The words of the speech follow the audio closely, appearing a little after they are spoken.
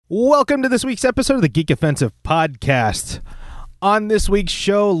Welcome to this week's episode of the Geek Offensive Podcast. On this week's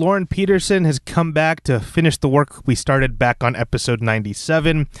show, Loren Peterson has come back to finish the work we started back on episode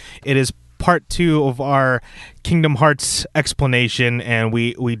 97. It is part 2 of our Kingdom Hearts explanation, and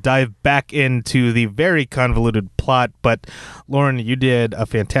we dive back into the very convoluted plot. But Loren, you did a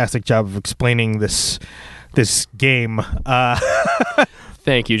fantastic job of explaining this game.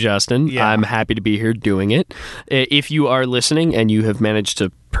 Thank you, Justin. Yeah. I'm happy to be here doing it. If you are listening and you have managed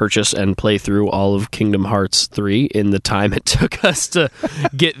to purchase and play through all of Kingdom Hearts 3 in the time it took us to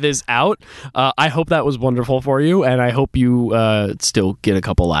get this out, I hope that was wonderful for you, and I hope you still get a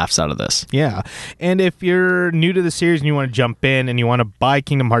couple laughs out of this. Yeah, and if you're new to the series and you want to jump in and you want to buy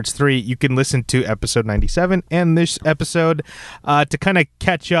Kingdom Hearts 3, you can listen to episode 97 and this episode to kind of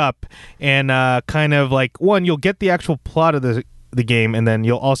catch up and kind of like, one, you'll get the actual plot of the game, and then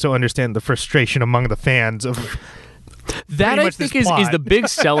you'll also understand the frustration among the fans of that. I think is the big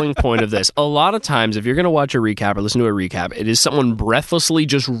selling point of this. A lot of times, if you're going to watch a recap or listen to a recap, it is someone breathlessly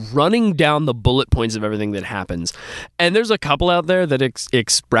just running down the bullet points of everything that happens. And there's a couple out there that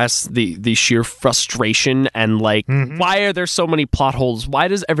express the sheer frustration and like, why are there so many plot holes? Why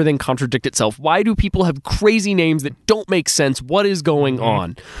does everything contradict itself? Why do people have crazy names that don't make sense? What is going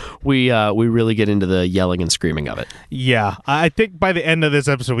on? We really get into the yelling and screaming of it. Yeah, I think by the end of this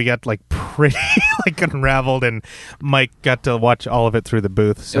episode, we got like pretty like unraveled, and Mike got to watch all of it through the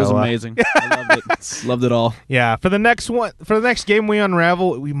booth. So, it was amazing. I loved it. Loved it all. Yeah, for the next game we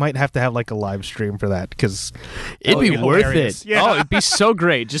unravel, we might have to have like a live stream for that, because it'd be worth it. Yeah. Oh, it'd be so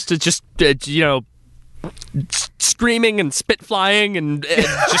great just to screaming and spit flying and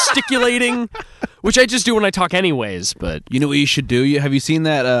gesticulating, which I just do when I talk anyways. But you know what you should do? Have you seen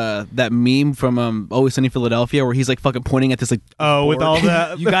that meme from Always Sunny Philadelphia where he's like fucking pointing at this like board? With all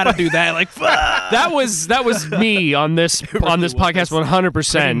the you gotta do that like that was me on this podcast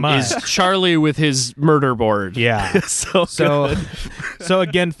 100% is Charlie with his murder board. Yeah. So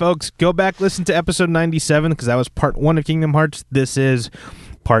again, folks, go back, listen to episode 97 because that was part 1 of Kingdom Hearts. This is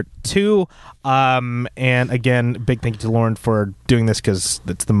part 2. And again, big thank you to Loren for doing this because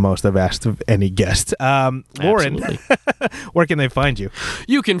that's the most I've asked of any guest. Loren, where can they find you?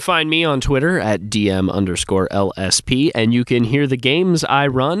 You can find me on Twitter at DM_LSP, and you can hear the games I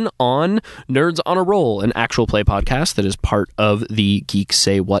run on Nerds on a Roll, an actual play podcast that is part of the Geek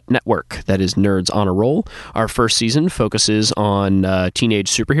Say What network. That is Nerds on a Roll. Our first season focuses on teenage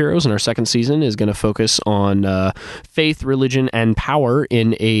superheroes, and our second season is going to focus on faith, religion, and power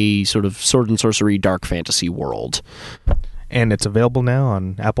in a sort of sword and sorcery dark fantasy world. And it's available now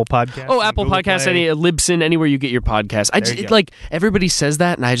on Apple Podcasts. Oh, Apple Podcasts, Libsyn, anywhere you get your podcasts. Like everybody says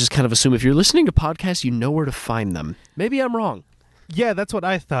that, and I just kind of assume if you're listening to podcasts, you know where to find them. Maybe I'm wrong. Yeah, that's what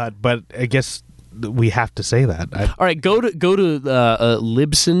I thought, but I guess we have to say that. All right, go to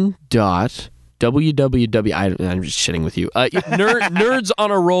Libsyn. I'm just shitting with you. Nerds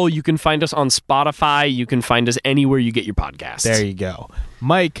on a Roll. You can find us on Spotify. You can find us anywhere you get your podcasts. There you go.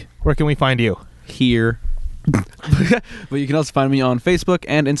 Mike, where can we find you? Here. But you can also find me on Facebook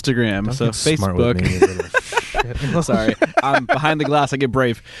and Instagram. Don't so get smart with me, you little shit. Sorry, I'm behind the glass. I get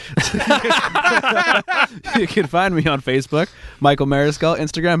brave. You can find me on Facebook, Michael Mariscal,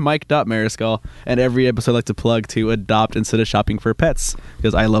 Instagram, Mike.Mariscal, and every episode I like to plug to adopt instead of shopping for pets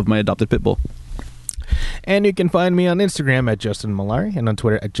because I love my adopted pit bull. And you can find me on Instagram at Justin Malari and on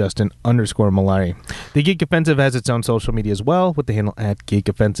Twitter at Justin_Malari. The Geek Offensive has its own social media as well, with the handle at Geek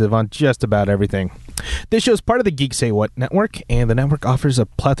Offensive on just about everything. This show is part of the Geek Say What network, and the network offers a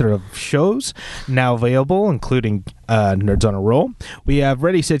plethora of shows now available, including Nerds on a Roll. We have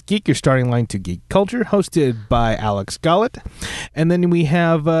Ready, Set, Geek, your starting line to geek culture, hosted by Alex Gollett. And then we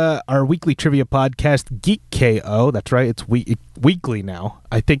have our weekly trivia podcast, Geek KO. That's right, it's weekly now.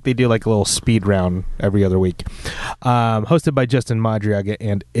 I think they do like a little speed round every other week. Hosted by Justin Madriaga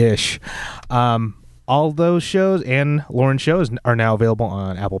and Ish. All those shows and Loren's shows are now available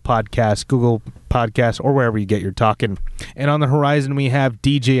on Apple Podcasts, Google Podcasts, or wherever you get your talking. And on the horizon, we have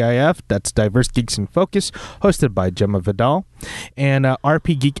DGIF, that's Diverse Geeks in Focus, hosted by Gemma Vidal, and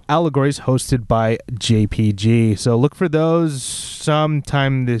RP Geek Allegories, hosted by JPG. So look for those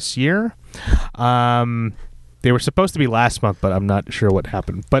sometime this year. They were supposed to be last month, but I'm not sure what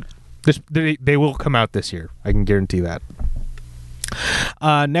happened. But they will come out this year. I can guarantee that.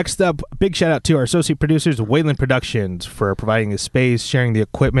 Next up, big shout out to our associate producers, Wayland Productions, for providing the space, sharing the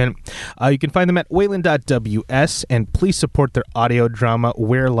equipment. You can find them at wayland.ws, and please support their audio drama,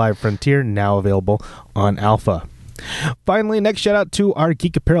 We're Live Frontier, now available on Alpha. Finally, next shout out to our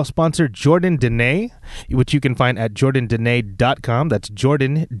Geek Apparel sponsor, Jordan Dene, which you can find at jordandene.com. That's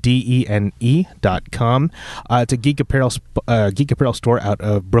Jordan, DENE.com. It's a Geek Apparel store out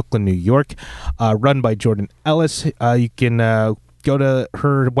of Brooklyn, New York, run by Jordan Ellis. You can go to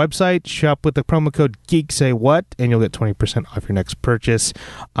her website, shop with the promo code GeekSayWhat, and you'll get 20% off your next purchase.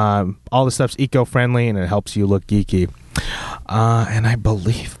 All the stuff's eco-friendly, and it helps you look geeky. And I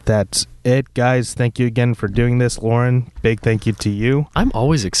believe that's it, guys. Thank you again for doing this, Loren. Big thank you to you. I'm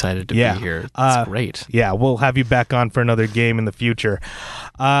always excited to be here. It's great. Yeah, we'll have you back on for another game in the future.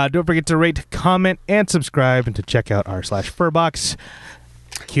 Don't forget to rate, comment, and subscribe, and to check out r/Furbox.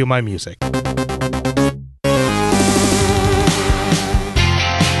 Cue my music.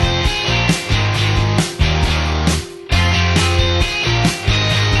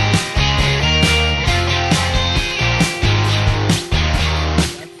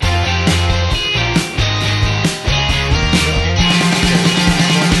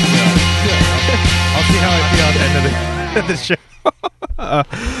 The show.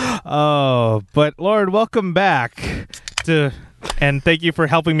 But Lauren, welcome back and thank you for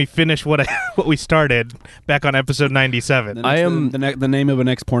helping me finish what we started back on episode 97. I am the name of an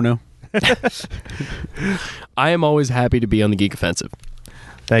ex porno. I am always happy to be on the Geek Offensive.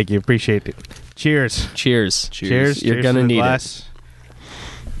 Thank you, appreciate it. Cheers. Cheers. Cheers. You're gonna need it.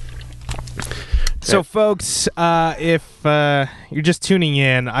 So, folks, if you're just tuning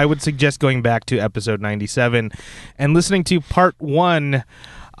in, I would suggest going back to episode 97 and listening to part 1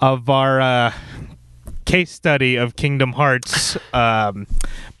 of our case study of Kingdom Hearts.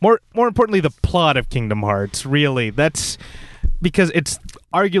 More importantly, the plot of Kingdom Hearts, really. That's because it's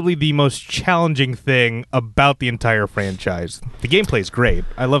arguably the most challenging thing about the entire franchise. The gameplay is great.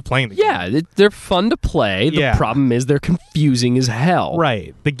 I love playing the game. Yeah, they're fun to play. The problem is they're confusing as hell.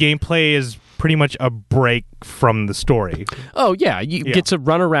 Right. The gameplay is pretty much a break from the story. Oh, yeah. You get to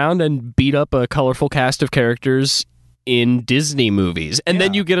run around and beat up a colorful cast of characters in Disney movies. And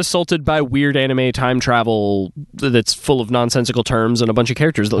then you get assaulted by weird anime time travel that's full of nonsensical terms and a bunch of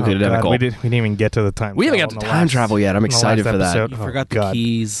characters that look identical. We didn't even get to the time We haven't got to time travel yet. I'm excited for that. You forgot the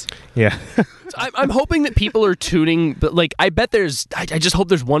keys. Yeah. I'm hoping that people are tuning, but I bet I just hope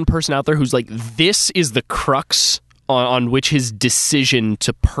there's one person out there who's like, this is the crux on which his decision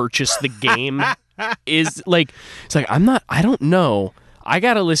to purchase the game is like. It's like, I don't know. I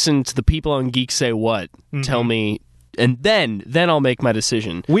gotta listen to the people on Geek Say What tell me, and then I'll make my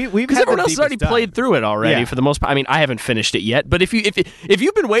decision. Because everyone else has already played through it already for the most part. I mean, I haven't finished it yet, but if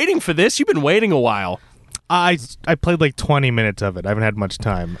you've been waiting for this, you've been waiting a while. I played like 20 minutes of it. I haven't had much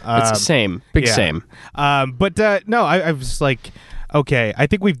time. It's the same. Same. But no, I was like, okay, I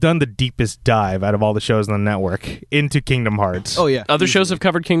think we've done the deepest dive out of all the shows on the network into Kingdom Hearts. Oh, yeah. Other shows have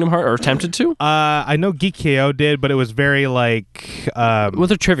covered Kingdom Hearts or attempted to? I know Geek KO did, but it was very with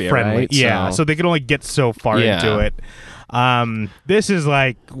their trivia, friendly. Right? Yeah, so they could only get so far into it. This is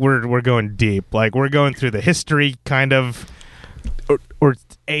like, we're going deep. Like, we're going through the history, kind of, or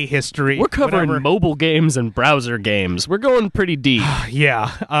a history. We're covering mobile games and browser games. We're going pretty deep.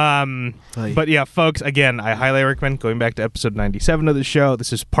 Yeah. But yeah, folks, again, I highly recommend going back to episode 97 of the show.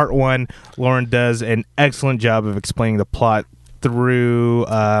 This is part 1. Lauren does an excellent job of explaining the plot through,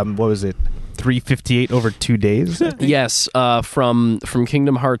 what was it, 358 over 2 days? Yes, from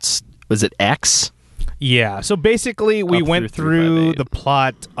Kingdom Hearts, was it X? Yeah, so basically we went through the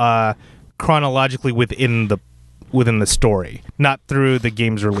plot chronologically within the story, not through the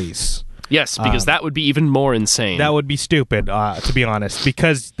game's release. Yes, because that would be even more insane. That would be stupid, to be honest,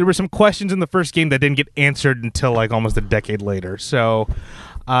 because there were some questions in the first game that didn't get answered until like almost a decade later. So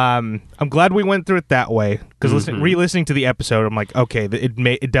I'm glad we went through it that way, because re-listening to the episode, I'm like, okay,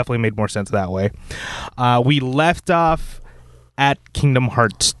 it definitely made more sense that way. We left off at Kingdom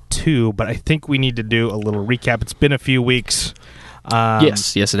Hearts 2, but I think we need to do a little recap. It's been a few weeks.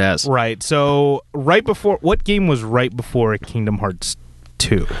 Yes, it has. Right. So, what game was right before Kingdom Hearts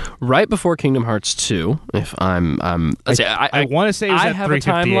 2? Right before Kingdom Hearts 2, if I want to say it was at 358. I have a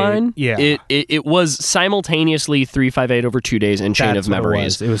timeline. Yeah. It was simultaneously 358 over 2 days and Chain of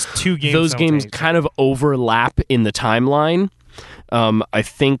Memories. It was 2 games. Those games kind of overlap in the timeline. I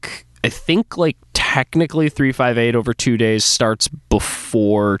think like technically 358 over 2 days starts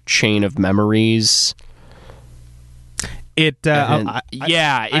before Chain of Memories. It does.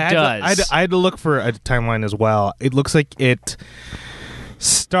 I had to look for a timeline as well. It looks like it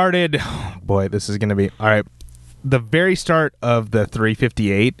started. Oh boy, this is going to be all right. The very start of the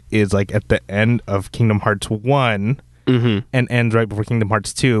 358 is like at the end of Kingdom Hearts 1 and ends right before Kingdom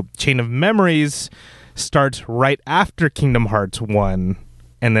Hearts 2. Chain of Memories starts right after Kingdom Hearts 1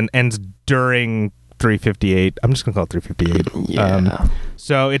 and then ends during 358. I'm just gonna call it 358. Yeah.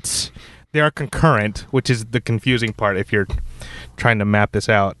 So they are concurrent, which is the confusing part if you're trying to map this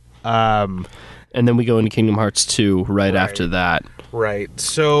out. And then we go into Kingdom Hearts 2 right after that. Right.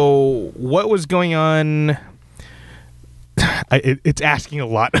 So what was going on? It's asking a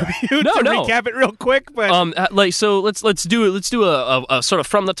lot of you to recap it real quick, but so let's do a sort of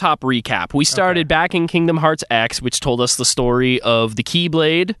from the top recap. We started back in Kingdom Hearts X, which told us the story of the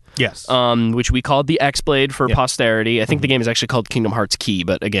Keyblade. Yes. Which we called the X-Blade for posterity. I think the game is actually called Kingdom Hearts Key,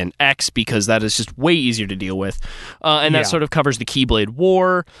 but again, X because that is just way easier to deal with. And that sort of covers the Keyblade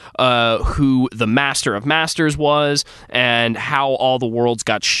War, who the Master of Masters was, and how all the worlds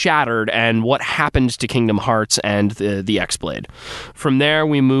got shattered, and what happened to Kingdom Hearts and the X-Blade. From there,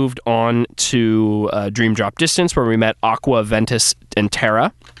 we moved on to Dream Drop Distance, where we met Aqua, Ventus, and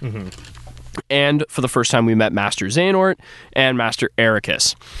Terra. Mm-hmm. And for the first time, we met Master Xehanort and Master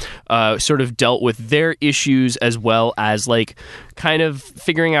Ericus. Sort of dealt with their issues as well as, like, kind of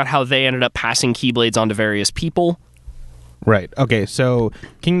figuring out how they ended up passing Keyblades onto various people. Right. Okay, so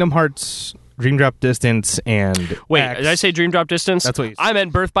Kingdom Hearts, Dream Drop Distance, and Wait, X. did I say Dream Drop Distance? That's what you said. I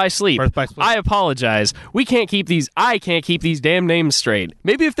meant Birth by Sleep. Birth by Sleep. I apologize. I can't keep these damn names straight.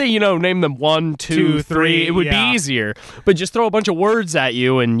 Maybe if they, name them 1, 2, 3, it would be easier. But just throw a bunch of words at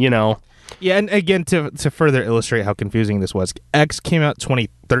you and, Yeah, and again, to further illustrate how confusing this was, X came out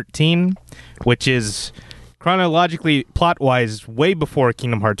 2013, which is chronologically, plot-wise, way before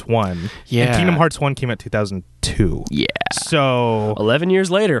Kingdom Hearts 1. Yeah. And Kingdom Hearts 1 came out 2002. Yeah. So 11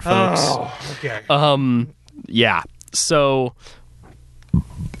 years later, folks. Oh, okay. Yeah. So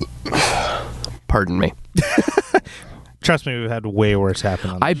pardon me. Trust me, we've had way worse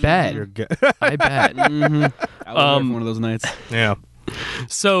happen on I this. bet. You're good. I bet. Mm-hmm. I was there for one of those nights. Yeah.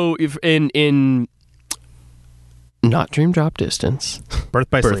 So if in not Dream Drop Distance,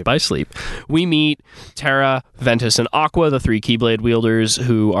 Birth by Sleep, we meet Terra, Ventus, and Aqua, the three Keyblade wielders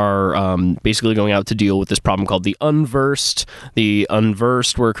who are basically going out to deal with this problem called the Unversed. The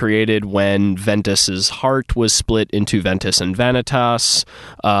Unversed were created when Ventus's heart was split into Ventus and Vanitas,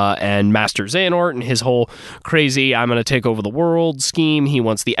 and Master Xehanort and his whole crazy "I'm going to take over the world" scheme. He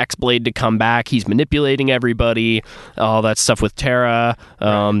wants the X-Blade to come back. He's manipulating everybody. All that stuff with Terra.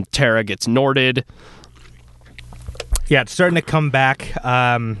 Terra gets Norded. Yeah, it's starting to come back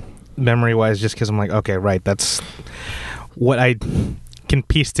memory-wise just because I'm like, okay, right, that's what I can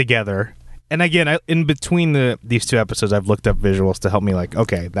piece together. And again, in between these two episodes, I've looked up visuals to help me like,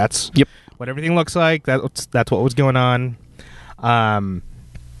 okay, that's what everything looks like. That's what was going on.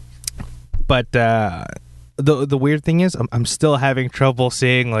 But the weird thing is I'm still having trouble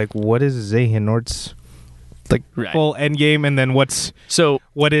seeing, like, what is Xehanort's full end game, and then what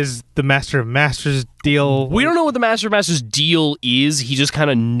is the Master of Masters deal? We don't know what the Master of Masters deal is. He just kind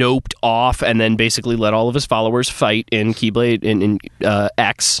of noped off and then basically let all of his followers fight in Keyblade in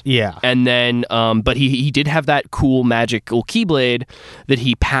X. Yeah. And then but he did have that cool magical Keyblade that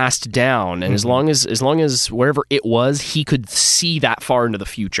he passed down, and as long as wherever it was, he could see that far into the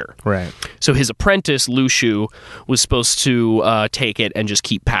future. Right. So his apprentice Lushu was supposed to take it and just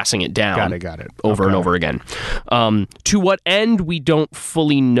keep passing it down. Got it. Over and over again. To what end we don't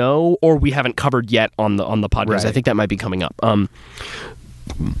fully know, or we haven't covered yet on the podcast. Right. I think that might be coming up.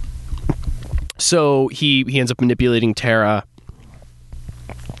 So he ends up manipulating Terra,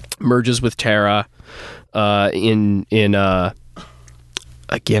 merges with Terra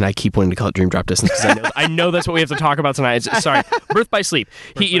again, I keep wanting to call it Dream Drop Distance because I know that's what we have to talk about tonight. Sorry, Birth by Sleep.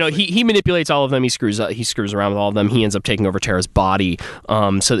 He manipulates all of them. He screws around with all of them. He ends up taking over Terra's body,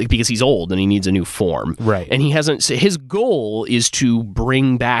 because he's old and he needs a new form. Right. And he hasn't. His goal is to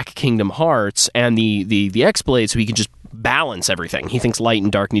bring back Kingdom Hearts and the X-Blade so he can just balance everything. He thinks light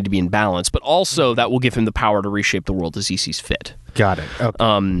and dark need to be in balance, but also that will give him the power to reshape the world as he sees fit. Got it.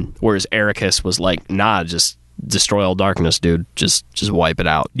 Okay. Whereas Ericus was like, nah, just destroy all darkness, dude. Just wipe it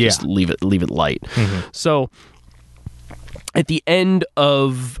out. Yeah. Just leave it light. Mm-hmm. So at the end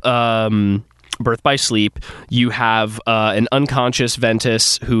of Birth by Sleep, you have an unconscious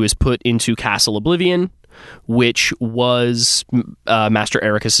Ventus who is put into Castle Oblivion, which was Master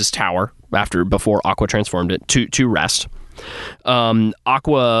Ericus's tower before Aqua transformed it to rest.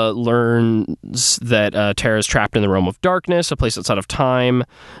 Aqua learns that Terra is trapped in the realm of darkness, a place outside of time,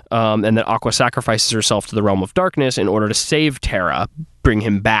 and that Aqua sacrifices herself to the realm of darkness in order to save Terra, bring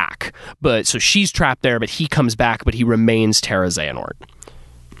him back. So she's trapped there, but he comes back, but he remains Terra Xehanort.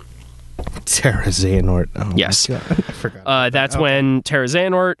 Terra Xehanort. Oh, yes. I forgot. That's when Terra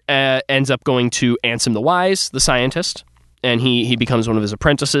Xehanort ends up going to Ansem the Wise, the scientist, and he becomes one of his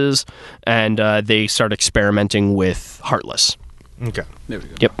apprentices, and they start experimenting with Heartless. Okay. There we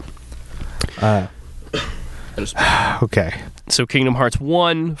go. Yep. Okay. So Kingdom Hearts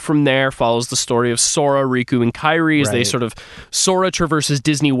 1 from there follows the story of Sora, Riku, and Kairi as they Sora traverses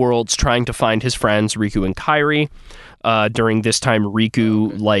Disney worlds trying to find his friends, Riku and Kairi. During this time,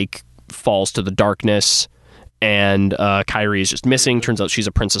 Riku, falls to the darkness, and Kairi is just missing. Turns out she's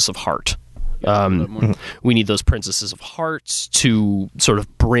a princess of heart. We need those princesses of hearts to sort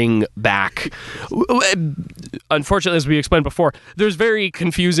of bring back. Unfortunately, as we explained before, there's very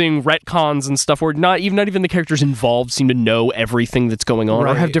confusing retcons and stuff where not even the characters involved seem to know everything that's going on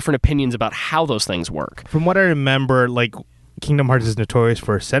or have different opinions about how those things work. From what I remember, Kingdom Hearts is notorious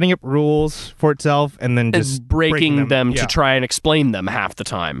for setting up rules for itself and then just breaking them to try and explain them half the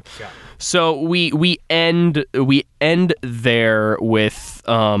time. Yeah. So we end there with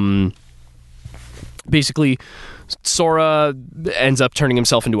basically Sora ends up turning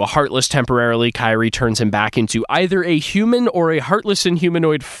himself into a Heartless temporarily. Kairi turns him back into either a human or a Heartless and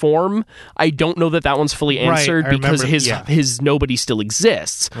humanoid form. I don't know that one's fully answered because his nobody still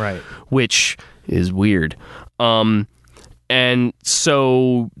exists, which is weird. And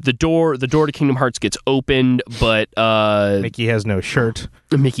so the door to Kingdom Hearts gets opened, but Mickey has no shirt.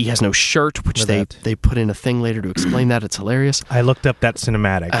 Mickey has no shirt, which they put in a thing later to explain that. It's hilarious. I looked up that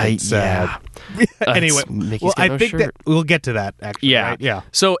cinematic. Anyway, I think that we'll get to that, actually. Yeah. Right? Yeah.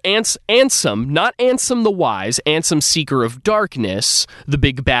 So Ansem, not Ansem the Wise, Ansem Seeker of Darkness, the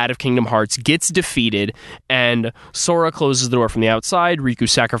big bad of Kingdom Hearts, gets defeated, and Sora closes the door from the outside. Riku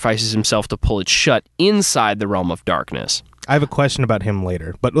sacrifices himself to pull it shut inside the realm of darkness. I have a question about him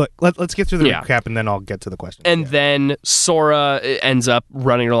later, but look, let's get through the recap and then I'll get to the question. And then Sora ends up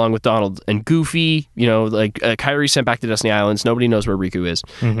running along with Donald and Goofy. Kairi sent back to Destiny Islands. Nobody knows where Riku is.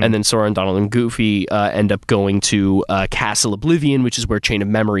 Mm-hmm. And then Sora and Donald and Goofy end up going to Castle Oblivion, which is where Chain of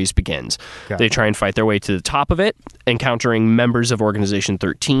Memories begins. They try and fight their way to the top of it, encountering members of Organization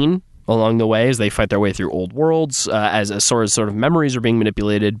 13 along the way as they fight their way through old worlds, as Sora's sort of memories are being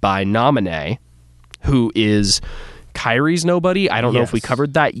manipulated by Naminé, who is Kairi's nobody. I don't know if we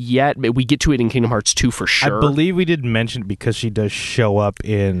covered that yet. We get to it in Kingdom Hearts 2 for sure. I believe we did mention it because she does show up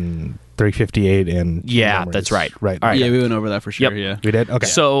in 358 and that's right. All right. Yeah, we went over that for sure. Yep. Yeah, we did. Okay.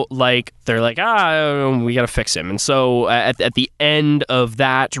 So they're like, we got to fix him, and so at the end of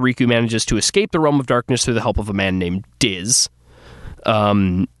that, Riku manages to escape the realm of darkness through the help of a man named Diz.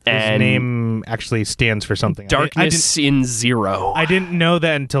 His name actually stands for something. Darkness in Zero. I didn't know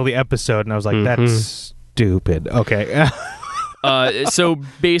that until the episode, and I was like, that's stupid. Okay. So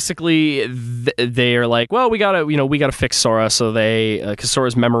basically, they are like, well, we gotta fix Sora. So because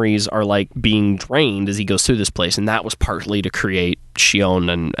Sora's memories are being drained as he goes through this place, and that was partly to create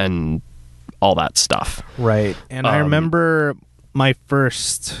Xion and all that stuff. Right. And I remember my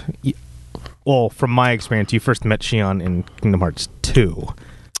first. Well, from my experience, you first met Xion in Kingdom Hearts 2.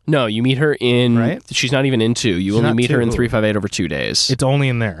 No, you meet her in... Right? She's not even in 2. You only meet her in 358 over 2 days. It's only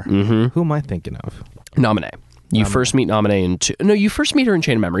in there. Mm-hmm. Who am I thinking of? Naminé. You first meet Naminé in 2. No, you first meet her in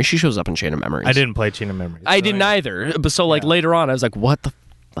Chain of Memories. She shows up in Chain of Memories. I didn't play Chain of Memories. I didn't either. But later on, I was like, what the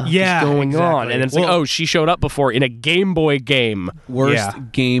fuck is going on? And then it's she showed up before in a Game Boy game. Worst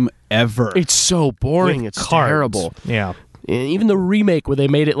game ever. It's so boring. It's terrible. Yeah. And even the remake where they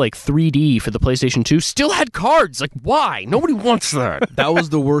made it 3D for the PlayStation 2 still had cards. Why? Nobody wants that. That was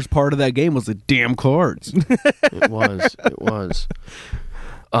the worst part of that game, was the damn cards. It was.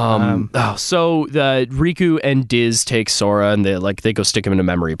 So the Riku and Diz take Sora and they go stick him in a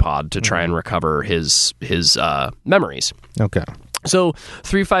memory pod to try and recover his memories. Okay. So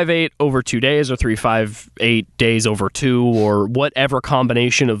 358 over 2 days, or 358 days over 2, or whatever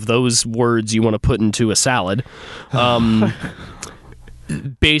combination of those words you want to put into a salad.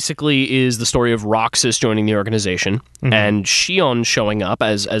 Basically is the story of Roxas joining the organization, and Xion showing up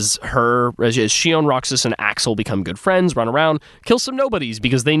as Xion, Roxas, and Axel become good friends, run around, kill some nobodies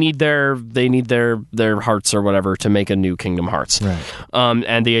because they need their hearts or whatever to make a new Kingdom Hearts. Right.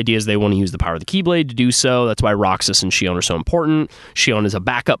 And the idea is they want to use the power of the Keyblade to do so. That's why Roxas and Xion are so important. Xion is a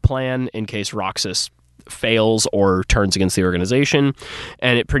backup plan in case Roxas fails or turns against the organization,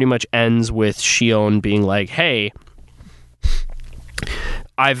 and it pretty much ends with Xion being like, hey,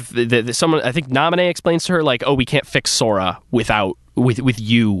 someone, I think Naminé explains to her we can't fix Sora with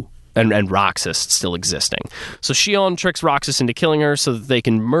you and Roxas still existing. So Xion tricks Roxas into killing her so that they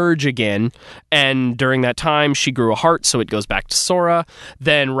can merge again, and during that time she grew a heart, so it goes back to Sora.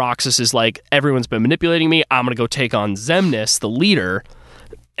 Then Roxas is like, everyone's been manipulating me, I'm gonna go take on Xemnas, the leader,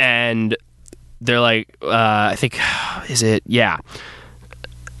 and they're like, I think, is it, yeah,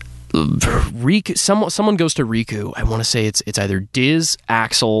 Riku, someone goes to Riku. I want to say it's either Diz,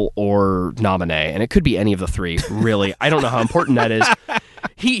 Axel, or Naminé, and it could be any of the three, really. I don't know how important that is.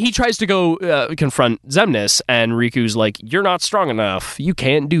 he tries to go confront Xemnas, and Riku's like, "You're not strong enough. You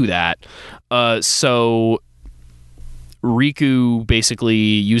can't do that." So Riku basically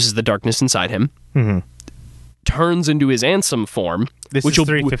uses the darkness inside him, turns into his Ansem form. This is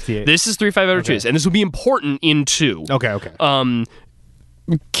 358. This is 35802, and this will be important in 2. Okay.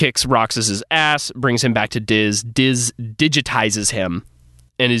 Kicks Roxas's ass, brings him back to Diz. Diz digitizes him,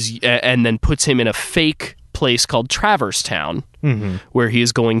 and then puts him in a fake place called Traverse Town, where he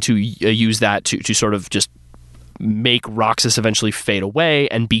is going to use that to sort of just make Roxas eventually fade away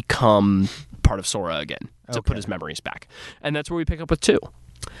and become part of Sora again, to put his memories back. And that's where we pick up with 2.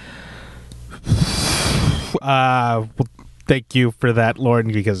 Well, thank you for that,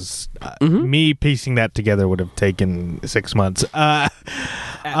 Loren, because me piecing that together would have taken 6 months.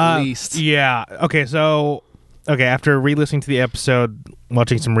 At least. Yeah. Okay, so... Okay, after re-listening to the episode,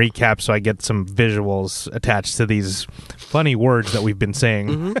 watching some recaps so I get some visuals attached to these funny words that we've been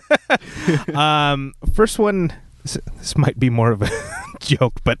saying. First one, this might be more of a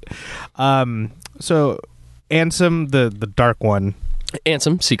joke, but... so, Ansem, the dark one...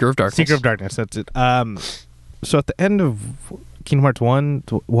 Ansem, Seeker of Darkness. Seeker of Darkness, that's it. So at the end of Kingdom Hearts 1,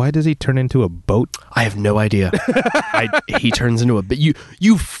 why does he turn into a boat? I have no idea. He turns into a...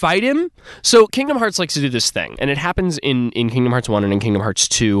 You fight him? So Kingdom Hearts likes to do this thing, and it happens in Kingdom Hearts 1 and in Kingdom Hearts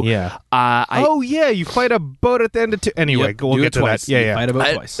 2. Yeah. You fight a boat at the end of 2. Anyway, we'll get to twice. that. Yeah. You fight a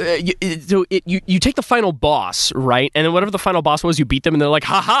boat twice. You take the final boss, right? And then whatever the final boss was, you beat them, and they're like,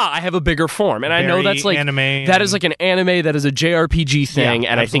 haha, I have a bigger form. And I know that's like... anime. That is like an anime, that is a JRPG thing,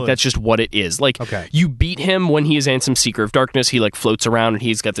 and I think that's just what it is. Like, you beat him when he is Ansem, Seeker of Darkness. He like floats around, and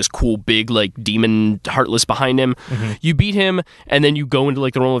he's got this cool big like demon heartless behind him. You beat him, and then you go into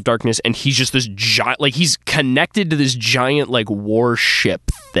like the realm of darkness, and he's just this giant, like he's connected to this giant like warship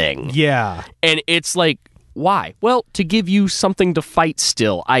thing. Yeah. And it's like, why? Well, to give you something to fight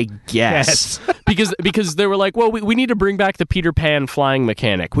still, I guess. Because they were like, well, we need to bring back the Peter Pan flying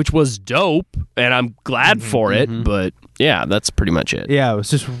mechanic, which was dope, and I'm glad for it, but yeah, that's pretty much it. Yeah, it was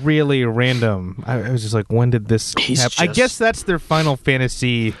just really random. I was just like, when did this happen? I guess that's their Final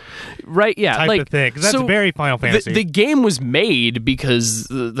Fantasy type of thing, because that's very Final Fantasy. The game was made because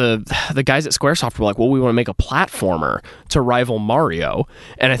the guys at Squaresoft were like, well, we want to make a platformer to rival Mario,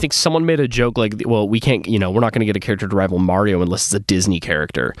 and I think someone made a joke like, well, we can't, we're not going to get a character to rival Mario unless it's a Disney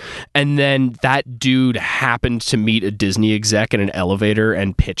character. And then that dude happened to meet a Disney exec in an elevator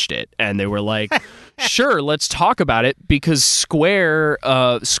and pitched it, and they were like, sure, let's talk about it, because Square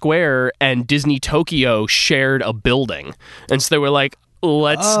and Disney Tokyo shared a building, and so they were like,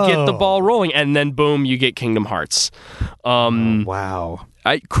 let's get the ball rolling, and then boom, you get Kingdom Hearts. Wow.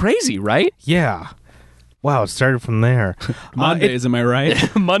 Crazy, right? Yeah. Wow, it started from there. Mondays, am I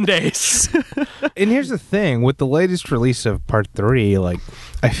right? Mondays. And here's the thing, with the latest release of Part 3, like,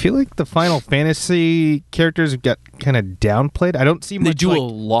 I feel like the Final Fantasy characters got kind of downplayed. I don't see much. They do a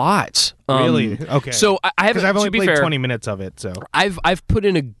lot. Really? Okay. So I haven't. Because I've only played fair, 20 minutes of it. So I've put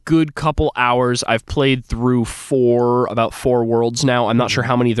in a good couple hours. I've played through about 4 worlds now. I'm not sure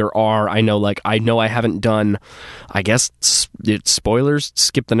how many there are. I know I haven't done. I guess it's spoilers.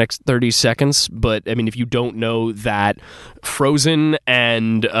 Skip the next 30 seconds. But I mean, if you don't know that Frozen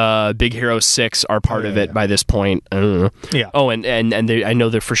and Big Hero 6 are part of it by this point. Yeah. Oh, and I know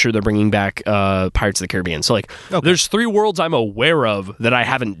they're for sure they're bringing back Pirates of the Caribbean. So there's 3 worlds I'm aware of that I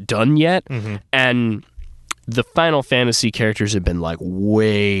haven't done yet. And the Final Fantasy characters have been like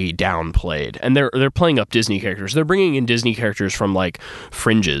way downplayed, and they're playing up Disney characters. They're bringing in Disney characters from like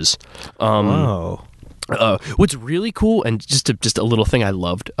fringes. What's really cool, and just a little thing I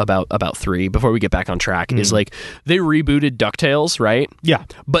loved about 3 before we get back on track, is like they rebooted DuckTales, right? Yeah,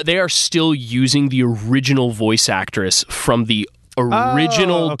 but they are still using the original voice actress from the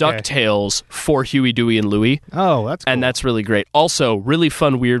original DuckTales for Huey, Dewey, and Louie. Oh, that's cool. And that's really great. Also, really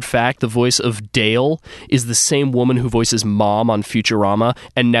fun, weird fact, the voice of Dale is the same woman who voices Mom on Futurama,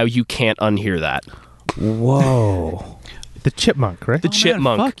 and now you can't unhear that. Whoa. The chipmunk, right? The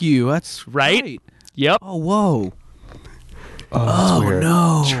chipmunk. Man, fuck you. That's right. Yep. Oh, whoa. Oh weird.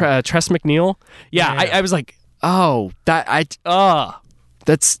 No. Tress McNeil? Yeah. I was like, but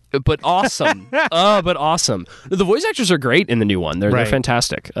awesome. But awesome. The voice actors are great in the new one. They're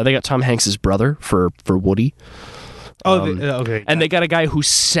fantastic. They got Tom Hanks' brother for Woody. Okay. And they got a guy who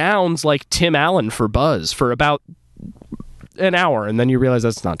sounds like Tim Allen for Buzz for about an hour, and then you realize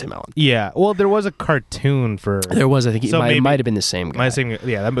that's not Tim Allen. Yeah. Well, there was a cartoon for... There was, I think it might have been the same guy.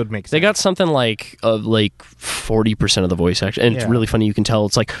 Yeah, that would make sense. They got something like 40% of the voice actors, and it's really funny. You can tell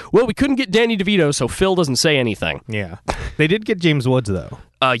it's like, well, we couldn't get Danny DeVito, so Phil doesn't say anything. Yeah. They did get James Woods, though.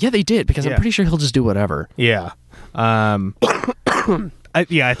 Yeah, they did, because I'm pretty sure he'll just do whatever. Yeah.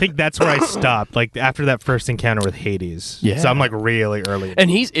 I think that's where I stopped. Like after that first encounter with Hades. Yeah. So I'm like really early. And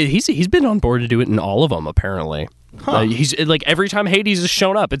he's been on board to do it in all of them apparently. Huh. He's like every time Hades has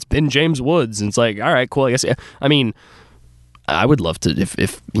shown up, it's been James Woods, and it's like, all right, cool. I guess. I mean, I would love to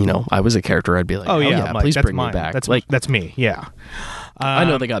if I was a character, I'd be like, please bring me back. That's me. Yeah. I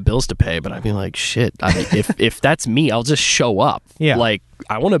know they got bills to pay, but I'd be like, shit. I mean, if that's me, I'll just show up. Yeah. Like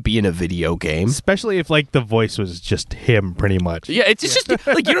I want to be in a video game, especially if like the voice was just him, pretty much. Yeah, it's just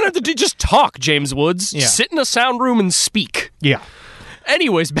like you don't have to just talk, James Woods. Yeah. Sit in a sound room and speak. Yeah.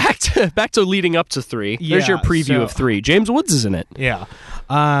 Anyways, back to leading up to 3. There's your preview of 3. James Woods is in it. Yeah.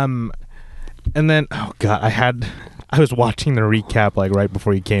 And then oh god, I was watching the recap like right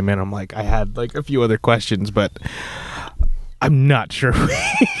before you came in. I'm like, I had like a few other questions, but I'm not sure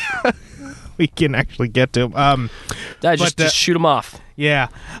we can actually get to them. Just shoot them off. Yeah.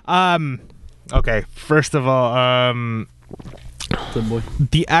 Okay. First of all, Good boy.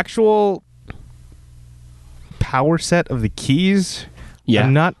 the actual power set of the keys. Yeah.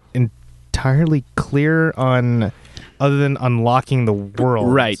 I'm not entirely clear on, other than unlocking the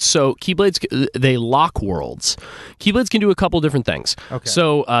world. Right. So Keyblades, they lock worlds. Keyblades can do a couple different things. Okay.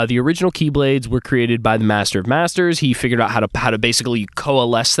 So the original Keyblades were created by the Master of Masters. He figured out how to basically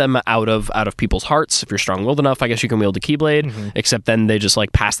coalesce them out of people's hearts. If you're strong-willed enough, I guess you can wield a Keyblade. Mm-hmm. Except then they just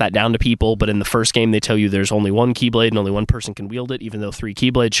like pass that down to people. But in the first game, they tell you there's only one Keyblade and only one person can wield it, even though 3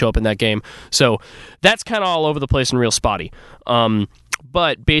 Keyblades show up in that game. So that's kind of all over the place and real spotty.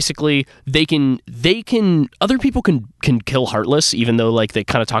 But basically, they can other people can kill Heartless, even though like they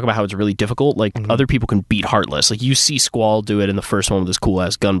kind of talk about how it's really difficult. Like other people can beat Heartless. Like you see Squall do it in the first one with his cool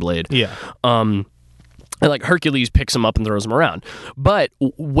ass gunblade. Yeah. And like Hercules picks him up and throws him around. But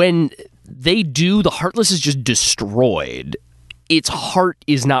when they do, the Heartless is just destroyed. Its heart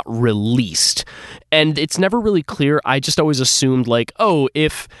is not released, and it's never really clear. I just always assumed like, oh,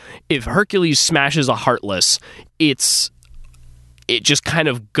 if Hercules smashes a Heartless, it just kind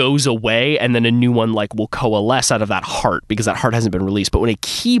of goes away, and then a new one like will coalesce out of that heart because that heart hasn't been released. But when a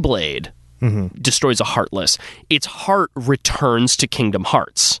Keyblade destroys a Heartless, its heart returns to Kingdom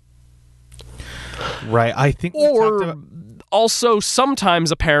Hearts. Right. I think also,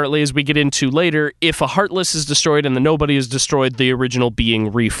 sometimes, apparently, as we get into later, if a Heartless is destroyed and the Nobody is destroyed, the original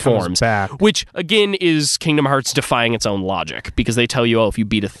being reforms. Back. Which, again, is Kingdom Hearts defying its own logic. Because they tell you, oh, if you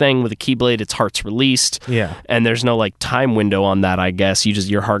beat a thing with a Keyblade, its heart's released. Yeah. And there's no, like, time window on that, I guess.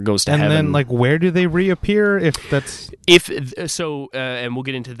 Your heart goes to heaven. And then, like, where do they reappear if that's... And we'll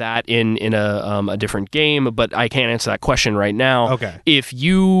get into that in a different game, but I can't answer that question right now. Okay. If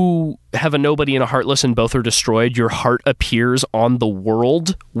you have a Nobody and a Heartless and both are destroyed, your heart appears on the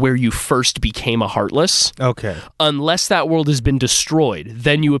world where you first became a Heartless. Okay. Unless that world has been destroyed,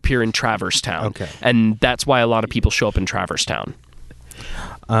 then you appear in Traverse Town. Okay. And that's why a lot of people show up in Traverse Town.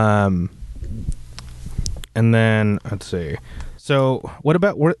 And then, let's see. So, what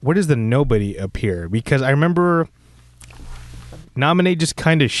about, where does the Nobody appear? Because I remember Nominate just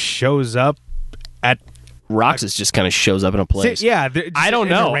kind of shows up at... Roxas just kind of shows up in a place. Yeah, I don't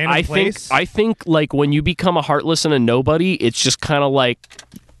know. I think like when you become a Heartless and a Nobody, it's just kind of like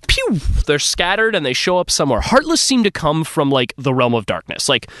pew. They're scattered and they show up somewhere. Heartless seem to come from like the realm of darkness.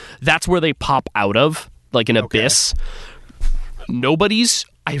 Like that's where they pop out of, like an abyss. Nobodies,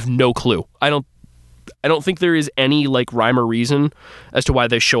 I have no clue. I don't think there is any like rhyme or reason as to why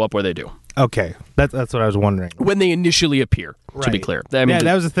they show up where they do. Okay, that's what I was wondering. When they initially appear, to be clear. I mean,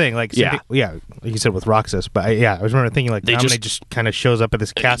 that was the thing. Like, like you said with Roxas, but I was remember thinking like Nominate just kind of shows up at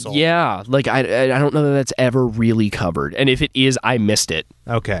this castle. Yeah, like I don't know that that's ever really covered, and if it is, I missed it.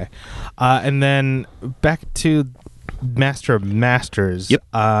 Okay, and then back to Master of Masters. Yep.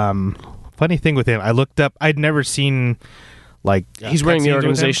 Funny thing with him, I looked up. I'd never seen like he's wearing the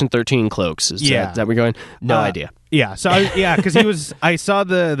Organization 13 cloaks. Is that we're going? No idea. Yeah, so because he was. I saw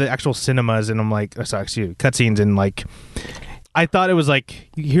the actual cinemas, and I'm like, cutscenes, and like, I thought it was like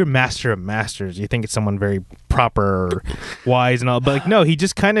you hear Master of Masters, you think it's someone very proper, or wise, and all, but like no, he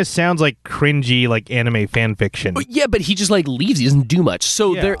just kind of sounds like cringy, like anime fan fiction. Yeah, but he just like leaves. He doesn't do much.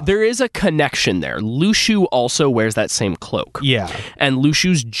 So there is a connection there. Lushu also wears that same cloak. Yeah, and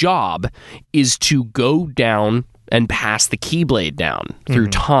Lushu's job is to go down and pass the Keyblade down through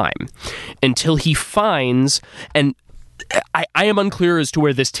time until he finds, and I am unclear as to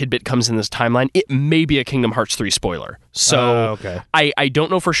where this tidbit comes in this timeline. It may be a Kingdom Hearts 3 spoiler. So I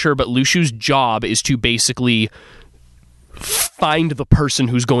don't know for sure, but Lushu's job is to basically find the person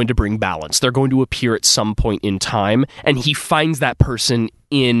who's going to bring balance. They're going to appear at some point in time, and he finds that person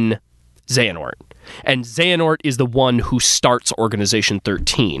in Xehanort. And Xehanort is the one who starts Organization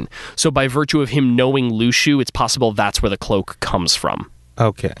 13. So by virtue of him knowing Lushu, it's possible that's where the cloak comes from.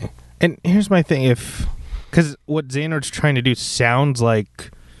 Okay. And here's my thing, because what Xehanort's trying to do sounds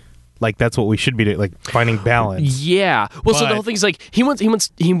like that's what we should be doing, like finding balance. Yeah. Well, so the whole thing is like he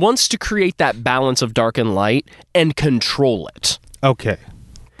wants to create that balance of dark and light and control it. Okay.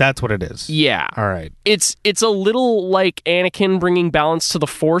 That's what it is. Yeah. All right. It's a little like Anakin bringing balance to the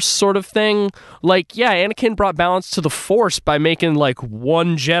Force sort of thing. Like, yeah, Anakin brought balance to the Force by making like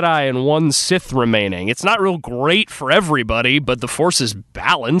one Jedi and one Sith remaining. It's not real great for everybody, but the Force is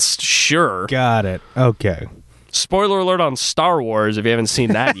balanced, sure. Got it. Okay. Spoiler alert on Star Wars if you haven't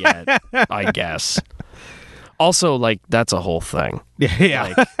seen that yet, I guess. Also, like, that's a whole thing.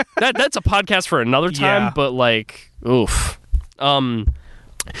 Yeah. Like, that's a podcast for another time, but like, oof.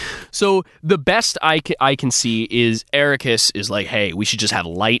 So the best I can see is Ericus is like, hey, we should just have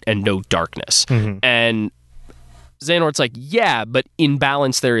light and no darkness. Mm-hmm. And Xehanort's like, yeah, but in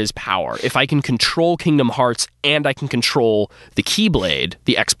balance there is power. If I can control Kingdom Hearts and I can control the Keyblade,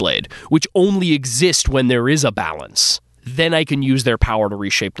 the X-Blade, which only exist when there is a balance, then I can use their power to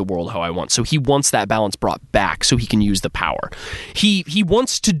reshape the world how I want. So he wants that balance brought back so he can use the power. He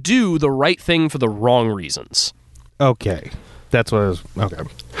wants to do the right thing for the wrong reasons. Okay. That's what it was. Okay.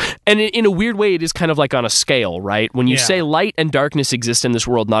 And in a weird way, it is kind of like on a scale, right? When you say light and darkness exist in this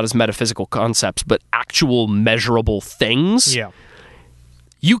world, not as metaphysical concepts, but actual measurable things,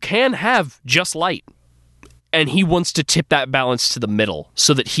 you can have just light. And he wants to tip that balance to the middle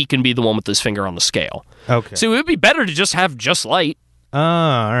so that he can be the one with his finger on the scale. Okay. So it would be better to just have just light. All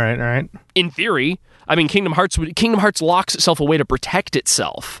right. In theory. I mean, Kingdom Hearts locks itself away to protect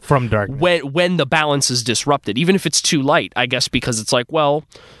itself from darkness when the balance is disrupted, even if it's too light, I guess, because it's like, well,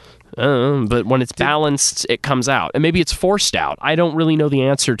 but when it's balanced, it comes out. And maybe it's forced out. I don't really know the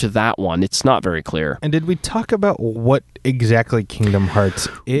answer to that one. It's not very clear. And did we talk about what exactly Kingdom Hearts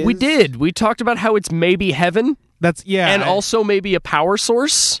is? We did. We talked about how it's maybe heaven. And also maybe a power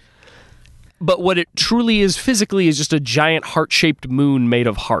source. But what it truly is physically is just a giant heart-shaped moon made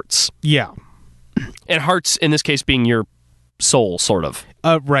of hearts. Yeah. And hearts, in this case, being your soul, sort of.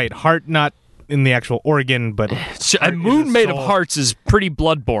 Right. Heart, not in the actual organ, but a moon made of hearts is pretty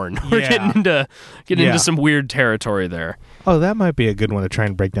Bloodborne. We're getting into some weird territory there. Oh, that might be a good one to try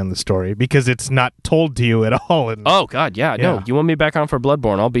and break down the story, because it's not told to you at all. Oh, God, yeah. No, you want me back on for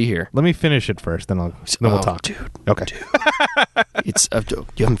Bloodborne, I'll be here. Let me finish it first, then we'll talk. Dude. Okay. Dude. It's you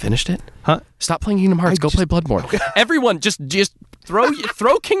haven't finished it? Huh? Stop playing Kingdom Hearts. Go play Bloodborne. Okay. Everyone, just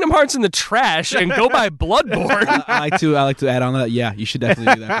throw Kingdom Hearts in the trash and go buy Bloodborne. I like to add on to that. Yeah, you should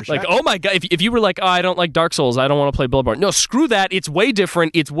definitely do that for sure. Like, oh my God, if you were like, oh, I don't like Dark Souls, I don't want to play Bloodborne. No, screw that. It's way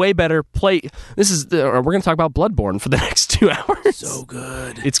different. It's way better. We're going to talk about Bloodborne for the next 2 hours. So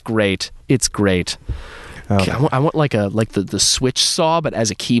good. It's great. Okay, I want like the Switch saw, but as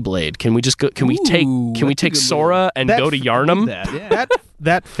a Keyblade. Can we just go? Can we take Sora and go to Yarnum?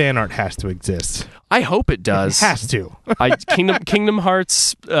 That fan art has to exist. I hope it does. It has to. Kingdom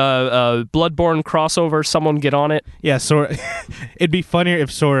Hearts, Bloodborne crossover. Someone get on it. Yeah, Sora. It'd be funnier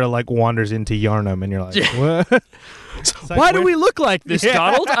if Sora like wanders into Yarnum and you're like, what? Why do we look like this,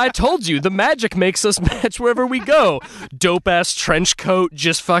 Donald? I told you, the magic makes us match wherever we go. Dope-ass trench coat,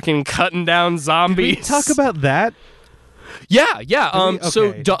 just fucking cutting down zombies. Did we talk about that? Yeah. Okay.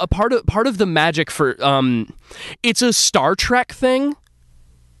 So a part of the magic for it's a Star Trek thing.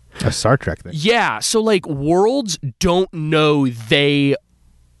 A Star Trek thing? Yeah, so like worlds don't know they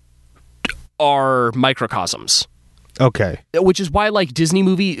are microcosms. Okay. Which is why like Disney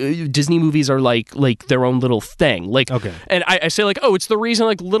movies are like their own little thing. Like, okay. And I say like, oh, it's the reason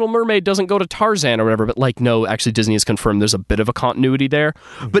like Little Mermaid doesn't go to Tarzan or whatever, but like no, actually Disney has confirmed there's a bit of a continuity there.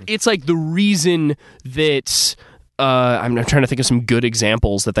 Mm-hmm. But it's like the reason that I'm trying to think of some good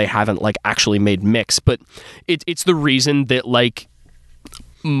examples that they haven't like actually made mix, but it's the reason that like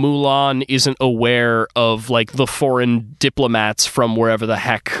Mulan isn't aware of like the foreign diplomats from wherever the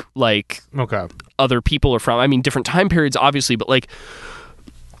heck like other people are from. I mean, different time periods, obviously, but like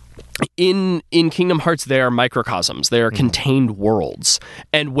in Kingdom Hearts, they are microcosms. They are contained worlds,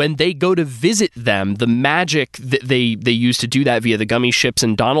 and when they go to visit them, the magic that they use to do that via the gummy ships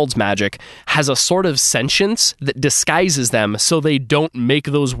and Donald's magic has a sort of sentience that disguises them, so they don't make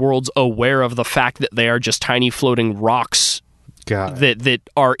those worlds aware of the fact that they are just tiny floating rocks. That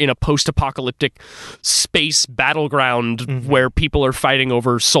are in a post-apocalyptic space battleground where people are fighting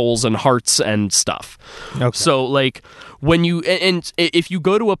over souls and hearts and stuff. Okay. So, like, when you... And if you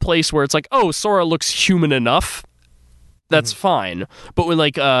go to a place where it's like, oh, Sora looks human enough, That's fine. But when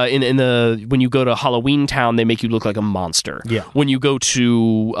like when you go to Halloween Town, they make you look like a monster. Yeah. When you go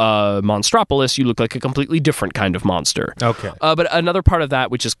to Monstropolis, you look like a completely different kind of monster. Okay. But another part of that,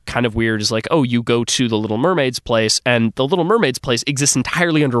 which is kind of weird, is like, oh, you go to the Little Mermaid's place, and the Little Mermaid's place exists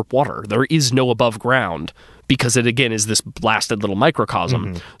entirely underwater. There is no above ground because it, again, is this blasted little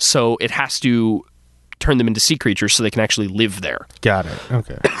microcosm. So it has to turn them into sea creatures so they can actually live there. Got it.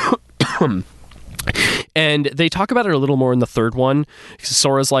 Okay. And they talk about it a little more in the third one.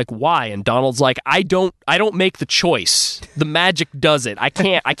 Sora's like, why? And Donald's like, I don't make the choice. The magic does it. I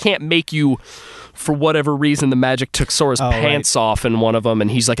can't make you. For whatever reason, the magic took Sora's pants off in one of them, and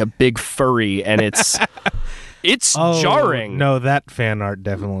he's like a big furry, and it's jarring. No, that fan art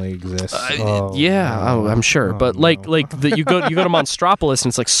definitely exists. I'm sure. But you go to Monstropolis, and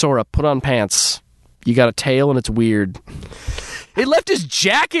it's like, Sora, put on pants. You got a tail, and it's weird. It left his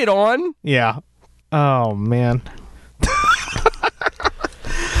jacket on. Yeah. Oh, man.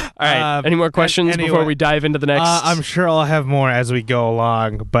 All right. Any more questions before we dive into the next? I'm sure I'll have more as we go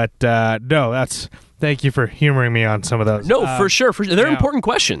along, but no, thank you for humoring me on some of those. No, for sure. They're important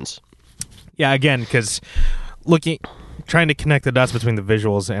questions. Yeah, again, because trying to connect the dots between the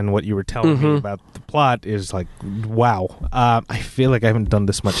visuals and what you were telling me about the plot is like, wow. I feel like I haven't done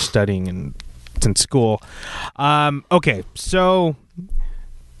this much studying since school. Okay, so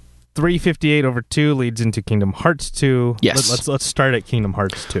 358 over 2 leads into Kingdom Hearts 2. Yes. Let's start at Kingdom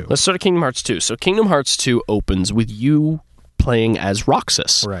Hearts 2. Let's start at Kingdom Hearts 2. So Kingdom Hearts 2 opens with you playing as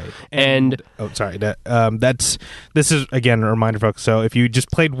Roxas. Right. And sorry. This is, again, a reminder, folks. So if you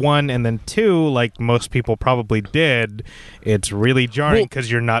just played 1 and then 2, like most people probably did, it's really jarring because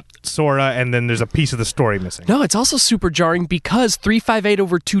you're not Sora, and then there's a piece of the story missing. No, it's also super jarring because 358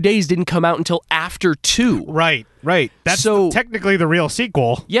 over 2 days didn't come out until after 2. Right. That's technically the real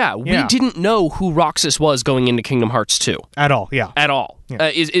sequel. Yeah, we didn't know who Roxas was going into Kingdom Hearts 2. At all, yeah. At all.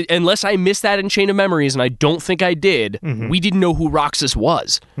 Yeah. Unless I missed that in Chain of Memories, and I don't think I did, we didn't know who Roxas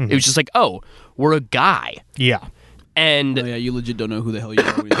was. It was just like, oh, we're a guy. Yeah. And you legit don't know who the hell you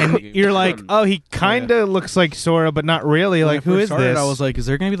are. And you're like, oh, he kind of looks like Sora, but not really. Like, who is this? I was like, is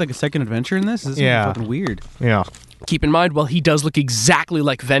there going to be like a second adventure in this? This is fucking weird. Yeah. Keep in mind, while he does look exactly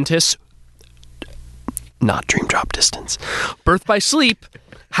like Ventus, not Dream Drop Distance, Birth by Sleep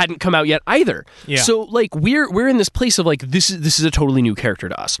hadn't come out yet either. Yeah. So like we're in this place of like this is a totally new character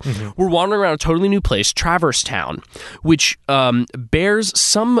to us. We're wandering around a totally new place, Traverse Town, which bears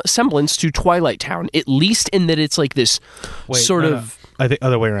some semblance to Twilight Town, at least in that it's like this I think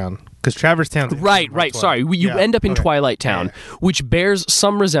other way around. Because Traverse Town... Right. Sorry. You end up in Twilight Town, which bears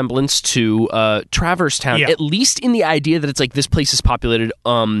some resemblance to Traverse Town, at least in the idea that it's like this place is populated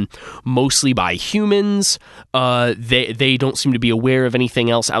mostly by humans. They don't seem to be aware of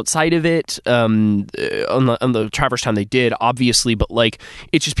anything else outside of it. On the Traverse Town they did, obviously, but like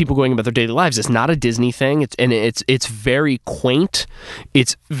it's just people going about their daily lives. It's not a Disney thing, it's very quaint.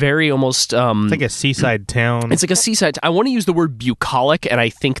 It's very almost... it's like a seaside town. It's like a seaside... I want to use the word bucolic, and I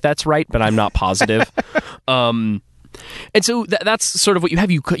think that's right, but I'm not positive. And so that's sort of what you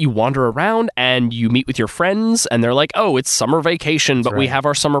have. You wander around and you meet with your friends, and they're like, oh, it's summer vacation, but we have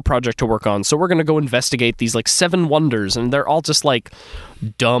our summer project to work on, so we're going to go investigate these like 7 wonders, and they're all just like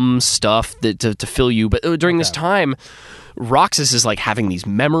dumb stuff to fill you. But during this time, Roxas is like having these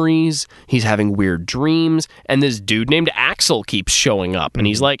memories, he's having weird dreams, and this dude named Axel keeps showing up, and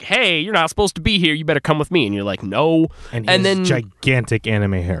he's like, hey, you're not supposed to be here, you better come with me. And you're like, no. And then gigantic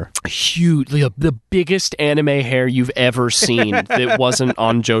anime hair. Huge, like the biggest anime hair you've ever seen that wasn't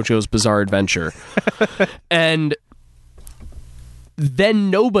on JoJo's Bizarre Adventure. And then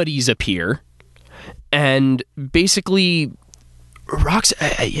nobodies appear, and basically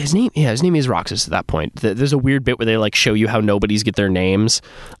his name is Roxas at that point. There's a weird bit where they like show you how nobodies get their names.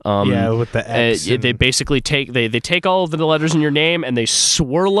 With the X. They basically take all of the letters in your name and they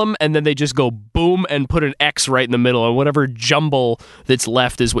swirl them, and then they just go boom and put an X right in the middle, and whatever jumble that's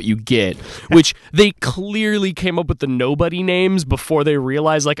left is what you get. Which they clearly came up with the nobody names before they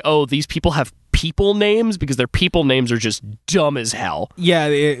realized like, oh, these people have people names, because their people names are just dumb as hell. Yeah,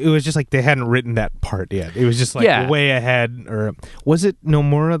 it was just like they hadn't written that part yet. It was just like way ahead. Or was it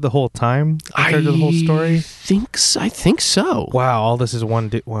Nomura the whole time compared to the whole story? I think so. Wow, all this is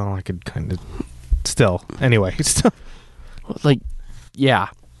one. Well, I could kind of still. Anyway, still like, yeah.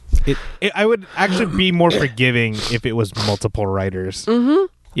 I would actually be more forgiving if it was multiple writers. Mm-hmm.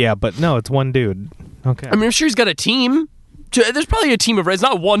 Yeah, but no, it's one dude. Okay. I mean, I'm sure he's got a team. There's probably a team of... It's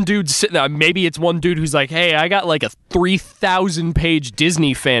not one dude sitting there. Maybe it's one dude who's like, hey, I got like a 3,000-page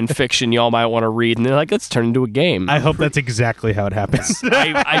Disney fan fiction y'all might want to read. And they're like, let's turn it into a game. I hope that's exactly how it happens.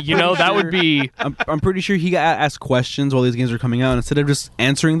 That would be... I'm pretty sure he got asked questions while these games were coming out. And instead of just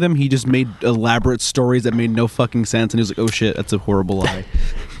answering them, he just made elaborate stories that made no fucking sense. And he was like, oh shit, that's a horrible lie.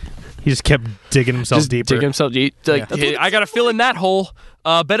 He just kept digging himself deeper. Digging himself deep. Like, hey, I got to fill in that hole.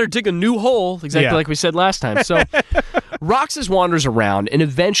 Better dig a new hole, exactly like we said last time. So Roxas wanders around, and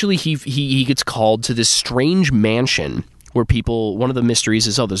eventually he gets called to this strange mansion where one of the mysteries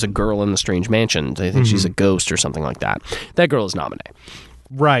is, there's a girl in the strange mansion. They think she's a ghost or something like that. That girl is Naminé.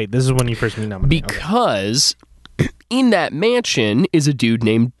 Right. This is when you first meet Naminé. Because in that mansion is a dude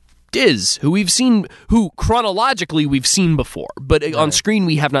named Diz, who chronologically we've seen before, but on screen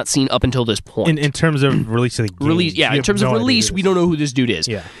we have not seen up until this point. In terms of release of the game. In terms of release, we don't know who this dude is.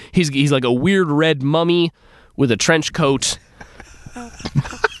 Yeah. He's like a weird red mummy with a trench coat.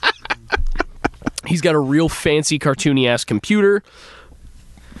 He's got a real fancy cartoony-ass computer.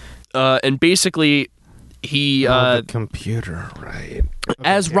 And basically... the computer, right.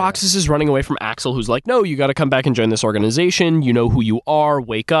 As Roxas is running away from Axel, who's like, no, you got to come back and join this organization. You know who you are.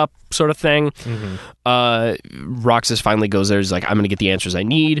 Wake up, sort of thing. Roxas finally goes there. He's like, I'm going to get the answers I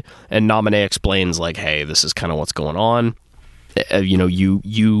need. And Naminé explains, like, hey, this is kind of what's going on.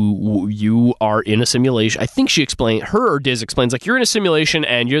 You are in a simulation. I think she explained, her or Diz explains, like, you're in a simulation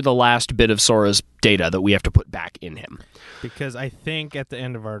and you're the last bit of Sora's data that we have to put back in him. Because I think at the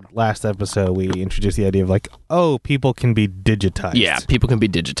end of our last episode, we introduced the idea of like, people can be digitized. Yeah, people can be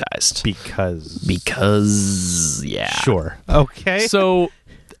digitized. Because, yeah. Sure. Okay. So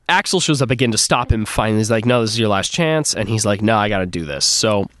Axel shows up again to stop him finally. He's like, no, this is your last chance. And he's like, no, I got to do this.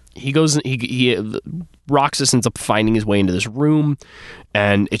 So he goes, Roxas ends up finding his way into this room,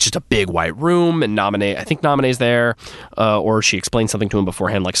 and it's just a big white room, and I think Naminé's there, or she explains something to him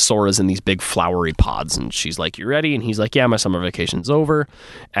beforehand, like Sora's in these big flowery pods, and she's like, you ready? And he's like, yeah, my summer vacation's over,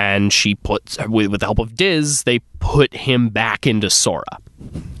 and she puts, with the help of Diz, they put him back into Sora.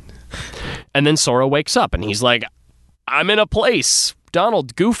 And then Sora wakes up, and he's like, I'm in a place.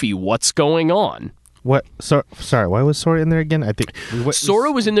 Donald, Goofy, what's going on? What? Sorry, why was Sora in there again? I think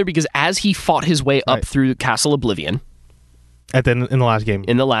Sora was in there because as he fought his way up through Castle Oblivion, in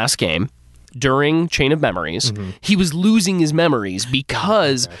the last game, during Chain of Memories, he was losing his memories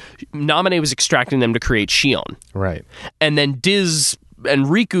because Naminé was extracting them to create Xion. Right. And then Diz and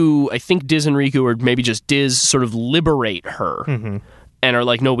Riku, I think Diz and Riku, or maybe just Diz, sort of liberate her and are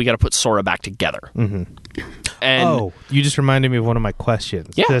like, no, we got to put Sora back together. And you just reminded me of one of my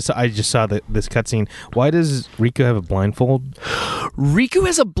questions. Yeah. I just saw this cutscene. Why does Riku have a blindfold? Riku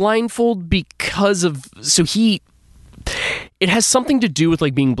has a blindfold because of... It has something to do with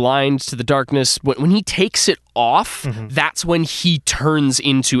like being blind to the darkness. When he takes it off, that's when he turns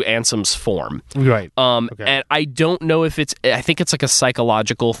into Ansem's form. Right. And I don't know if it's... I think it's like a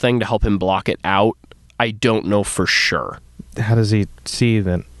psychological thing to help him block it out. I don't know for sure. How does he see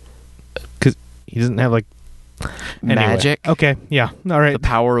then? Because he doesn't have like... Anyway. Magic. Okay, yeah. All right. The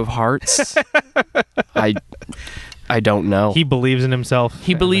power of hearts. I don't know. He believes in himself.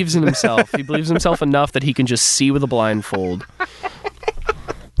 He believes in himself. He believes in himself enough that he can just see with a blindfold.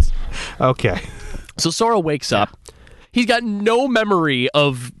 Okay. So Sora wakes up. He's got no memory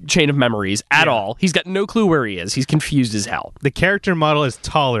of Chain of Memories at all. He's got no clue where he is. He's confused as hell. The character model is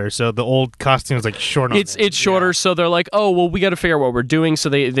taller, so the old costume is like short on It's shorter, so they're like, oh, well, we got to figure out what we're doing. So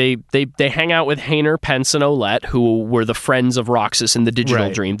they hang out with Hainer, Pence, and Olette, who were the friends of Roxas in the Digital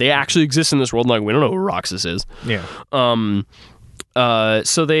Dream. They actually exist in this world. Like, we don't know who Roxas is. Yeah.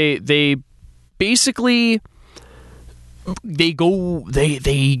 So they basically they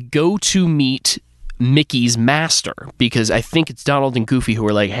go to meet Mickey's master, because I think it's Donald and Goofy who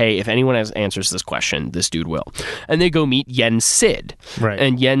are like, hey, if anyone has answers to this question, this dude will. And they go meet Yen Sid. Right.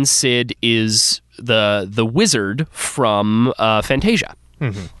 And Yen Sid is the wizard from Fantasia.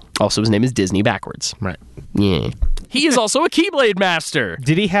 Also, his name is Disney backwards. Right. Yeah. He is also a Keyblade master.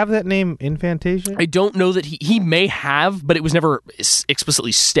 Did he have that name in Fantasia? I don't know that he may have, but it was never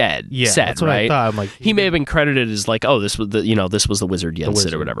explicitly said. That's what right? I thought. I'm like, he may have been credited as like, oh, this was the wizard Yen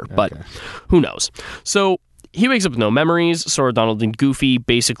Sid or whatever. Okay. But who knows? So he wakes up with no memories. Sora, Donald, and Goofy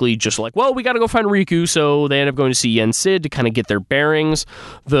basically just like, well, we got to go find Riku. So they end up going to see Yen Sid to kind of get their bearings.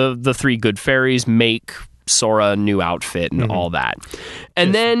 The three good fairies make Sora a new outfit and all that. And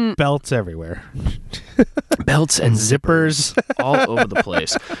just then belts everywhere. Belts and zippers all over the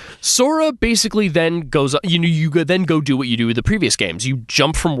place. Sora basically then goes, you then go do what you do with the previous games. You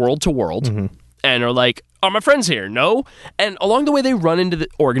jump from world to world and are like, are my friends here? No. And along the way, they run into the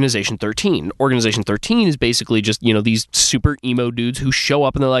Organization 13. Organization 13 is basically just, these super emo dudes who show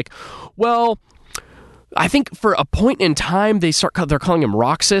up and they're like, well, I think for a point in time, they're calling him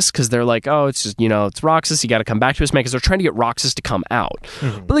Roxas because they're like, oh, it's just, it's Roxas. You got to come back to us, man, because they're trying to get Roxas to come out.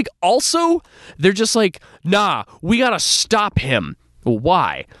 Mm-hmm. But also, they're just like, nah, we got to stop him. Well,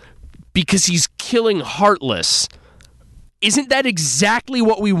 why? Because he's killing Heartless. Isn't that exactly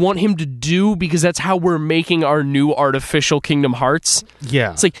what we want him to do? Because that's how we're making our new artificial Kingdom Hearts.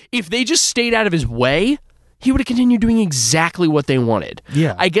 Yeah. It's like, if they just stayed out of his way, he would have continued doing exactly what they wanted.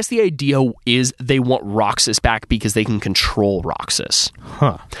 Yeah. I guess the idea is they want Roxas back because they can control Roxas.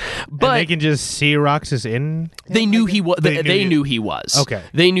 Huh. But and they can just see Roxas in? They knew he was. They knew he was. Okay.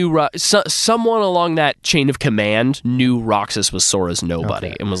 They knew someone along that chain of command knew Roxas was Sora's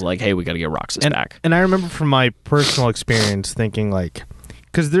nobody and was like, hey, we got to get Roxas back. And I remember from my personal experience thinking like,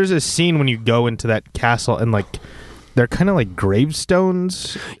 because there's a scene when you go into that castle and like, they're kind of like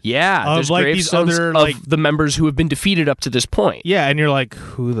gravestones. Yeah, there's like gravestones these other, of the members who have been defeated up to this point. Yeah, and you're like,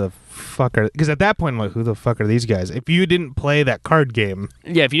 who the fuck are... Because at that point, I'm like, who the fuck are these guys? If you didn't play that card game...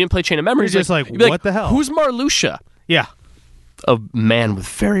 Yeah, if you didn't play Chain of Memories... You're just like, what the hell? Who's Marluxia? Yeah. A man with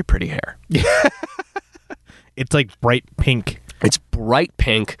very pretty hair. It's like bright pink. It's bright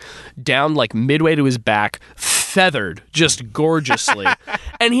pink, down like midway to his back, feathered just gorgeously.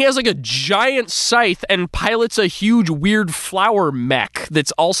 And he has like a giant scythe and pilots a huge weird flower mech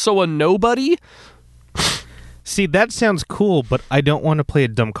that's also a nobody. See, that sounds cool, but I don't want to play a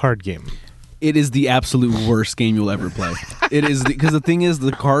dumb card game. It is the absolute worst game you'll ever play. It is because the thing is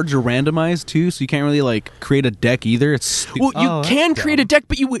the cards are randomized too, so you can't really like create a deck either. It's well, you can create a deck,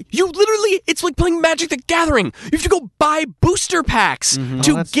 but you literally it's like playing Magic the Gathering. You have to go buy booster packs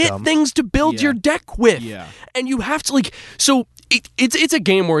to get things to build your deck with, and you have to like so it's a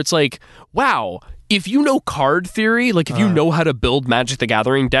game where it's like, wow. If you know card theory, like if you know how to build Magic the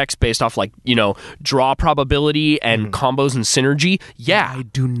Gathering decks based off like, draw probability and combos and synergy, I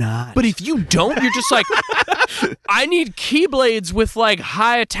do not. But if you don't, you're just like, I need Keyblades with like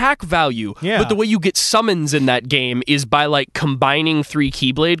high attack value. Yeah. But the way you get summons in that game is by like combining 3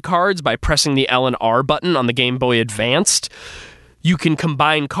 Keyblade cards by pressing the L and R button on the Game Boy Advanced. You can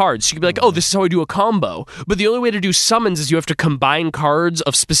combine cards. So you can be like, oh, this is how I do a combo. But the only way to do summons is you have to combine cards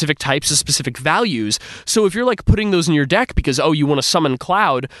of specific types of specific values. So if you're like putting those in your deck because, you want to summon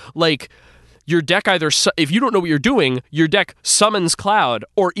Cloud, like your deck either, if you don't know what you're doing, your deck summons Cloud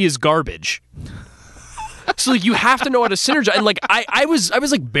or is garbage. So like you have to know how to synergize. And like I was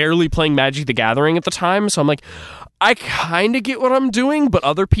like barely playing Magic the Gathering at the time. So I'm like, I kind of get what I'm doing, but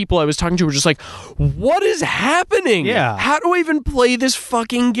other people I was talking to were just like, what is happening? Yeah. How do I even play this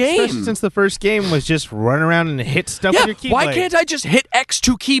fucking game? Especially since the first game was just run around and hit stuff with your Keyblade. Why can't I just hit X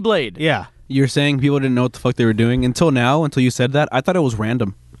to Keyblade? Yeah. You're saying people didn't know what the fuck they were doing until you said that. I thought it was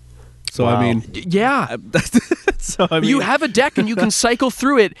random. So, wow. I mean... Yeah. So, I mean... You have a deck and you can cycle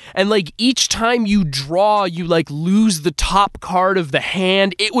through it, and, like, each time you draw, you, like, lose the top card of the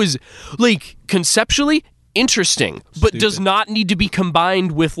hand. It was, like, conceptually... interesting, but does not need to be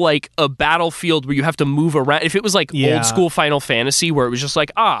combined with like a battlefield where you have to move around. If it was like old school Final Fantasy where it was just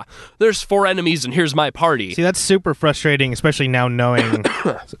like, there's 4 enemies and here's my party. See, that's super frustrating, especially now knowing,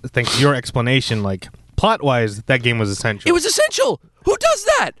 thanks to your explanation, like plot-wise, that game was essential. It was essential. Who does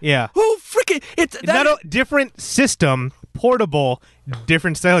that? Yeah. Who freaking... different system, portable,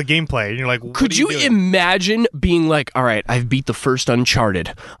 different style of gameplay. And you're like, could you imagine being like, all right, I've beat the first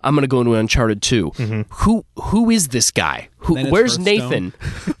Uncharted. I'm going to go into Uncharted 2. Mm-hmm. Who is this guy? Where's Nathan?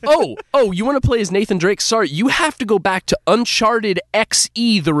 You want to play as Nathan Drake? Sorry, you have to go back to Uncharted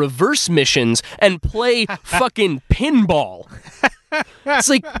XE, the reverse missions, and play fucking pinball. It's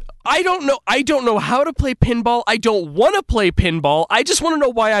like, I don't know how to play pinball. I don't want to play pinball. I just want to know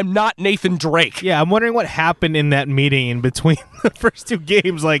why I'm not Nathan Drake. Yeah, I'm wondering what happened in that meeting in between the first 2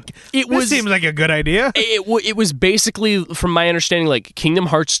 games. Like, this seems like a good idea. It was basically, from my understanding, like, Kingdom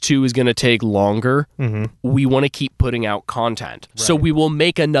Hearts 2 is going to take longer. Mm-hmm. We want to keep putting out content. Right. So we will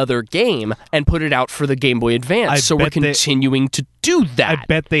make another game and put it out for the Game Boy Advance. So we're continuing to do that. I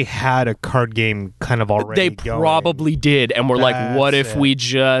bet they had a card game kind of already going. Probably did. And we're like, what if we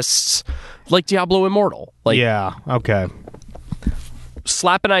just... like Diablo Immortal. Like, yeah, okay.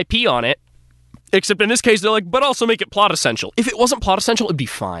 Slap an IP on it, except in this case, they're like, but also make it plot essential. If it wasn't plot essential, it'd be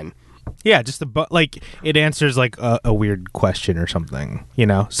fine. Yeah, just like it answers like a weird question or something,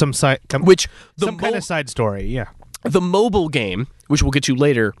 some kind of side story. Yeah, the mobile game, which we'll get to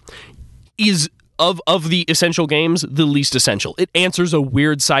later, is of the essential games the least essential. It answers a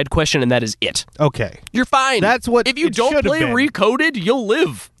weird side question, and that is it. Okay, you're fine. That's what. If you don't play Recoded, you'll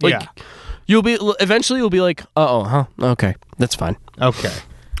live. Like, You'll be like, okay, that's fine. Okay.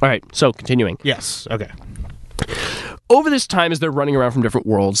 All right, so continuing. Yes. Okay. Over this time, as they're running around from different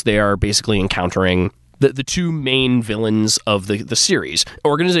worlds, they are basically encountering the two main villains of the series,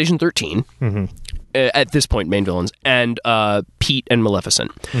 Organization 13, at this point, main villains, and Pete and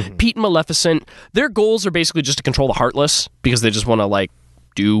Maleficent. Pete and Maleficent, their goals are basically just to control the Heartless, because they just want to, like,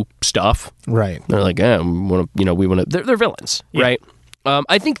 do stuff. Right. They're like, we want to... They're villains, right?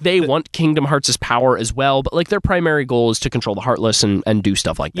 I think they want Kingdom Hearts' power as well, but like their primary goal is to control the Heartless and do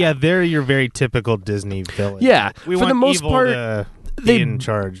stuff like that. Yeah, they're your very typical Disney villain. Yeah, for the most part, they in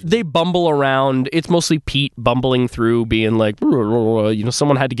charge. They bumble around. It's mostly Pete bumbling through, being like,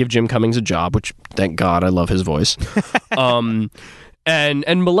 someone had to give Jim Cummings a job, which thank God, I love his voice.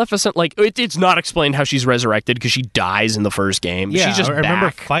 And Maleficent, like, it's not explained how she's resurrected because she dies in the first game. Yeah, she's just I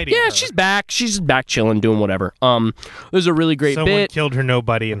remember fighting her. she's back. She's back chilling, doing whatever. There's a really great Someone bit. killed her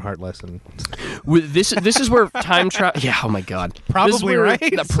nobody in Heartless. And... This is where time travel... Yeah, oh my God. Probably, right?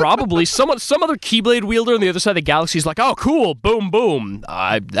 Probably. Some other Keyblade wielder on the other side of the galaxy is like, oh, cool, boom, boom.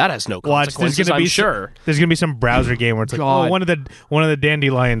 That has no consequences, I'm sure. There's going to be some browser game where it's like, one of the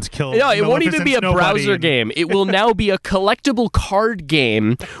dandelions killed it won't even be a browser game. It will now be a collectible card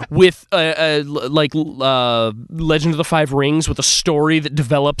game with Legend of the Five Rings with a story that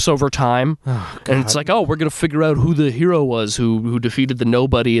develops over time. And it's like, we're going to figure out who the hero was who defeated the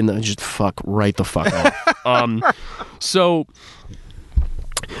nobody, and then just right the fuck off. So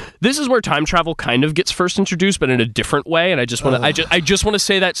this is where time travel kind of gets first introduced, but in a different way. And I just want to, I just want to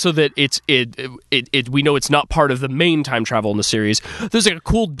say that so that we know it's not part of the main time travel in the series. There's like a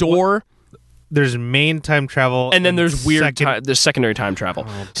cool door. There's main time travel, and then there's there's secondary time travel.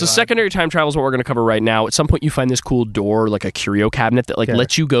 So secondary time travel is what we're going to cover right now. At some point, you find this cool door, like a curio cabinet that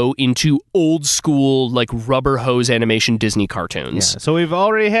lets you go into old school, like rubber hose animation Disney cartoons. Yeah. So we've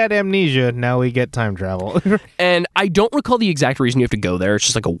already had amnesia. Now we get time travel. And I don't recall the exact reason you have to go there. It's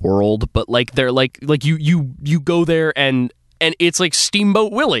just like a world, but like they're like you go there and it's like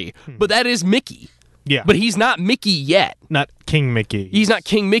Steamboat Willie, but that is Mickey. Yeah. But he's not Mickey yet. Not King Mickey. He's not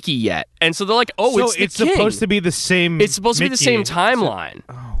King Mickey yet. And so they're like, it's the king. Supposed to be the same It's supposed to be the same timeline.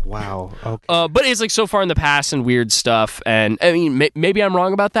 Wow. Okay. But it's like so far in the past and weird stuff. And I mean, maybe I'm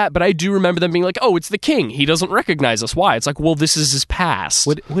wrong about that, but I do remember them being like, it's the king. He doesn't recognize us. Why? It's like, well, this is his past.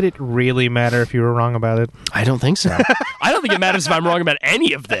 Would it really matter if you were wrong about it? I don't think so. I don't think it matters if I'm wrong about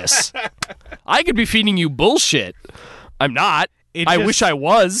any of this. I could be feeding you bullshit. I'm not. I wish I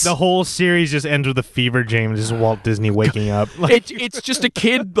was. The whole series just ends with a fever dream. Just Walt Disney waking up. It's just a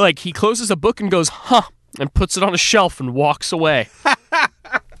kid, like, he closes a book and goes, and puts it on a shelf and walks away.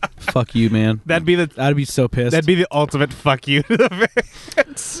 Fuck you, man. I'd be so pissed. That'd be the ultimate fuck you to the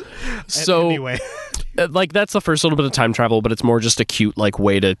fans. So, anyway. Like, that's the first little bit of time travel, but it's more just a cute, like,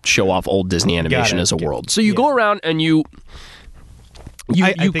 way to show off old Disney animation as a world. So you go around and you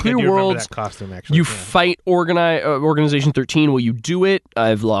clear worlds. That costume, actually. You fight Organization 13. Will you do it?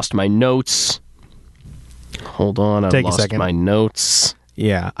 I've lost my notes. Hold on, I've lost my notes.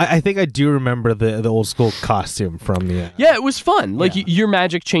 Yeah, I think I do remember the old school costume from the... Yeah, it was fun. Like, your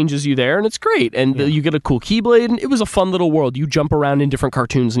magic changes you there, and it's great. And you get a cool Keyblade, and it was a fun little world. You jump around in different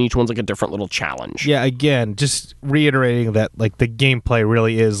cartoons, and each one's like a different little challenge. Yeah, again, just reiterating that, like, the gameplay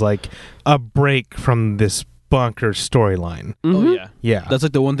really is like a break from this bunker storyline. Mm-hmm. Oh yeah. That's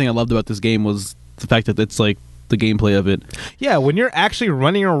like the one thing I loved about this game was the fact that it's like the gameplay of it. Yeah, when you're actually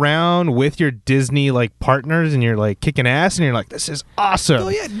running around with your Disney like partners and you're like kicking ass and you're like, this is awesome. Oh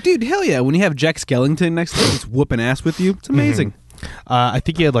yeah, dude, hell yeah. When you have Jack Skellington next to you, just whooping ass with you, it's amazing. I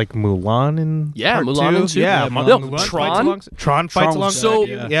think you had like Mulan in Mulan in 2. Yeah, Mulan Tron fights along. So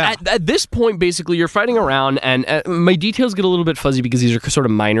at this point, basically, you're fighting around, and my details get a little bit fuzzy because these are sort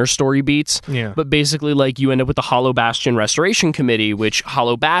of minor story beats. Yeah. But basically, like, you end up with the Hollow Bastion Restoration Committee, which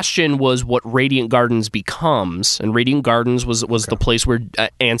Hollow Bastion was what Radiant Gardens becomes, and Radiant Gardens was the place where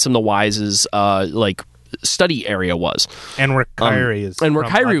Ansem the Wise's study area was, and where Kyrie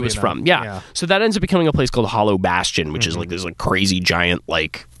was from. Yeah. So that ends up becoming a place called Hollow Bastion, which is like this like crazy giant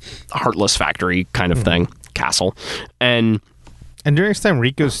like Heartless factory kind of thing, castle. And during this time,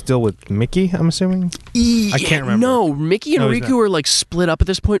 Riku's still with Mickey, I'm assuming. I can't remember. No, Mickey and Riku are like split up at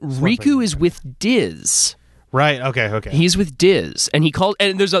this point. Riku is with Diz. Right. Okay. He's with Diz, and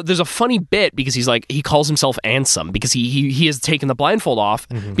there's a funny bit because he calls himself Ansem because he has taken the blindfold off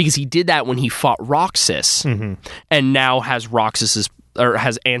because he did that when he fought Roxas, and now has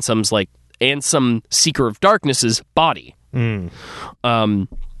has Ansem's like Ansem Seeker of Darkness's body.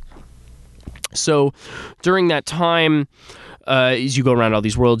 So during that time, as you go around all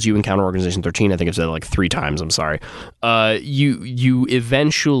these worlds, you encounter Organization 13. I think I've said it like 3 times. I'm sorry. You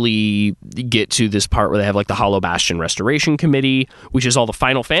eventually get to this part where they have like the Hollow Bastion Restoration Committee, which is all the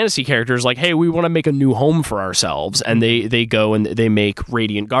Final Fantasy characters like, hey, we want to make a new home for ourselves. And they go and they make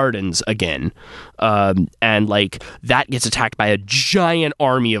Radiant Gardens again. And like that gets attacked by a giant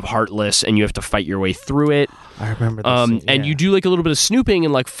army of Heartless, and you have to fight your way through it. I remember this. And you do like a little bit of snooping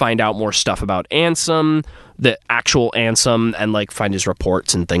and like find out more stuff about Ansem, the actual Ansem, and like find his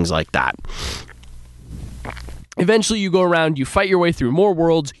reports and things like that. Eventually you go around, you fight your way through more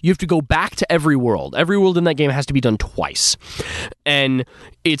worlds. You have to go back to every world. Every world in that game has to be done twice. And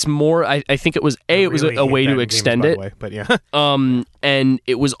it's more, I think it was a way to extend it. Way, but yeah. And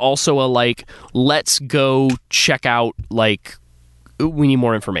it was also a like, let's go check out, like, we need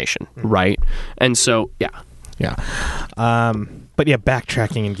more information, right? And so, yeah. Yeah. But yeah,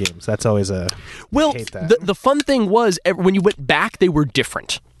 backtracking in games, that's always a... Well, I hate that. The fun thing was, when you went back, they were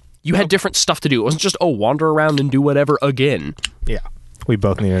different. You had different stuff to do. It wasn't just, wander around and do whatever again. Yeah. We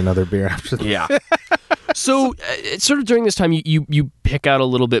both need another beer after that. Yeah. So, it's sort of during this time, you pick out a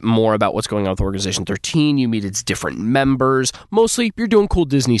little bit more about what's going on with Organization 13. You meet its different members. Mostly, you're doing cool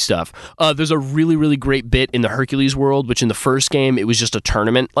Disney stuff. There's a really, really great bit in the Hercules world, which in the first game, it was just a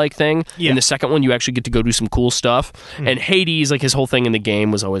tournament-like thing. Yeah. In the second one, you actually get to go do some cool stuff. And Hades, like his whole thing in the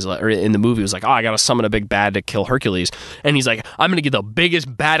game was always, or in the movie, was like, I gotta summon a big bad to kill Hercules. And he's like, I'm gonna get the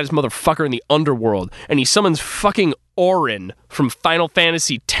biggest, baddest motherfucker in the underworld. And he summons fucking Orin from Final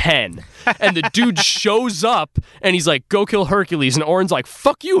Fantasy X. And the dude shows up and he's like, go kill Hercules. And Orin's like,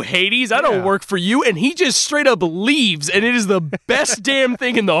 fuck you, Hades. I don't work for you. And he just straight up leaves. And it is the best damn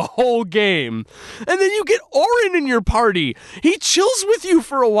thing in the whole game. And then you get Orin in your party. He chills with you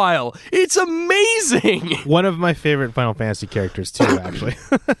for a while. It's amazing. One of my favorite Final Fantasy characters, too, actually.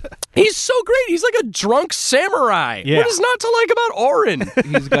 He's so great. He's like a drunk samurai. Yeah. What is not to like about Orin?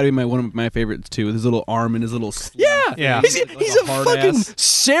 He's got to be one of my favorites, too, with his little arm and his little... Yeah. He's a fucking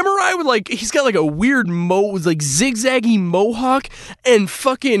samurai with like, he's got like a weird like zigzaggy mohawk and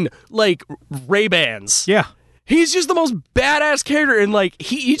fucking like Ray-Bans. Yeah. He's just the most badass character, and like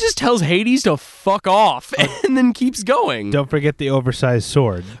he just tells Hades to fuck off and then keeps going. Don't forget the oversized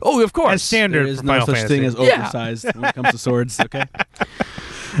sword. Oh, of course. As standard there is for no Final such Fantasy. thing as oversized when it comes to swords, okay?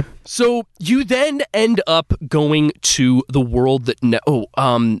 So you then end up going to the world that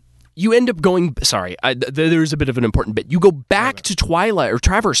you end up going... Sorry, there's a bit of an important bit. You go back to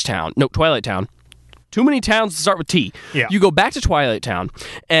Traverse Town. No, Twilight Town. Too many towns to start with T. Yeah. You go back to Twilight Town,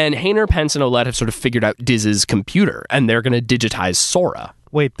 and Hayner, Pence, and Olette have sort of figured out Diz's computer, and they're going to digitize Sora.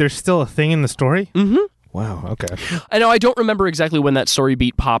 Wait, there's still a thing in the story? Mm-hmm. Wow, okay. I know, I don't remember exactly when that story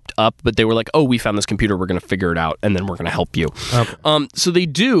beat popped up, but they were like, we found this computer, we're going to figure it out, and then we're going to help you. Okay. So they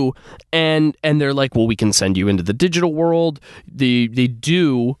do, and they're like, well, we can send you into the digital world. They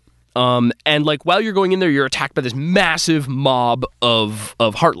do... and like while you're going in there, you're attacked by this massive mob of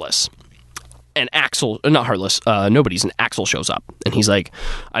Heartless. And Axel, not Heartless, Nobody's, and Axel shows up. And he's like,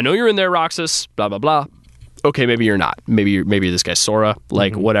 I know you're in there, Roxas, blah, blah, blah. Okay, maybe you're not. Maybe this guy's Sora.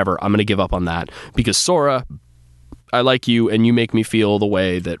 Like, whatever, I'm going to give up on that. Because Sora, I like you, and you make me feel the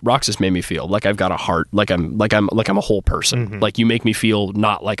way that Roxas made me feel. Like I've got a heart, like I'm a whole person. Like you make me feel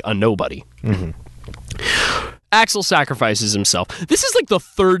not like a nobody. Axel sacrifices himself. This is like the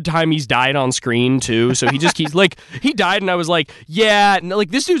 3rd time he's died on screen too, so he just keeps like, he died and I was like, yeah, no,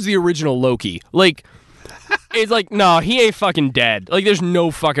 like this dude's the original Loki. Like, it's like, no, he ain't fucking dead. Like, there's no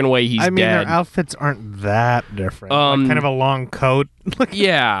fucking way he's dead. I mean, their outfits aren't that different. Like, kind of a long coat.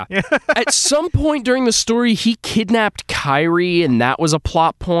 Yeah. At some point during the story, he kidnapped Kairi, and that was a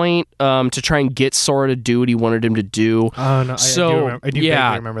plot point to try and get Sora to do what he wanted him to do. Oh, no, I do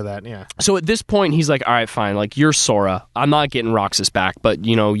vaguely remember that, yeah. So at this point, he's like, all right, fine, like, you're Sora. I'm not getting Roxas back, but,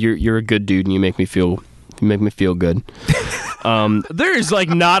 you know, you're a good dude, and you make me feel good. There's like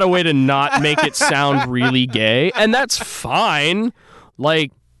not a way to not make it sound really gay, and that's fine.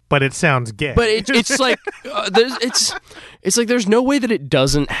 Like, but it sounds gay. But it's like it's like there's no way that it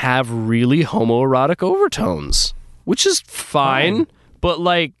doesn't have really homoerotic overtones, which is fine. But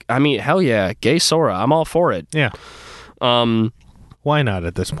like, I mean, hell yeah, gay Sora, I'm all for it. Yeah. Why not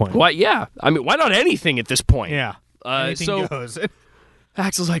at this point? Why? Yeah. I mean, why not anything at this point? Yeah. Anything goes.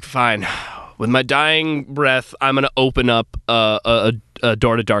 Axel's like, fine. With my dying breath, I'm going to open up a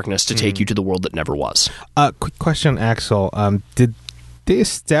door to darkness to take you to the world that never was. Quick question, Axel. Did they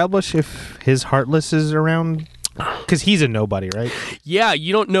establish if his Heartless is around? Because he's a nobody, right? Yeah,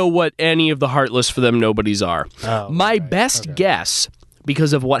 you don't know what any of the Heartless for them nobodies are. My best guess,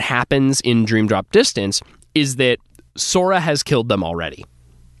 because of what happens in Dream Drop Distance, is that Sora has killed them already.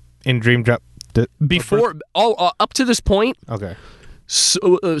 In Dream Drop Before, up to this point, okay.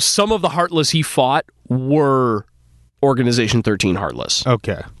 So, some of the Heartless he fought were Organization 13 Heartless.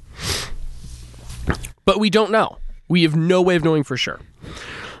 Okay. But we don't know. We have no way of knowing for sure.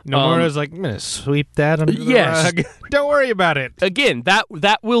 Nomura's like, I'm going to sweep that under the rug. Don't worry about it. Again,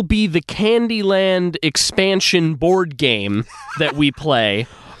 that will be the Candyland expansion board game that we play.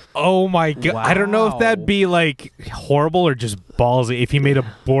 Oh my god. Wow. I don't know if that'd be like horrible or just ballsy if he made a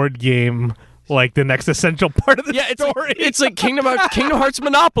board game like the next essential part of the story. It's like Kingdom Hearts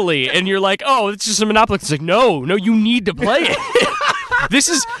Monopoly, and you're like, oh, it's just a Monopoly. It's like, no, you need to play it. This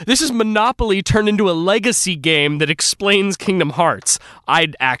is Monopoly turned into a legacy game that explains Kingdom Hearts. I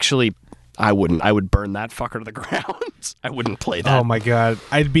would burn that fucker to the ground. I wouldn't play that. Oh my god.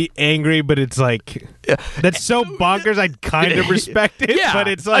 I'd be angry, but it's like that's so bonkers I'd kind of respect it. Yeah. But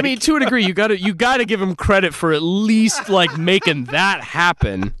it's like, I mean, to a degree, you gotta give him credit for at least like making that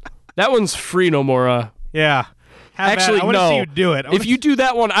happen. That one's free, Nomura. Yeah. Actually, I want to see you do it. If you do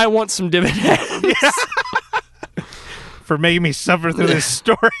that one, I want some dividends. Yeah. For making me suffer through this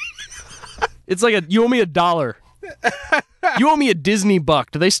story. It's like you owe me $1. You owe me a Disney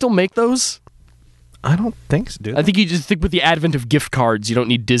buck. Do they still make those? I don't think so, dude. I think you just think with the advent of gift cards, you don't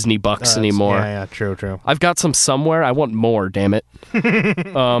need Disney bucks anymore. Yeah, true. I've got some somewhere. I want more, damn it.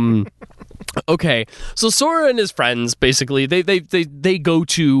 Okay, so Sora and his friends, basically, they go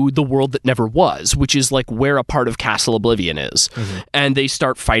to the world that never was, which is like where a part of Castle Oblivion is. Mm-hmm. And they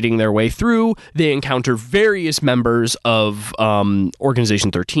start fighting their way through. They encounter various members of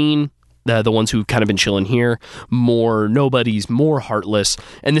Organization 13, the ones who've kind of been chilling here, more nobodies, more Heartless,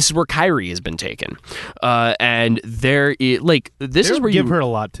 and this is where Kairi has been taken. And this is where give her a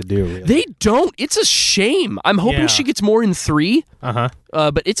lot to do. Really. They don't. It's a shame. I'm hoping she gets more in 3.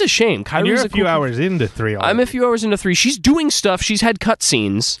 But it's a shame. You're a few hours into 3 already. I'm a few hours into 3. She's doing stuff. She's had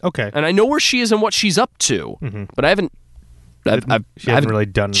cutscenes. Okay. And I know where she is and what she's up to. Mm-hmm. But I haven't. She hasn't really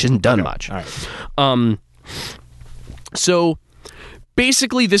done. She hasn't done much. All right. So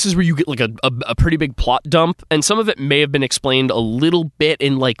basically, this is where you get like a pretty big plot dump, and some of it may have been explained a little bit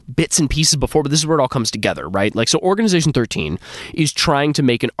in like bits and pieces before, but this is where it all comes together, right? Like, so Organization 13 is trying to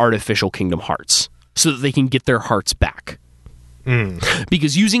make an artificial Kingdom Hearts so that they can get their hearts back.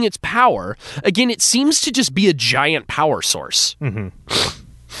 Because using its power, again, it seems to just be a giant power source. Mm-hmm.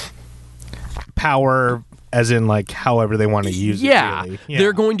 Power as in like however they want to use it. Really. Yeah,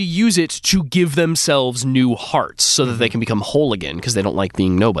 they're going to use it to give themselves new hearts so that they can become whole again because they don't like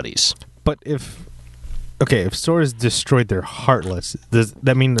being nobodies. But if Sora's destroyed their Heartless, does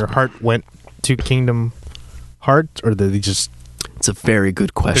that mean their heart went to Kingdom Hearts, or did they just... It's a very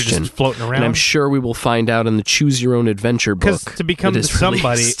good question. They're just floating around. And I'm sure we will find out in the Choose Your Own Adventure book. Because to become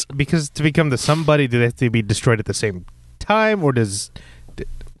the somebody, do they have to be destroyed at the same time, or does...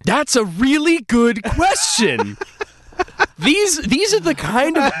 That's a really good question. These are the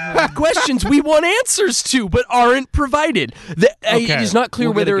kind of questions we want answers to, but aren't provided. It is not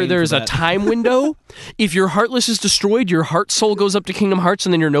clear whether there's a time window. If your Heartless is destroyed, your heart soul goes up to Kingdom Hearts,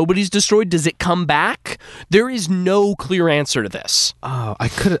 and then your nobody's destroyed. Does it come back? There is no clear answer to this. Oh, I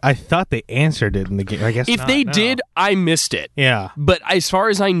thought they answered it in the game. I guess if they did, I missed it. Yeah. But as far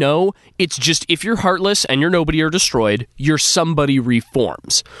as I know, it's just if your Heartless and your nobody are destroyed, your somebody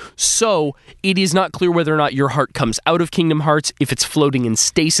reforms. So it is not clear whether or not your heart comes out of Kingdom Hearts, if it's floating in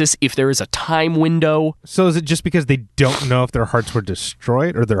stasis, if there is a time window. So is it just because they don't know if their hearts were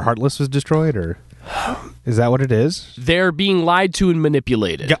destroyed, or their Heartless was destroyed, or... Is that what it is? They're being lied to and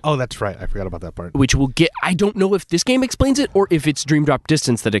manipulated. Yeah, oh, that's right. I forgot about that part. Which we'll get. I don't know if this game explains it or if it's Dream Drop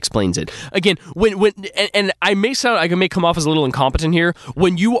Distance that explains it. Again, and I may come off as a little incompetent here.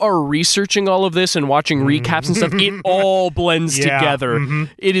 When you are researching all of this and watching recaps and stuff, it all blends together. Mm-hmm.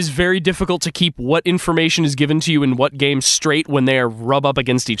 It is very difficult to keep what information is given to you in what game straight when they are rub up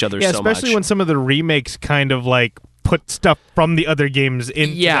against each other so much. Yeah, especially when some of the remakes kind of like put stuff from the other games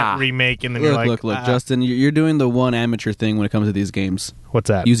into that remake, and then you're like... Look, Justin, you're doing the one amateur thing when it comes to these games. What's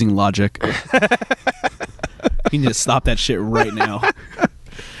that? Using logic. You need to stop that shit right now.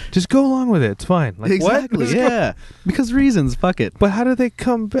 Just go along with it. It's fine. Like, exactly, what? Yeah. Because reasons, fuck it. But how do they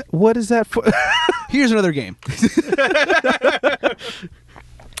come back? What is that for? Here's another game.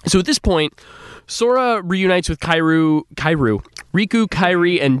 So at this point, Sora reunites with Riku,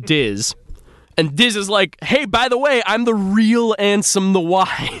 Kairi, and Diz. And Diz is like, hey, by the way, I'm the real Ansem the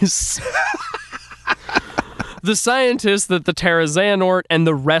Wise. The scientist that the Terra Xehanort and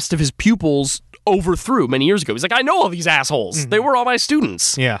the rest of his pupils overthrew many years ago. He's like, I know all these assholes. Mm-hmm. They were all my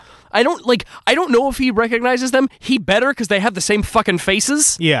students. Yeah. I don't know if he recognizes them. He better, because they have the same fucking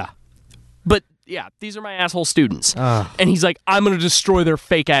faces. Yeah. But Yeah, these are my asshole students. And he's like, I'm going to destroy their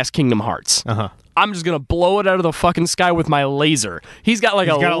fake-ass Kingdom Hearts. I'm just going to blow it out of the fucking sky with my laser. He's got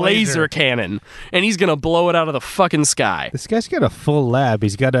a laser cannon, and he's going to blow it out of the fucking sky. This guy's got a full lab.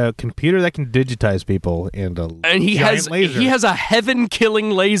 He's got a computer that can digitize people and he has laser. He has a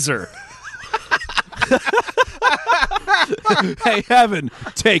heaven-killing laser. Hey, Heaven,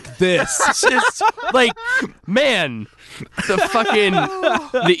 take this. Just like, man, the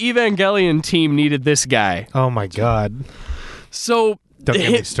Evangelion team needed this guy. Oh my god. So don't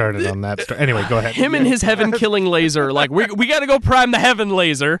get me started on that story. Anyway, go ahead. Him and his heaven-killing laser, like, we got to go prime the heaven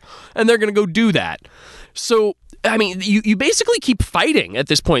laser, and they're going to go do that. So, I mean, you basically keep fighting at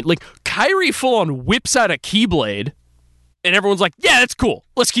this point. Like, Kairi full-on whips out a Keyblade, and everyone's like, yeah, that's cool.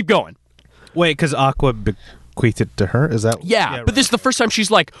 Let's keep going. Wait, because Aqua bequeathed it to her? Is that... Yeah, but right. This is the first time she's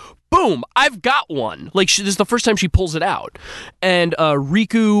like, boom, I've got one. Like, this is the first time she pulls it out. And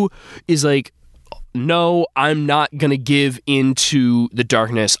Riku is like, no, I'm not going to give into the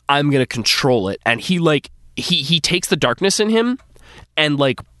darkness. I'm going to control it. And he, like, he takes the darkness in him and,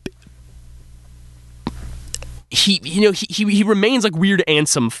 like, he remains, like, weird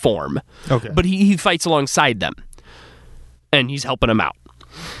Ansem form. Okay. But he fights alongside them. And he's helping them out.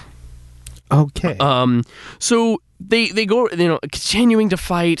 Okay. So they go, continuing to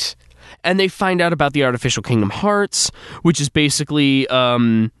fight, and they find out about the artificial Kingdom Hearts, which is basically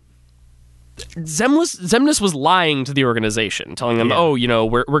Xemnas was lying to the organization, telling them,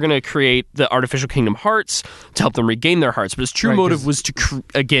 we're going to create the artificial Kingdom Hearts to help them regain their hearts. But his true motive was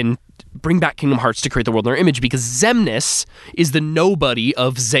to bring back Kingdom Hearts to create the world in their image, because Xemnas is the nobody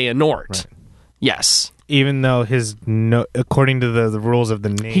of Xehanort. Right. Yes. Even though according to the rules of the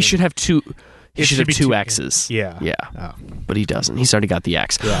name, he should have two. He should have two X's. Yeah. Oh. But he doesn't. He's already got the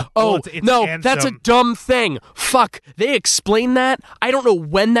X. Yeah. Oh, well, it's no, Ansem. That's a dumb thing. Fuck. They explain that. I don't know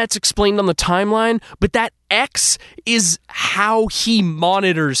when that's explained on the timeline, but that X is how he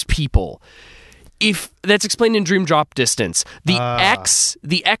monitors people. If that's explained in Dream Drop Distance, the X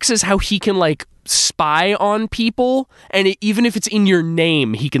is how he can, like, spy on people, and even if it's in your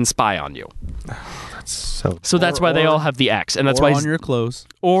name, he can spy on you. So that's why they all have the X, and that's why on your clothes.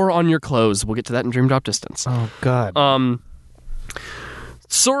 Or on your clothes. We'll get to that in Dream Drop Distance. Oh god.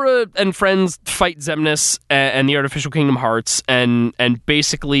 Sora and friends fight Xemnas and the artificial Kingdom Hearts, and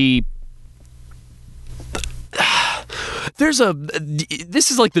basically this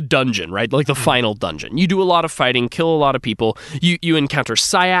is like the dungeon, right? Like the final dungeon. You do a lot of fighting, kill a lot of people. You encounter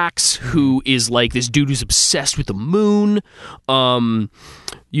Syax, who is like this dude who's obsessed with the moon.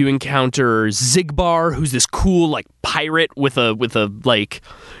 You encounter Zigbar, who's this cool, like, pirate with a like,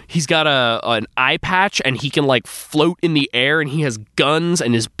 he's got an eye patch, and he can, like, float in the air, and he has guns,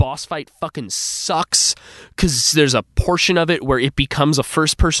 and his boss fight fucking sucks, because there's a portion of it where it becomes a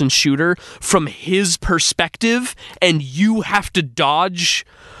first-person shooter from his perspective, and you have to dodge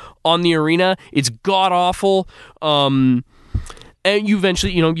on the arena. It's god-awful. And you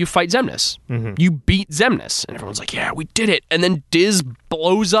eventually, you fight Xemnas. Mm-hmm. You beat Xemnas. And everyone's like, yeah, we did it. And then Diz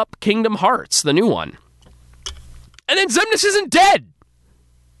blows up Kingdom Hearts, the new one. And then Xemnas isn't dead.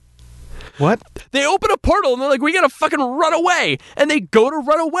 What? They open a portal and they're like, we gotta fucking run away. And they go to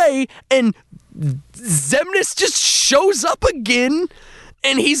run away, and Xemnas just shows up again.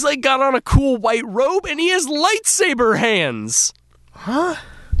 And he's like got on a cool white robe, and he has lightsaber hands. Huh?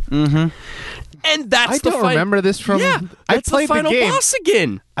 Mm-hmm. And that's I don't remember this from... Yeah, that's the final boss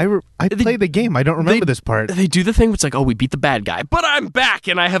again. I played the game. I don't remember this part. They do the thing where it's like, oh, we beat the bad guy, but I'm back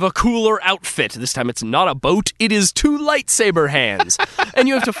and I have a cooler outfit. This time it's not a boat, it is two lightsaber hands. And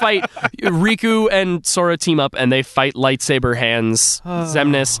you have to fight... Riku and Sora team up, and they fight lightsaber hands,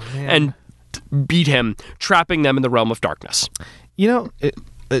 Xemnas, and beat him, trapping them in the realm of darkness.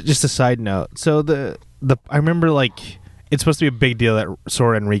 Just a side note. So I remember, like... It's supposed to be a big deal that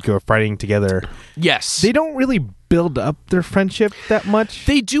Sora and Riku are fighting together. Yes. They don't really build up their friendship that much.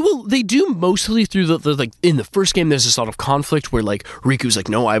 They do mostly through the like, in the first game there's this sort of conflict where, like, Riku's like,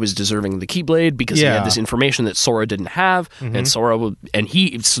 no, I was deserving the Keyblade because he had this information that Sora didn't have, and Sora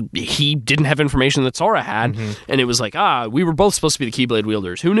he didn't have information that Sora had, and it was like, we were both supposed to be the Keyblade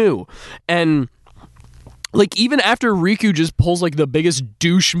wielders. Who knew? And like, even after Riku just pulls, like, the biggest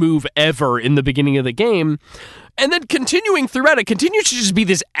douche move ever in the beginning of the game, and then continuing throughout, it continues to just be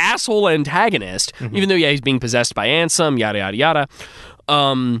this asshole antagonist, even though, he's being possessed by Ansem, yada, yada,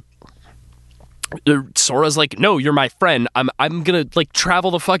 yada. Sora's like, no, you're my friend. I'm gonna, like,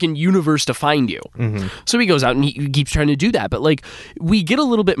 travel the fucking universe to find you. So he goes out and he keeps trying to do that. But, like, we get a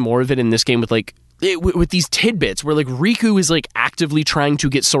little bit more of it in this game with, like, with these tidbits where like Riku is like actively trying to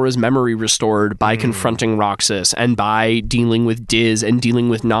get Sora's memory restored by confronting Roxas and by dealing with Diz and dealing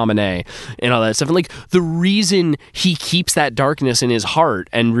with Naminé and all that stuff. And like the reason he keeps that darkness in his heart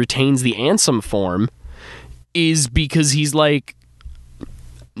and retains the Ansem form is because he's like,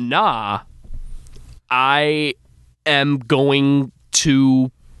 nah, I am going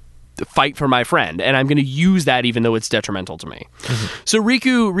to fight for my friend, and I'm going to use that even though it's detrimental to me. So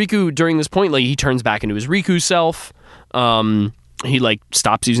Riku during this point, like he turns back into his Riku self. He like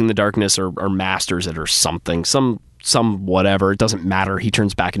stops using the darkness or masters it or something, some whatever. It doesn't matter. He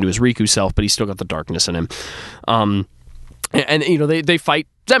turns back into his Riku self, but he's still got the darkness in him. And you know they fight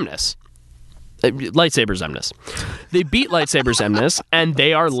Xemnas. Lightsaber Xemnas. They beat Lightsaber Xemnas, and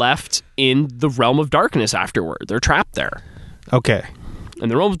they are left in the Realm of Darkness afterward. They're trapped there. Okay. And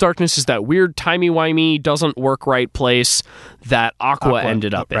the Realm of Darkness is that weird, timey-wimey, doesn't work right place that Aqua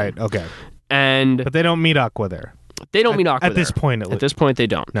ended up in. Right, okay. But they don't meet Aqua there. They don't meet Aqua at this point, at least. At this point, they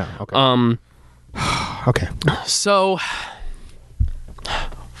don't. No, okay. Okay. So...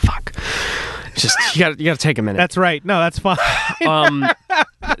 Fuck. Just, you gotta take a minute. That's right. No, that's fine.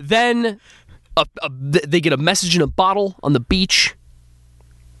 Then... they get a message in a bottle on the beach,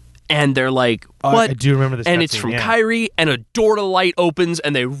 and they're like, what? I do remember this. And it's from Kairi, and a door to the light opens,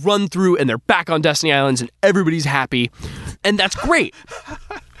 and they run through, and they're back on Destiny Islands, and everybody's happy, and that's great.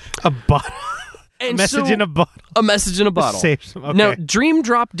 A bottle. And a message in a bottle. A message in a bottle. Okay. Now, Dream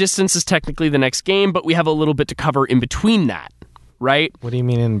Drop Distance is technically the next game, but we have a little bit to cover in between that, right? What do you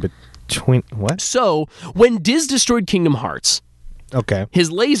mean in between? What? So, when Diz destroyed Kingdom Hearts... Okay. His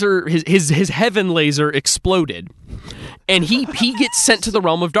laser, his heaven laser exploded, and he gets sent to the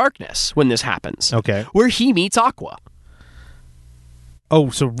Realm of Darkness when this happens. Okay. Where he meets Aqua. Oh,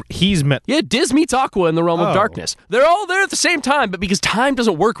 so he's met... Yeah, Diz meets Aqua in the Realm of Darkness. They're all there at the same time, but because time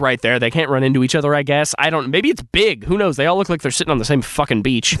doesn't work right there, they can't run into each other, I guess. Maybe it's big. Who knows? They all look like they're sitting on the same fucking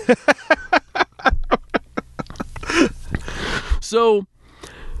beach. So...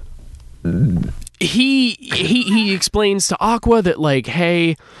 He explains to Aqua that like,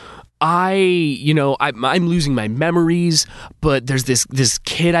 hey, I'm losing my memories, but there's this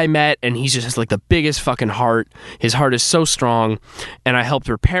kid I met, and he just has like the biggest fucking heart. His heart is so strong, and I helped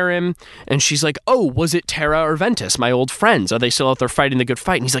repair him. And she's like, oh, was it Terra or Ventus, my old friends? Are they still out there fighting the good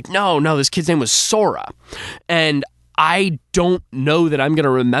fight? And he's like, no, this kid's name was Sora. And I don't know that I'm going to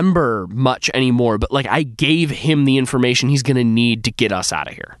remember much anymore, but like I gave him the information he's going to need to get us out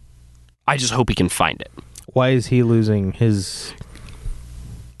of here. I just hope he can find it. Why is he losing his...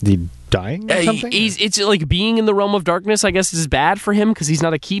 The dying or something? It's like being in the Realm of Darkness, I guess, is bad for him because he's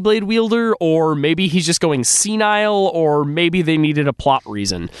not a Keyblade wielder, or maybe he's just going senile, or maybe they needed a plot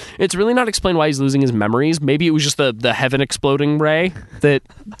reason. It's really not explained why he's losing his memories. Maybe it was just the heaven exploding ray that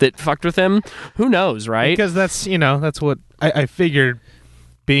fucked with him. Who knows, right? Because that's what I figured...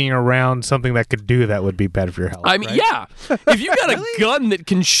 Being around something that could do that would be bad for your health. I mean, right? yeah. If you got a gun that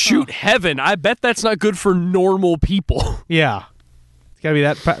can shoot heaven, I bet that's not good for normal people. Yeah, it's got to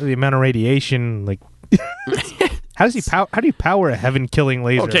be the amount of radiation. Like, how do you power a heaven-killing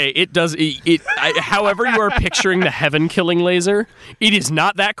laser? Okay, it does. However, you are picturing the heaven-killing laser, it is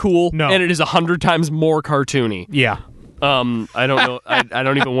not that cool. No, and it is 100 times more cartoony. Yeah. I don't know. I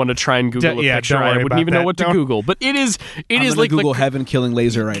don't even want to try and Google a picture. I wouldn't even know what to Google. But it is like Google heaven killing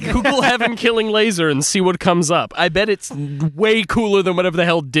laser right now. Google heaven killing laser and see what comes up. I bet it's way cooler than whatever the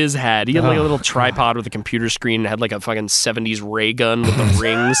hell Diz had. He had like a little tripod with a computer screen and had like a fucking 70s ray gun with the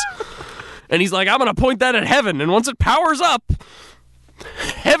rings. And he's like, I'm gonna point that at heaven, and once it powers up,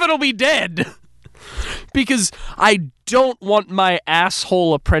 heaven will be dead. Because I don't want my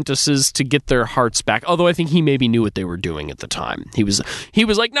asshole apprentices to get their hearts back. Although I think he maybe knew what they were doing at the time. He was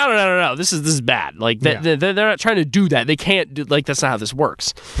like, no. This is bad. Like they're not trying to do that. They can't do, like, that's not how this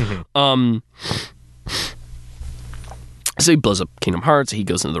works. Mm-hmm. So he blows up Kingdom Hearts. He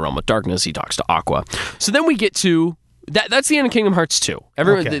goes into the Realm of Darkness. He talks to Aqua. So then we get to that's the end of Kingdom Hearts 2.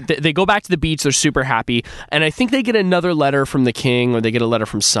 Everyone, they go back to the beach. They're super happy, and I think they get another letter from the king, or they get a letter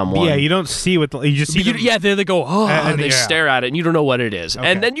from someone. Yeah, you don't see what you just see. They go, and they stare at it, and you don't know what it is,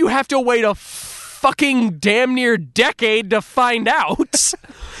 and then you have to wait a fucking damn near decade to find out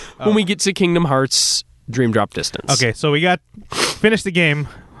when we get to Kingdom Hearts Dream Drop Distance. Okay, so we finished the game.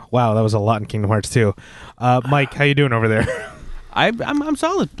 Wow, that was a lot in Kingdom Hearts 2. Mike, how you doing over there? I'm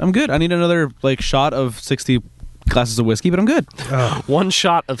solid. I'm good. I need another shot of 60 glasses of whiskey, but I'm good. One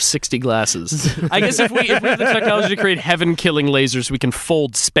shot of 60 glasses. I guess if we have the technology to create heaven-killing lasers, we can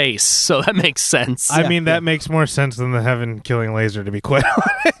fold space, so that makes sense. I mean, that makes more sense than the heaven-killing laser, to be quite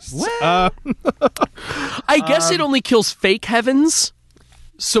honest. I guess it only kills fake heavens,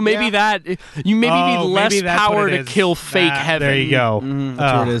 So maybe that you maybe need less power to kill fake heaven. There you go.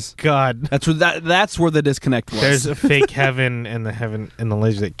 That's what it is. God, that's where the disconnect was. there's a fake heaven and the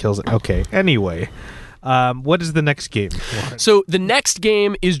laser that kills it. Okay. Anyway, what is the next game? So the next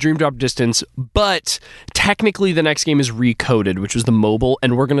game is Dream Drop Distance, but technically the next game is Recoded, which was the mobile,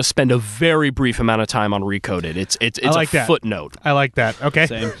 and we're going to spend a very brief amount of time on Recoded. It's like a footnote. I like that. Okay.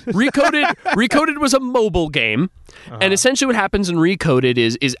 Same. Recoded was a mobile game, and essentially what happens in Recoded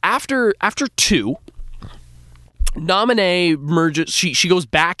is after 2, Naminé merges. She goes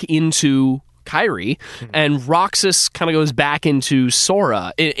back into Kairi, and Roxas kind of goes back into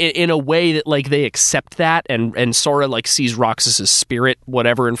Sora in a way that like they accept that, and Sora like sees Roxas's spirit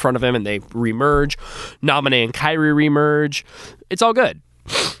whatever in front of him, and they remerge. Naminé and Kairi remerge. It's all good.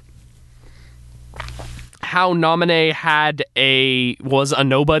 How Naminé was a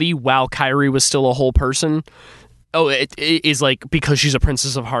nobody while Kairi was still a whole person. Oh, it is like because she's a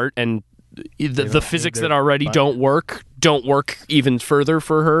princess of heart, and the physics that already don't work even further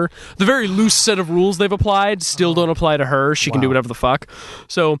for her. The very loose set of rules they've applied still don't apply to her. She can do whatever the fuck.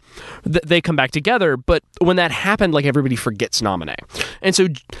 So they come back together, but when that happened, like everybody forgets Naminé. And so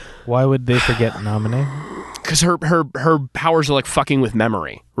why would they forget Naminé? Because her powers are like fucking with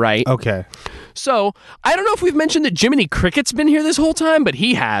memory, right? Okay. So I don't know if we've mentioned that Jiminy Cricket's been here this whole time, but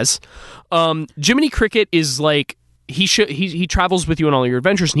he has. Jiminy Cricket is like he travels with you on all your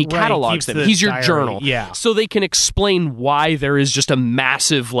adventures, and he catalogs them. He's your journal. Yeah. So they can explain why there is just a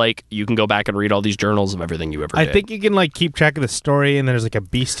massive, like, you can go back and read all these journals of everything you ever did. I think you can, like, keep track of the story, and there's, like, a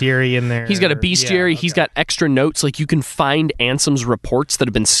bestiary in there. He's got a bestiary. He's got extra notes. Like, you can find Ansem's reports that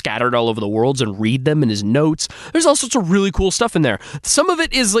have been scattered all over the worlds and read them in his notes. There's all sorts of really cool stuff in there. Some of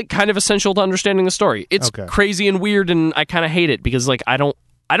it is, like, kind of essential to understanding the story. It's crazy and weird, and I kind of hate it because, like, I don't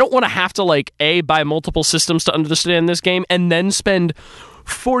want to have to, like, buy multiple systems to understand this game and then spend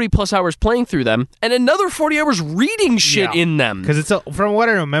 40 plus hours playing through them and another 40 hours reading shit in them. Because from what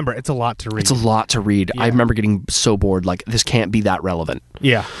I remember, it's a lot to read. It's a lot to read. Yeah. I remember getting so bored, like, this can't be that relevant.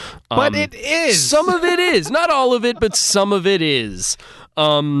 Yeah. But it is. Some of it is. Not all of it, but some of it is.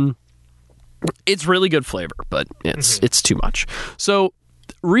 It's really good flavor, but it's too much. So,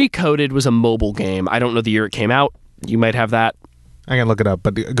 Recoded was a mobile game. I don't know the year it came out. You might have that. I can look it up,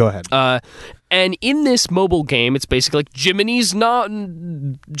 but go ahead. And in this mobile game, it's basically like Jiminy's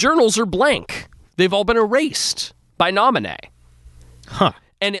journals are blank. They've all been erased by Naminé. Huh.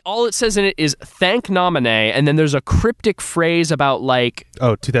 And all it says in it is, thank Naminé, and then there's a cryptic phrase about, like...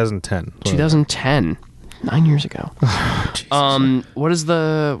 Oh, 2010. 2010. 9 years ago. What is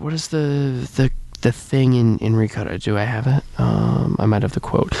the thing in Recoded? Do I have it? I might have the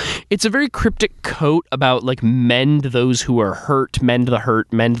quote. It's a very cryptic quote about, like, mend those who are hurt, mend the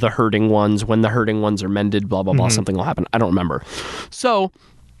hurting ones. When the hurting ones are mended, blah, blah, blah, something will happen. I don't remember. So,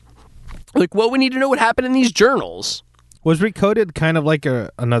 like, what we need to know what happened in these journals. Was Recoded kind of like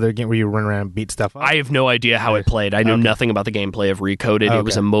another game where you run around and beat stuff up? I have no idea how it played. I know nothing about the gameplay of Recoded. Okay. It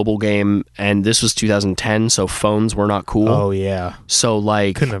was a mobile game, and this was 2010, so phones were not cool. Oh, yeah. So,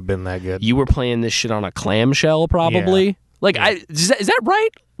 like... Couldn't have been that good. You were playing this shit on a clamshell, probably? Yeah. Like, is that right?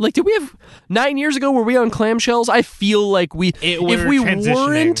 Like, did we have... 9 years ago, were we on clamshells? I feel like if we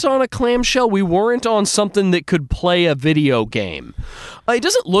weren't on a clamshell, we weren't on something that could play a video game. It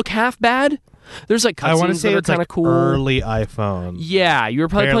doesn't look half bad. There's like cutscenes that are kind of cool. Early iPhone. Yeah, you were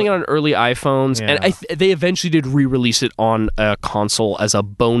probably playing it on early iPhones, and they eventually did re-release it on a console as a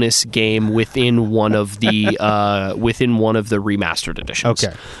bonus game within one of the remastered editions.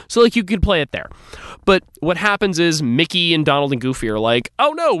 Okay, so like you could play it there. But what happens is Mickey and Donald and Goofy are like,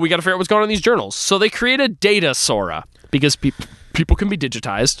 oh no, we got to figure out what's going on in these journals. So they create a data Sora because people can be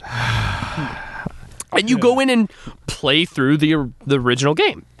digitized, and you go in and play through the original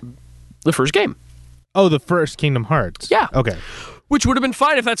game. The first game. Oh, the first Kingdom Hearts. Yeah. Okay. Which would have been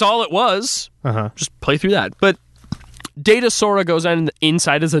fine if that's all it was. Uh-huh. Just play through that. But Data Sora goes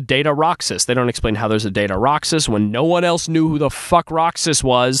inside as a Data Roxas. They don't explain how there's a Data Roxas when no one else knew who the fuck Roxas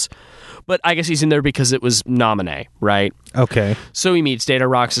was. But I guess he's in there because it was Naminé, right? Okay. So he meets Data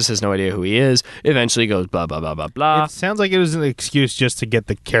Roxas, has no idea who he is. Eventually goes blah, blah, blah, blah, blah. It sounds like it was an excuse just to get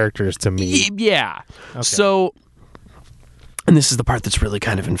the characters to meet. Yeah. Okay. So... And this is the part that's really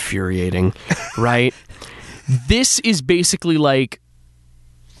kind of infuriating, right? This is basically like...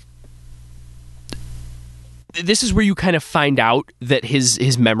 This is where you kind of find out that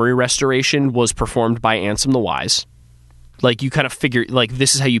his memory restoration was performed by Ansem the Wise. Like, you kind of figure... Like,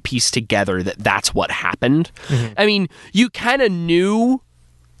 this is how you piece together that that's what happened. Mm-hmm. I mean, you kind of knew...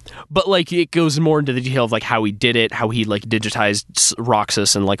 But like it goes more into the detail of like how he did it, how he like digitized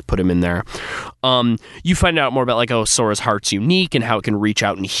Roxas and like put him in there. You find out more about like Sora's heart's unique and how it can reach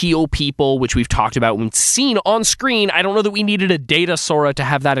out and heal people, which we've talked about when seen on screen. I don't know that we needed a data Sora to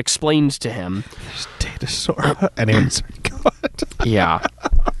have that explained to him. Data Sora. Anyways, yeah.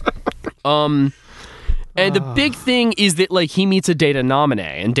 And the big thing is that like he meets a Data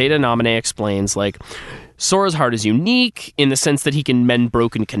Nominee, and Data Nominee explains like Sora's heart is unique in the sense that he can mend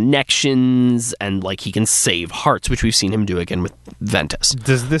broken connections and like he can save hearts, which we've seen him do again with Ventus.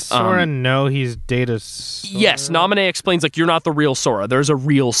 Does this Sora know he's Data Sora? Yes, Nominee explains like you're not the real Sora. There's a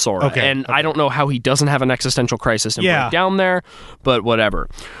real Sora. Okay, and I don't know how he doesn't have an existential crisis and break down there, but whatever.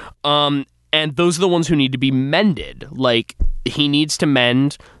 And those are the ones who need to be mended. Like, he needs to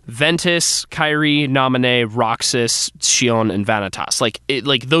mend Ventus, Kairi, Nominee, Roxas, Xion, and Vanitas.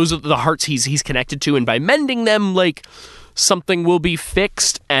 Like those are the hearts he's connected to, and by mending them, like, something will be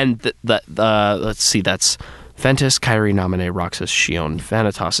fixed. And let's see, that's Ventus, Kairi, Nominee, Roxas, Xion,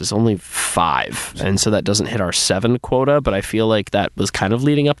 Vanitas is only 5, and so that doesn't hit our 7 quota. But I feel like that was kind of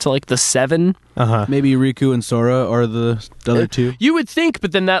leading up to like the 7. Maybe Riku and Sora are the other 2. You would think,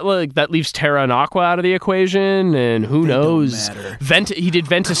 but then that leaves Terra and Aqua out of the equation, and who knows? He did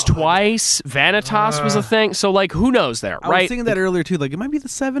Ventus twice. Vanitas was a thing, so like who knows there, right? I was thinking that earlier too. Like it might be the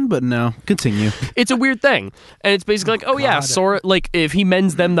 7, but no. Continue. It's a weird thing, and it's basically like, Sora, like if he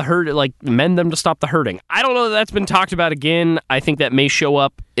mends them mend them to stop the hurting. I don't know that that's been talked about again. I think that may show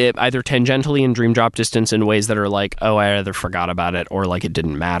up either tangentially in Dream Drop Distance in ways that are like, I either forgot about it or like it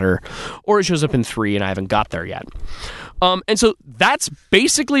didn't matter, or it shows up in 3 and I haven't got there yet. And so that's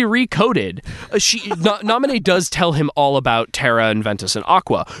basically recoded. Nominee does tell him all about Terra and Ventus and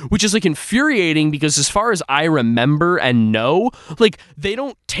Aqua, which is like infuriating because as far as I remember and know, like they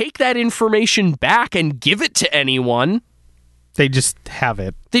don't take that information back and give it to anyone. They just have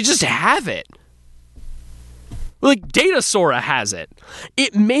it. Like, Data Sora has it.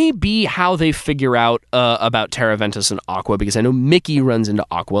 It may be how they figure out about Terra, Ventus, and Aqua, because I know Mickey runs into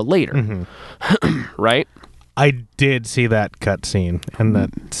Aqua later. Mm-hmm. Right? I did see that cutscene, and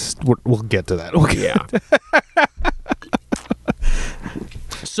we'll get to that. Okay. Yeah.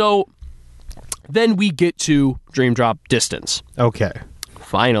 So, then we get to Dream Drop Distance. Okay.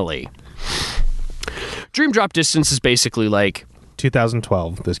 Finally. Dream Drop Distance is basically like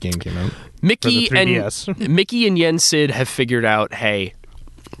 2012, this game came out. Mickey and Yen Sid have figured out, hey,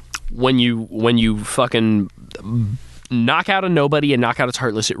 when you fucking knock out a nobody and knock out its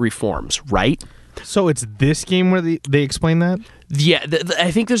heartless, it reforms, right? So it's this game where they explain that? Yeah,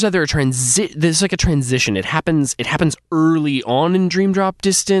 I think there's either there's like a transition. It happens early on in Dream Drop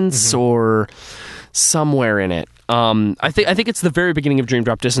Distance or somewhere in it. I think it's the very beginning of Dream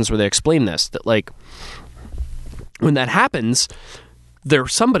Drop Distance where they explain this, that like when that happens,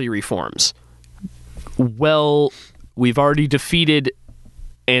 somebody reforms. Well, we've already defeated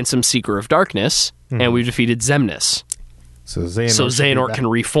Ansem, Seeker of Darkness, and we've defeated Xemnas. So Xehanort can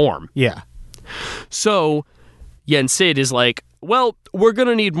reform. Yeah. So Yen Sid is like, well, we're going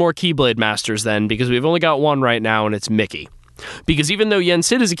to need more Keyblade Masters then, because we've only got one right now, and it's Mickey. Because even though Yen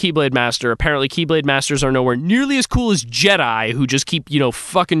Sid is a Keyblade Master, apparently Keyblade Masters are nowhere nearly as cool as Jedi, who just keep,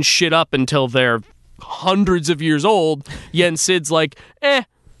 fucking shit up until they're hundreds of years old. Yen Sid's like, I'm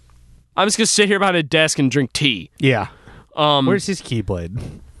just gonna sit here behind a desk and drink tea. Yeah. Where's his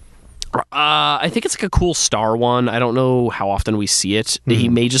Keyblade? I think it's like a cool star one. I don't know how often we see it. He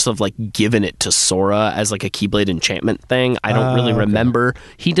may just have like given it to Sora as like a Keyblade enchantment thing. I don't really remember.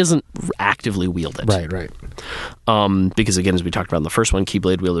 He doesn't actively wield it. Right. Because again, as we talked about in the first one,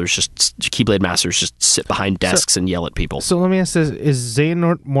 Keyblade Masters just sit behind desks and yell at people. So let me ask this: is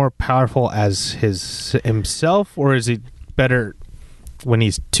Xehanort more powerful as himself, or is he better when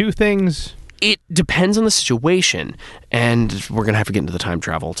he's two things? It depends on the situation, and we're going to have to get into the time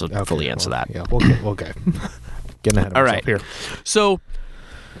travel to fully answer that. Yeah, okay. Getting ahead of myself here. So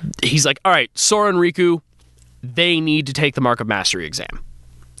he's like, all right, Sora and Riku, they need to take the Mark of Mastery exam.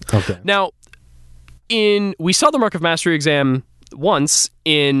 Okay. Now, we saw the Mark of Mastery exam once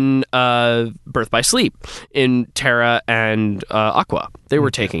in Birth by Sleep, in Terra and Aqua. They were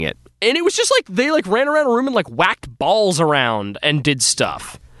taking it. And it was just like, they like ran around a room and like whacked balls around and did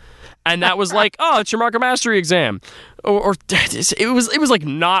stuff. And that was like, oh, it's your Mark of Mastery exam. Or it was like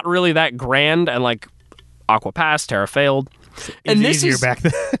not really that grand, and like Aqua passed, Terra failed. It was easier back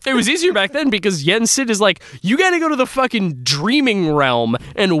then. It was easier back then because Yen Sid is like, you gotta go to the fucking dreaming realm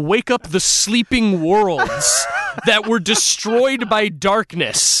and wake up the sleeping worlds. that were destroyed by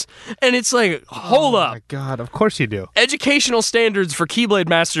darkness. And it's like, hold up. Oh my God, of course you do. Educational standards for Keyblade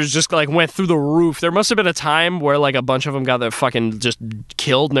Masters just like went through the roof. There must have been a time where like a bunch of them got their fucking just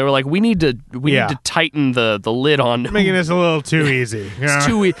killed, and they were like, we need to tighten the lid on. Making this a little too easy. It's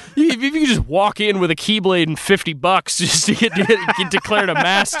too easy. If you could just walk in with a Keyblade and $50 just to get declared a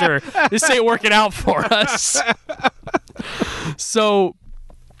master, this ain't working out for us. So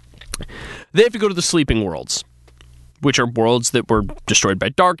they have to go to the sleeping worlds, which are worlds that were destroyed by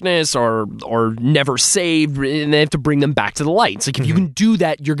darkness or never saved, and they have to bring them back to the light. It's like, if you can do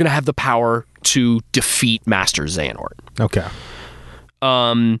that, you're going to have the power to defeat Master Xehanort. Okay.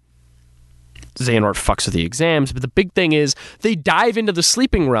 Xehanort fucks with the exams, but the big thing is they dive into the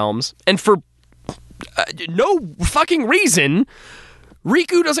sleeping realms, and for no fucking reason,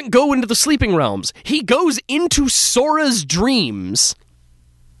 Riku doesn't go into the sleeping realms. He goes into Sora's dreams.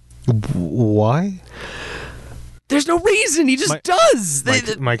 Why? There's no reason. He just does.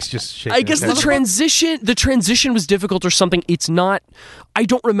 Mike's just shaking. I guess the transition was difficult or something. It's not. I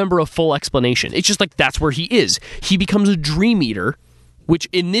don't remember a full explanation. It's just like that's where he is. He becomes a Dream Eater, which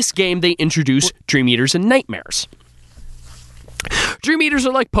in this game they introduce Dream Eaters and Nightmares. Dream Eaters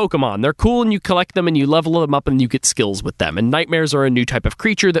are like Pokemon. They're cool and you collect them and you level them up and you get skills with them. And Nightmares are a new type of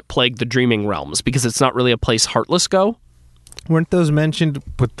creature that plague the dreaming realms because it's not really a place Heartless go. Weren't those mentioned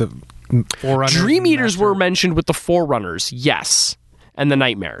with the Forerunners? Dream Eaters were mentioned with the Forerunners, yes. And the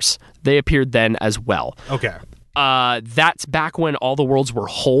Nightmares. They appeared then as well. Okay. That's back when all the worlds were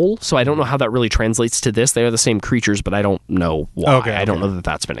whole, so I don't know how that really translates to this. They are the same creatures, but I don't know why. Okay. I don't know that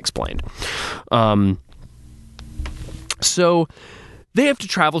that's been explained. So they have to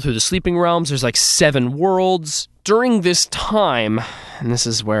travel through the sleeping realms. There's like 7 worlds. During this time, and this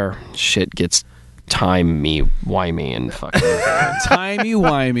is where shit gets timey-wimey and fucking...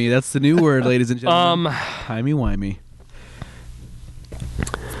 Timey-wimey. That's the new word, ladies and gentlemen. Timey-wimey.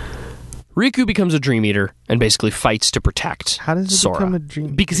 Riku becomes a Dream Eater and basically fights to protect Sora. How does he become a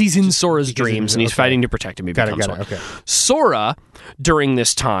Dream? Because he's in Sora's dreams and he's fighting to protect him. He becomes Sora. Okay. Sora, during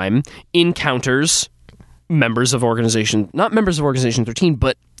this time, encounters... not members of Organization 13,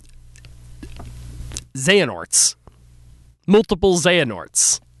 but Xehanorts. Multiple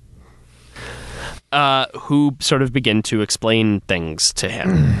Xehanorts. Who sort of begin to explain things to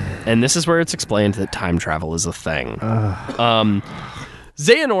him. And this is where it's explained that time travel is a thing.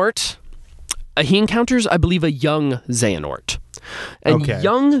 Xehanort, he encounters, I believe, a young Xehanort. And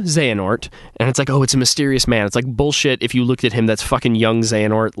young Xehanort, and it's like, oh, it's a mysterious man. It's like bullshit. If you looked at him, that's fucking young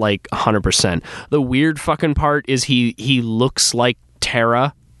Xehanort, like 100%. The weird fucking part is he looks like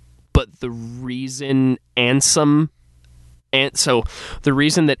Terra, but the reason Ansem,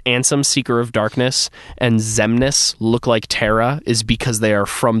 Seeker of Darkness, and Xemnas look like Terra is because they are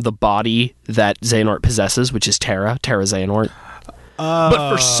from the body that Xehanort possesses, which is Terra Xehanort.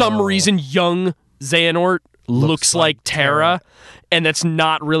 But for some reason, young Xehanort looks like Terra, and that's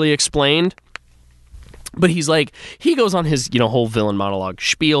not really explained. But he goes on his, whole villain monologue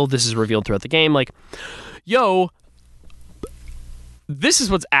spiel. This is revealed throughout the game. Like, yo, this is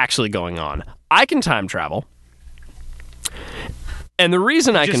what's actually going on. I can time travel. And the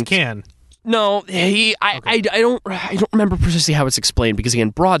reason I can... No, I don't remember precisely how it's explained, because again,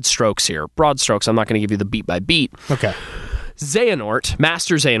 broad strokes here. Broad strokes, I'm not going to give you the beat by beat. Okay.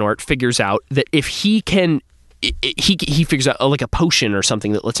 Master Xehanort figures out that if he can... He figures out like a potion or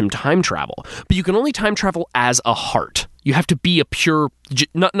something that lets him time travel. But you can only time travel as a heart. You have to be a pure...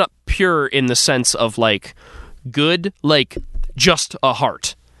 Not pure in the sense of like good, like just a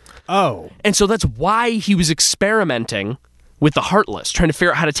heart. Oh. And so that's why he was experimenting with the Heartless, trying to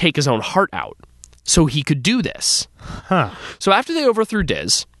figure out how to take his own heart out so he could do this. Huh. So after they overthrew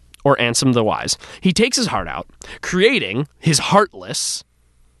Diz, or Ansem the Wise, he takes his heart out, creating his Heartless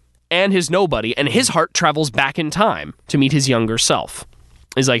and his Nobody, and his heart travels back in time to meet his younger self.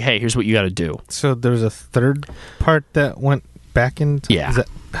 He's like, hey, here's what you got to do. So there's a third part that went back in time? Yeah.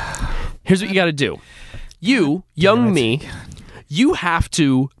 Here's what you got to do. You, young me... You have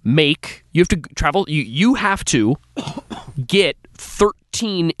to travel, you have to get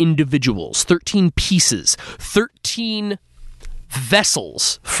 13 individuals, 13 pieces, 13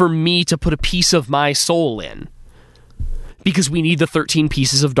 vessels for me to put a piece of my soul in. Because we need the 13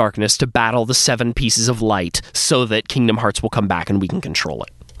 pieces of darkness to battle the 7 pieces of light so that Kingdom Hearts will come back and we can control it.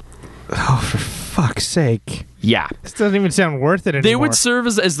 Oh, for fuck's sake. Yeah. This doesn't even sound worth it anymore. They would serve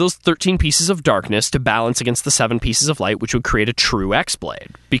as those 13 pieces of darkness to balance against the 7 pieces of light, which would create a true X-Blade.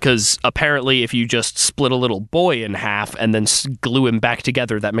 Because apparently if you just split a little boy in half and then glue him back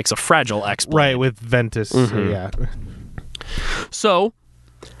together, that makes a fragile X-Blade. Right, with Ventus. Mm-hmm. Yeah. So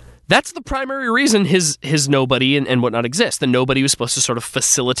That's the primary reason his nobody and whatnot exists. The nobody was supposed to sort of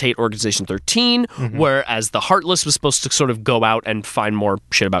facilitate Organization 13, whereas the Heartless was supposed to sort of go out and find more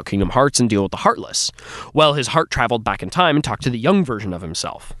shit about Kingdom Hearts and deal with the Heartless. Well, his heart traveled back in time and talked to the young version of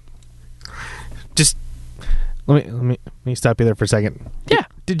himself. Just let me stop you there for a second. Yeah.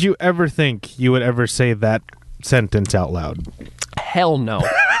 Did you ever think you would ever say that sentence out loud? Hell no.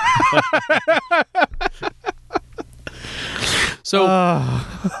 So,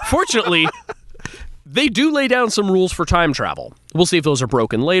 fortunately, they do lay down some rules for time travel. We'll see if those are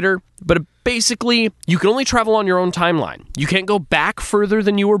broken later, but basically, you can only travel on your own timeline. You can't go back further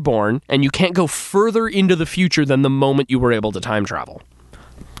than you were born, and you can't go further into the future than the moment you were able to time travel.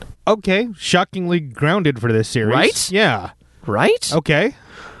 Okay, shockingly grounded for this series. Right? Yeah. Right? Okay.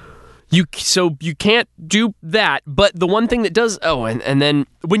 So you can't do that, but the one thing that does... Oh, and then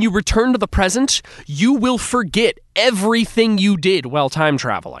when you return to the present, you will forget everything you did while time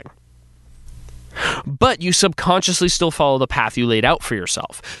traveling. But you subconsciously still follow the path you laid out for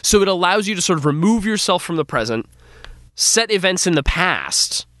yourself. So it allows you to sort of remove yourself from the present, set events in the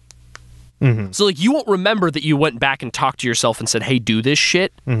past. Mm-hmm. So, like, you won't remember that you went back and talked to yourself and said, hey, do this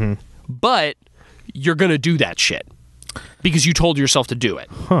shit. Mm-hmm. But you're going to do that shit. Because you told yourself to do it.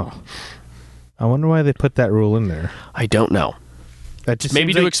 Huh. I wonder why they put that rule in there. I don't know. That just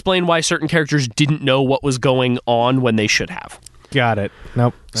maybe to explain why certain characters didn't know what was going on when they should have. Got it.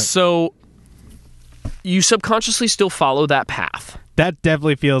 Nope. So, you subconsciously still follow that path. That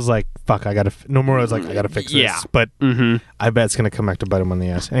definitely feels like, fuck, I gotta... Nomura's like, I gotta fix this. Yeah. But I bet it's gonna come back to bite him on the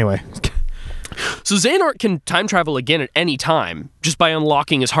ass. Anyway... So Xehanort can time travel again at any time just by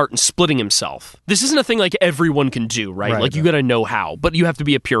unlocking his heart and splitting himself. This isn't a thing like everyone can do, right? Like, you gotta know how, but you have to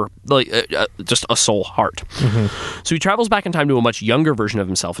be a pure, just a soul heart. Mm-hmm. So he travels back in time to a much younger version of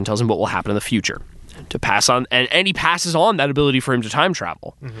himself and tells him what will happen in the future. To pass on, and he passes on that ability for him to time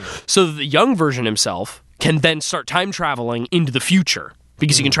travel. Mm-hmm. So the young version himself can then start time traveling into the future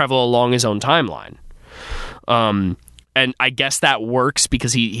because he can travel along his own timeline. And I guess that works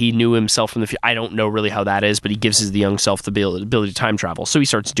because he knew himself from the future. I don't know really how that is, but he gives the young self the ability to time travel. So he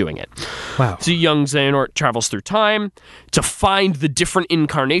starts doing it. Wow. So young Xehanort travels through time to find the different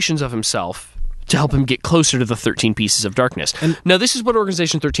incarnations of himself to help him get closer to the 13 pieces of darkness. And now, this is what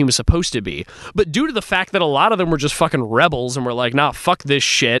Organization 13 was supposed to be. But due to the fact that a lot of them were just fucking rebels and were like, nah, fuck this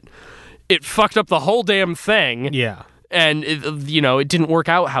shit, it fucked up the whole damn thing. Yeah. And, it didn't work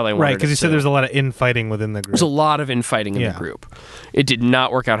out how they wanted it to. Right, because you said there's a lot of infighting within the group. There's a lot of infighting in the group. It did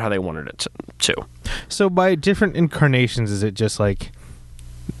not work out how they wanted it to. So by different incarnations, is it just like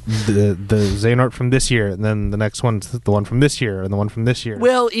the Xehanort from this year, and then the next one's the one from this year, and the one from this year?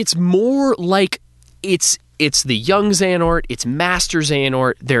 Well, it's more like it's the young Xehanort, it's Master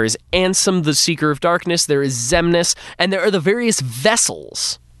Xehanort, there is Ansem, the Seeker of Darkness, there is Xemnas, and there are the various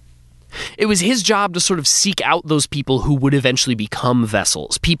vessels. It was his job to sort of seek out those people who would eventually become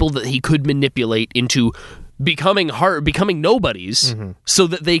vessels, people that he could manipulate into becoming nobodies, so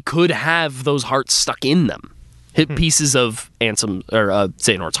that they could have those hearts stuck in them, pieces of Ansem or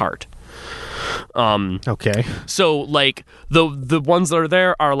Xehanort's heart. Okay. So like the ones that are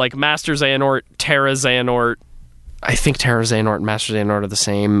there are like Master Xehanort, Terra Xehanort. I think Terra Xehanort and Master Xehanort are the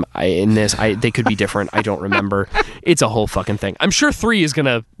same. They could be different. I don't remember. It's a whole fucking thing. I'm sure 3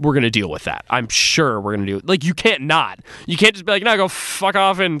 we're gonna deal with that. I'm sure we're gonna do it. Like, you can't not. You can't just be like, no, go fuck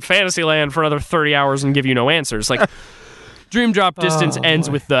off in Fantasyland for another 30 hours and give you no answers. Like, Dream Drop Distance ends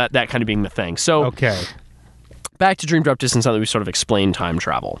with that kind of being the thing. So, okay. Back to Dream Drop Distance, now that we sort of explained time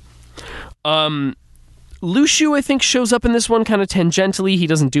travel. Lucio, I think, shows up in this one kind of tangentially. He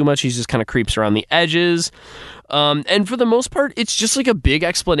doesn't do much. He just kind of creeps around the edges. And for the most part, it's just like a big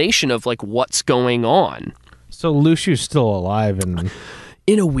explanation of like what's going on. So Lucio's still alive and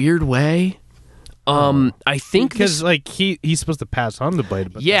in a weird way. I think because like he's supposed to pass on the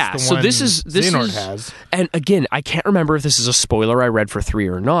blade, but yeah. that's the So one this is has. And again, I can't remember if this is a spoiler I read for 3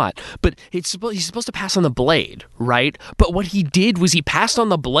 or not. But he's supposed to pass on the blade, right? But what he did was he passed on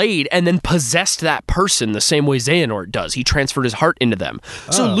the blade and then possessed that person the same way Xehanort does. He transferred his heart into them.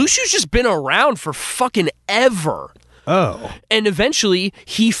 So Lucio's just been around for fucking ever. Oh, and eventually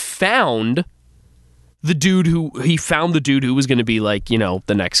he found the dude who was going to be like,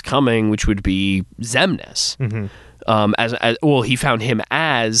 the next coming, which would be Xemnas. Mm-hmm. He found him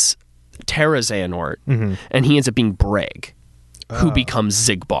as Terra Xehanort, and he ends up being Breg. who becomes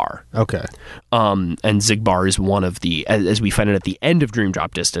Xigbar. Okay. And Xigbar is one of the, as we find out at the end of Dream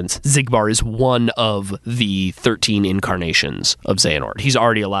Drop Distance, Xigbar is one of the 13 incarnations of Xehanort. He's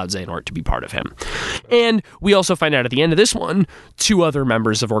already allowed Xehanort to be part of him. And we also find out at the end of this one, 2 other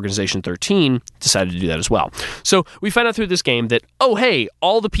members of Organization 13 decided to do that as well. So we find out through this game that, oh, hey,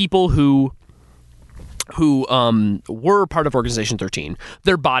 all the people who were part of Organization 13,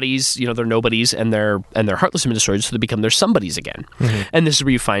 their bodies, they're nobodies, and their heartless have been destroyed, so they become their somebodies again. Mm-hmm. And this is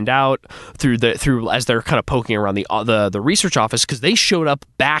where you find out through as they're kind of poking around the research office, because they showed up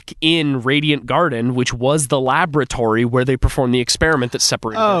back in Radiant Garden, which was the laboratory where they performed the experiment that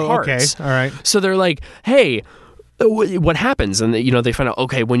separated their hearts. Okay, all right. So they're like, hey, what happens? And they find out,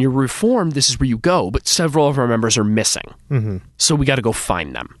 okay, when you're reformed, this is where you go, but several of our members are missing. Mm-hmm. So we got to go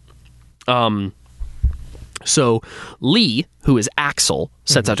find them. So Lee, who is Axel,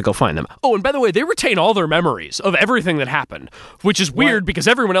 sets out to go find them. Oh, and by the way, they retain all their memories of everything that happened, which is weird because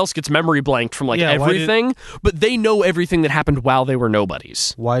everyone else gets memory blanked from everything, but they know everything that happened while they were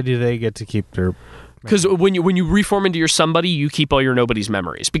nobodies. Why do they get to keep their... Because when you reform into your somebody, you keep all your nobody's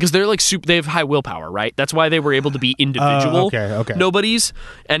memories. Because they're they have high willpower, right? That's why they were able to be individual nobodies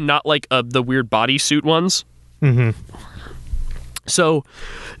and not like the weird bodysuit ones. Mm-hmm. So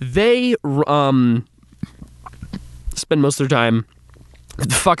they... spend most of their time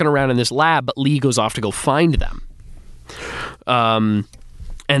fucking around in this lab, but Lee goes off to go find them.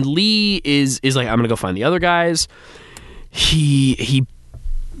 And Lee is like, I'm gonna go find the other guys. He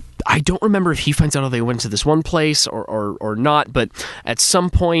I don't remember if he finds out how they went to this one place or not, but at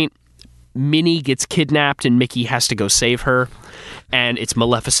some point Minnie gets kidnapped and Mickey has to go save her. And it's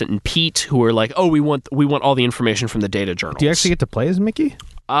Maleficent and Pete who are like, oh, we want all the information from the data journals. Do you actually get to play as Mickey?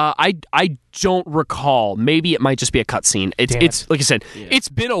 I don't recall. Maybe it might just be a cutscene. It's like I said, it's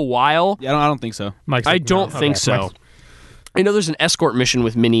been a while. Yeah, I don't think so. I don't think so. I know there's an escort mission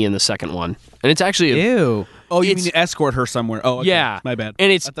with Minnie in the second one, and it's actually ew. Oh, you mean to escort her somewhere? Oh, okay. Yeah, my bad.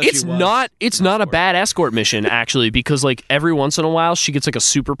 And it's not a bad escort mission actually, because like every once in a while she gets like a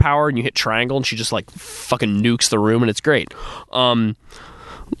superpower, and you hit triangle, and she just like fucking nukes the room, and it's great.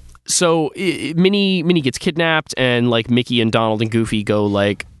 So Minnie gets kidnapped, and like Mickey and Donald and Goofy go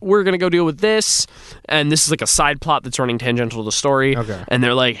like, we're gonna go deal with this, and this is like a side plot that's running tangential to the story. Okay. And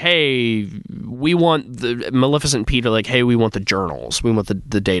they're like, hey, we want the Maleficent and Pete are like, hey, we want the journals, we want the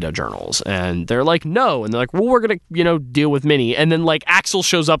data journals, and they're like, no, and they're like, well, we're gonna deal with Minnie, and then like Axel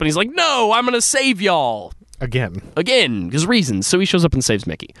shows up and he's like, no, I'm gonna save y'all again because reasons. So he shows up and saves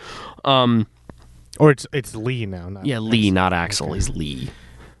Mickey. Or it's Lee now. Lee, not Axel. Okay. He's Lee.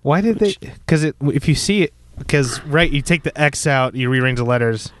 Why did they? Because if you see it, you take the X out, you rearrange the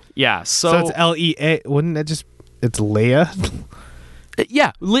letters. Yeah, so it's L-E-A. Wouldn't that just? It's Leah.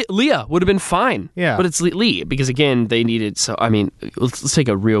 Yeah, Leah would have been fine. Yeah, but it's Lee because again they needed. So I mean, let's take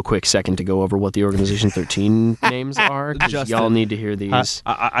a real quick second to go over what the Organization 13 names are. Y'all need to hear these.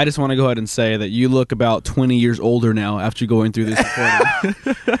 I just want to go ahead and say that you look about 20 years older now after going through this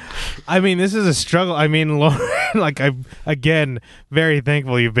recording. I mean, this is a struggle. I mean, Loren, like I'm again very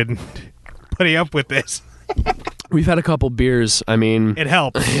thankful you've been putting up with this. We've had a couple beers. I mean, it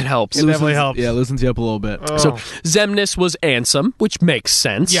helps. It helps. It definitely helps. Yeah, loosens you up a little bit. Oh. So Xemnas was Ansem, which makes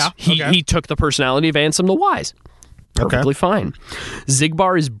sense. Yeah, he took the personality of Ansem the Wise. Perfectly fine.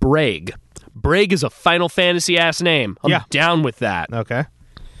 Xigbar is Braig. Braig is a Final Fantasy ass name. I'm down with that. Okay.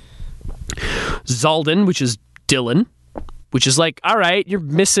 Zaldan, which is Dylan, which is like, all right, you're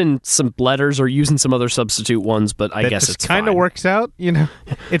missing some letters or using some other substitute ones, but I guess it's kind of works out.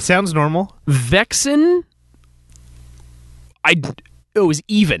 It sounds normal. Vexen. It was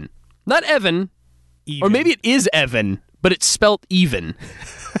Even, not Evan, or maybe it is Evan, but it's spelt even.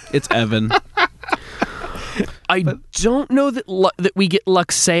 It's Evan. I don't know that we get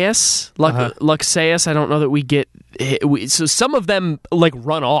Luxeus. Luxeus, I don't know that we get. So some of them like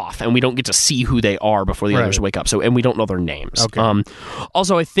run off, and we don't get to see who they are before the others wake up. So, and we don't know their names. Okay.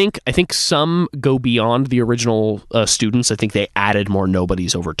 Also, I think some go beyond the original students. I think they added more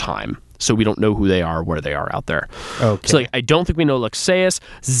nobodies over time. So we don't know who they are, where they are out there. Okay. So like, I don't think we know Luxeus.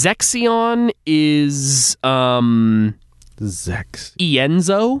 Zexion is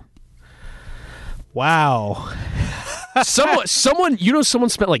Ienzo. Wow. Someone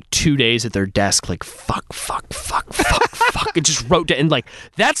spent like 2 days at their desk like fuck and just wrote down, and like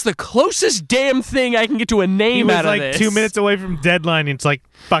that's the closest damn thing I can get to a name out of this. He was like 2 minutes away from deadline, and it's like,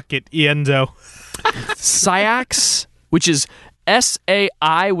 fuck it, Ienzo. Syax, which is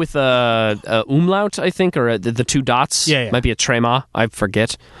S-A-I with a umlaut, I think, or the 2 dots. Yeah. Might be a trema, I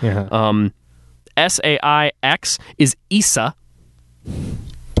forget. Yeah. S-A-I-X is Issa,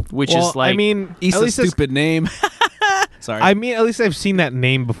 which is like... I mean, Issa's stupid name. Sorry. I mean, at least I've seen that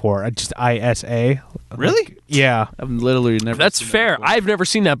name before. Just ISA. Really? Like, yeah. I've literally never. That's seen fair. That I've never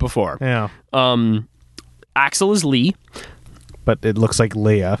seen that before. Yeah. Axel is Lee. But it looks like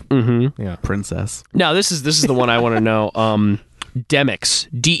Leia. Mm-hmm. Yeah. Princess. Now this is the one I want to know. Demyx.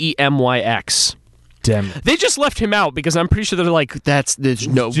 DEMYX. Demyx. They just left him out because I'm pretty sure they're like, there's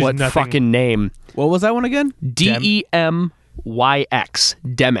no Just what nothing. fucking name. What was that one again? DEMYX.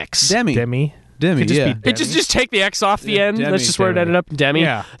 Demyx. Demi. Could just yeah. be It just take the X off the end. Demi, That's just where it Demi. ended up. Demi.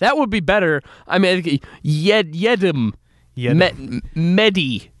 Yeah. That would be better. I mean, Yedim.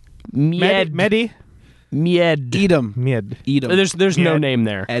 Medi. Mied. Medi? Mied. Edom. Mied. Edom. There's no Mied. name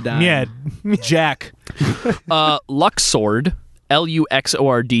there. Edom. Mied. Jack. Luxord.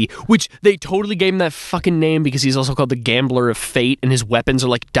 Luxord, which they totally gave him that fucking name because he's also called the Gambler of Fate, and his weapons are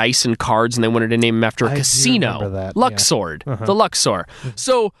like dice and cards, and they wanted to name him after a I do casino. remember that, Luxord, yeah. Uh-huh. the Luxor.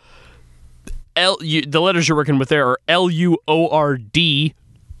 So, the letters you're working with there are Luord.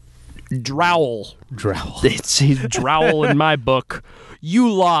 Drowl. He's Drowl in my book.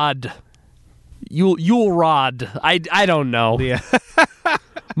 Yulod. Yulrod. I don't know. Yeah.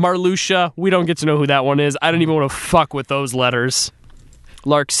 Marluxia, we don't get to know who that one is. I don't even want to fuck with those letters.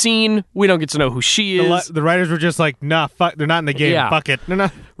 Larxene, we don't get to know who she is. The writers were just like, nah, fuck, they're not in the game. Yeah. Fuck it. No.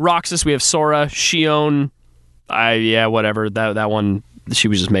 Roxas, we have Sora. Shion, whatever. That one, she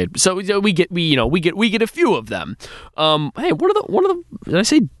was just made. So we get a few of them. Hey, one of the did I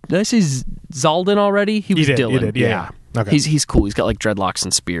say Zaldin already? He was Dylan. You did, yeah. Okay. He's cool. He's got like dreadlocks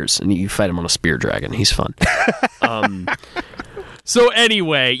and spears, and you fight him on a spear dragon. He's fun. So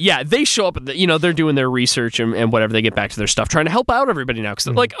anyway, yeah, they show up. They're doing their research and whatever. They get back to their stuff, trying to help out everybody now because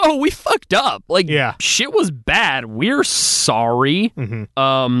they're like, "Oh, we fucked up. Like, shit was bad. We're sorry."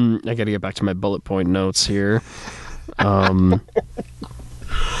 Mm-hmm. I got to get back to my bullet point notes here. Oh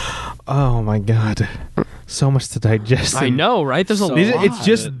my god, so much to digest. I know, right? There's a lot. It's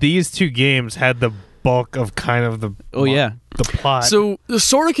just these two games had the bulk of kind of the the plot. So the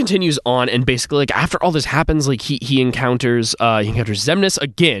Sora continues on, and basically, like after all this happens, like he encounters Xemnas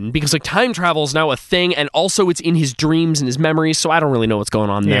again because like time travel is now a thing, and also it's in his dreams and his memories. So I don't really know what's going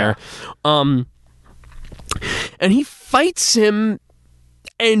on there. And he fights him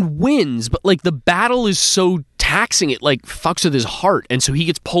and wins, but like the battle is so taxing, it like fucks with his heart, and so he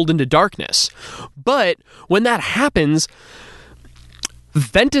gets pulled into darkness. But when that happens,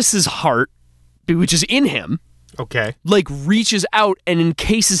 Ventus's heart, which is in him, like reaches out and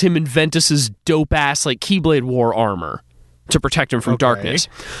encases him in Ventus's dope ass like Keyblade War armor to protect him from darkness.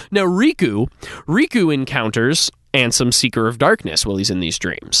 Now Riku encounters Ansem, Seeker of Darkness, while he's in these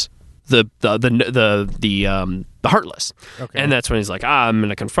dreams. The Heartless, and that's when he's like, I'm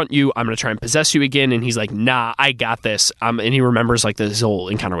gonna confront you. I'm gonna try and possess you again. And he's like, nah, I got this. And he remembers like this whole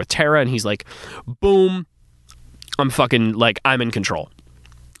encounter with Terra, and he's like, boom, I'm fucking like I'm in control.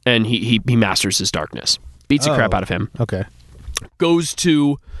 And he masters his darkness, beats the crap out of him. Goes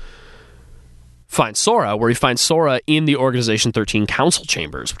to find Sora, where he finds Sora in the Organization 13 council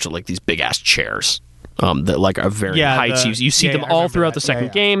chambers, which are like these big ass chairs. That like are very heights. You see them all throughout the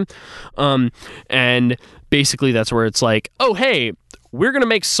second game. And basically that's where it's like, oh hey, we're gonna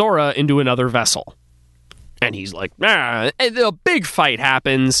make Sora into another vessel. And he's like, nah. And a big fight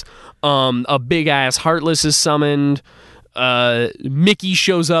happens. A big ass Heartless is summoned. Mickey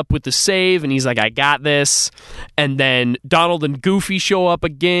shows up with the save, and he's like, I got this. And then Donald and Goofy show up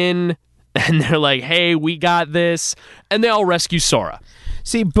again, and they're like, hey, we got this. And they all rescue Sora.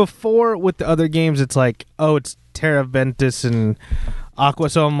 See, before with the other games, it's like, oh, it's Terra, Ventus, and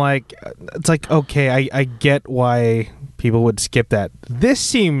Aqua. So I'm like, it's like, okay, I get why people would skip that. This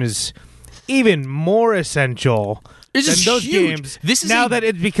seems even more essential than those games. This is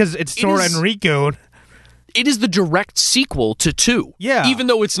because it's Sora and Riku. It is the direct sequel to 2. Yeah. Even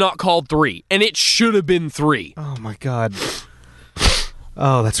though it's not called 3. And it should have been 3. Oh, my God.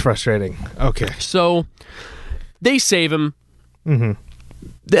 Oh, that's frustrating. Okay. So, they save him. Mm-hmm.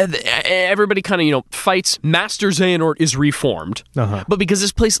 Everybody kind of, fights. Master Xehanort is reformed. But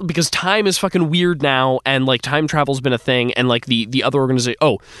because because time is fucking weird now, and, like, time travel's been a thing, and, like, the other organization...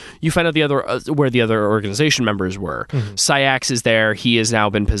 Oh, you find out where the other organization members were. Mm-hmm. Syax is there. He has now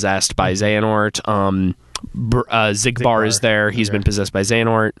been possessed by Xehanort. Zigbar is there. He's been possessed by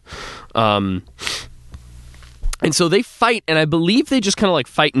Xehanort. And so they fight, and I believe they just kind of like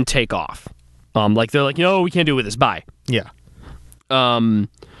fight and take off. Like they're like, we can't do it with this. Bye. Yeah. And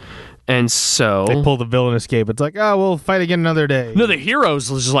so they pull the villain escape. It's like, oh, we'll fight again another day. No, the heroes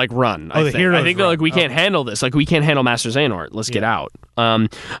just like run. I think they're like, we can't handle this. Like, we can't handle Master Xehanort. Let's get out. So I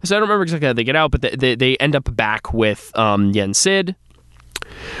don't remember exactly how they get out, but they end up back with Yen Sid.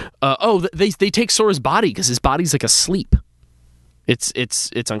 they take Sora's body because his body's like asleep.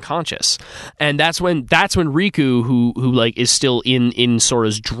 It's unconscious, and that's when Riku, who like is still in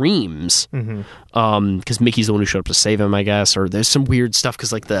Sora's dreams, because Mickey's the one who showed up to save him, I guess, or there's some weird stuff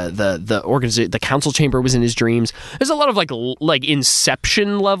because like the council chamber was in his dreams. There's a lot of like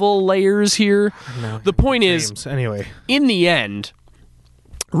Inception level layers here. The point is, anyway, in the end,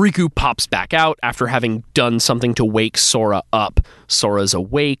 Riku pops back out after having done something to wake Sora up. Sora's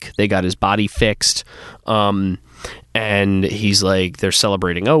awake. They got his body fixed. And he's like, they're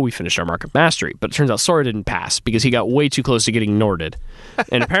celebrating, oh, we finished our Mark of Mastery. But it turns out Sora didn't pass because he got way too close to getting Norded.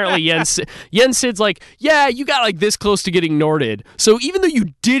 And apparently Yen Sid's like, yeah, you got like this close to getting Norded. So even though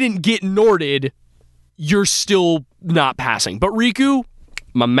you didn't get Norded, you're still not passing. But Riku,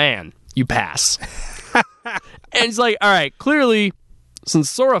 my man, you pass. And he's like, all right, clearly, since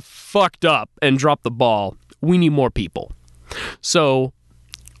Sora fucked up and dropped the ball, we need more people. So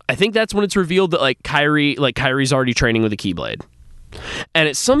I think that's when it's revealed that Kyrie's already training with a Keyblade. And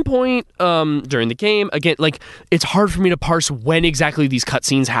at some point during the game, again, like it's hard for me to parse when exactly these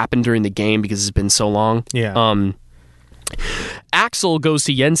cutscenes happen during the game because it's been so long. Yeah. Axel goes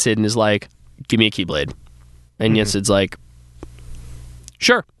to Yen Sid and is like, "Give me a Keyblade," and Yen Sid's like,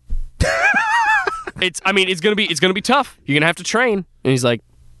 "Sure." It's gonna be tough. You're gonna have to train, and he's like,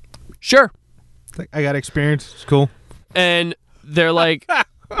 "Sure." I got experience. It's cool. And they're like,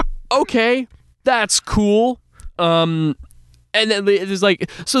 okay, that's cool. And then there's like,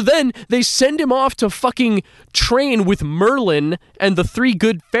 so then they send him off to fucking train with Merlin and the 3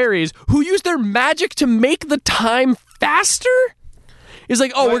 good fairies who use their magic to make the time faster. It's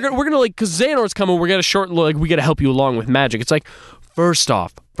like, oh, we're gonna like, cause Xehanort's coming, we gotta help you along with magic. It's like, first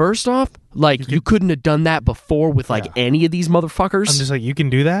off, like you couldn't have done that before with like any of these motherfuckers. I'm just like, you can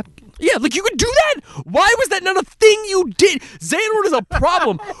do that? Yeah, like you could do that? Why was that not a thing you did? Xehanort is a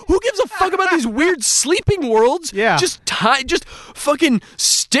problem. Who gives a fuck about these weird sleeping worlds? Yeah. Just fucking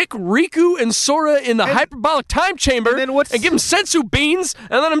stick Riku and Sora in the hyperbolic time chamber and give them sensu beans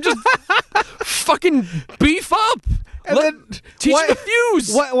and let them just fucking beef up. And then teach them to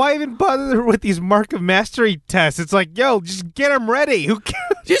fuse. Why even bother with these Mark of Mastery tests? It's like, yo, just get them ready. Who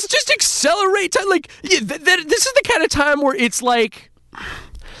cares? Just accelerate time. Like, this is the kind of time where it's like,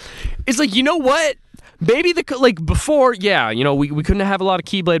 you know what? Maybe before, we couldn't have a lot of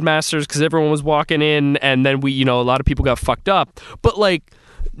Keyblade Masters because everyone was walking in, and then a lot of people got fucked up. But like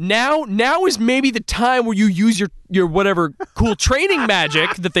now is maybe the time where you use your whatever cool training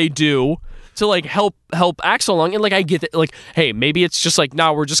magic that they do to like help Axel along. And like I get that, like, hey, maybe it's just like,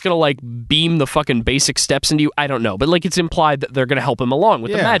 we're just gonna like beam the fucking basic steps into you. I don't know, but like it's implied that they're gonna help him along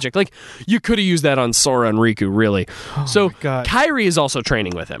with the magic. Like you could have used that on Sora and Riku, really. So Kyrie is also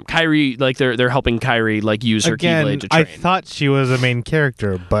training with him. Kyrie, like they're helping Kyrie like use her Keyblade to train. I thought she was a main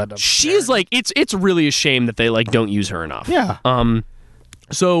character, but she's like, it's really a shame that they like don't use her enough. Yeah.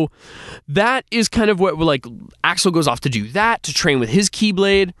 So that is kind of what like Axel goes off to do that, to train with his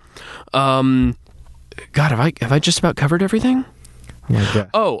Keyblade. God, have I just about covered everything?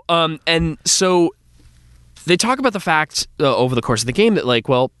 Oh, and so they talk about the fact over the course of the game that like,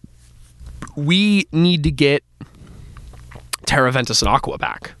 well, we need to get Terra Ventus and Aqua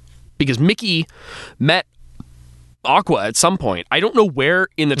back because Mickey met Aqua at some point. I don't know where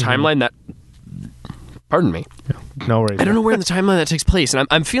in the timeline that. Pardon me. No worries. I don't know where in the timeline that takes place, and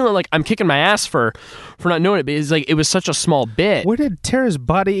I'm feeling like I'm kicking my ass for not knowing it. But it's like it was such a small bit. Where did Terra's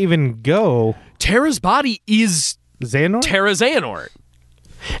body even go? Terra's body is Xehanort? Terra Xehanort.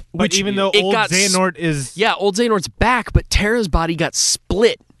 But even though old Xehanort is... Yeah, old Xehanort's back, but Terra's body got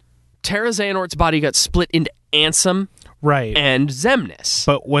split. Terra Xehanort's body got split into Ansem and Xemnas.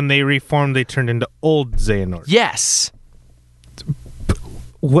 But when they reformed, they turned into old Xehanort. Yes.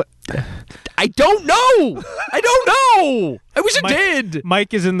 What? I don't know. I wish it did.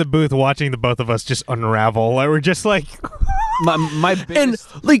 Mike is in the booth watching the both of us just unravel. We're just like... my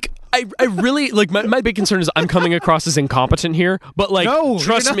biggest... And, like... I really, like, my big concern is I'm coming across as incompetent here, but, like,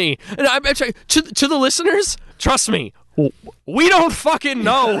 trust me. And I'm sorry, to the listeners, trust me, we don't fucking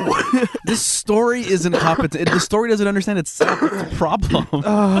know. This story is incompetent. The story doesn't understand itself. It's a problem. Oh,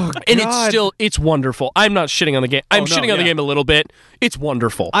 God. And it's wonderful. I'm not shitting on the game. I'm shitting on the game a little bit. It's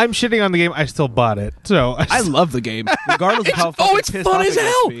wonderful. I'm shitting on the game. I still bought it. So I love the game, regardless of how fucking it's pissed fun off as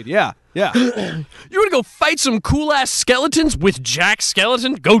hell. Speed. Yeah. You want to go fight some cool-ass skeletons with Jack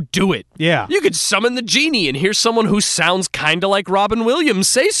Skeleton? Go do it. Yeah. You could summon the genie and hear someone who sounds kind of like Robin Williams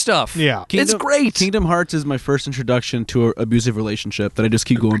say stuff. Yeah. It's great. Kingdom Hearts is my first introduction to an abusive relationship that I just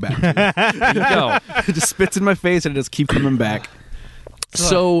keep going back to. It just spits in my face and I just keep coming back.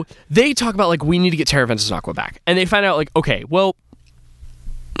 So they talk about, like, we need to get Terra Ventus and Aqua back. And they find out, like, okay, well,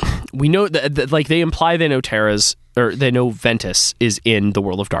 we know that like they imply they know they know Ventus is in the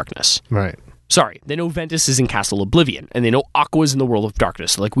World of Darkness. Right. Sorry, they know Ventus is in Castle Oblivion, and they know Aqua's in the World of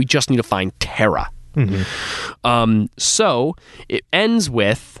Darkness. So, like, we just need to find Terra. Mm-hmm. So it ends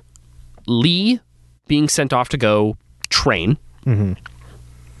with Lee being sent off to go train to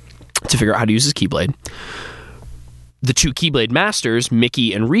figure out how to use his Keyblade. The two Keyblade masters,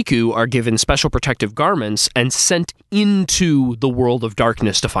 Mickey and Riku, are given special protective garments and sent into the World of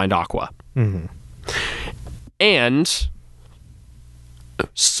Darkness to find Aqua. Mm-hmm. And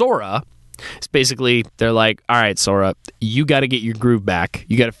Sora... It's basically, they're like, all right, Sora, you got to get your groove back.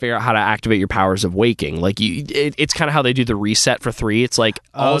 You got to figure out how to activate your powers of waking. Like, it's kind of how they do the reset for 3. It's like...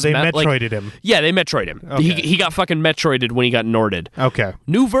 they Metroided him. Yeah, they Metroid him. Okay. He got fucking Metroided when he got Norded. Okay.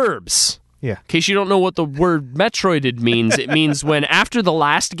 New verbs. Yeah. In case you don't know what the word Metroided means, it means when after the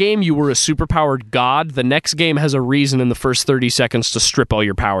last game you were a superpowered god, the next game has a reason in the first 30 seconds to strip all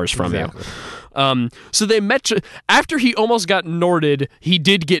your powers from you. So they after he almost got Norded, he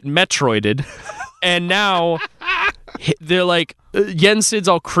did get Metroided, and now they're like, Yen Sid's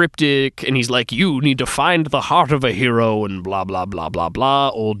all cryptic, and he's like, you need to find the heart of a hero, and blah, blah, blah, blah, blah,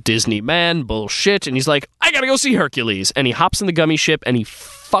 old Disney man, bullshit, and he's like, I gotta go see Hercules, and he hops in the gummy ship, and he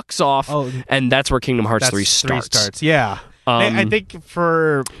fucks off, and that's where Kingdom Hearts 3 starts. Yeah. I think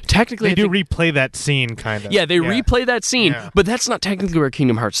technically they do replay that scene, kind of. Yeah, they replay that scene, but that's not technically where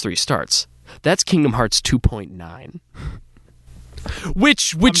Kingdom Hearts 3 starts. That's Kingdom Hearts 2.9.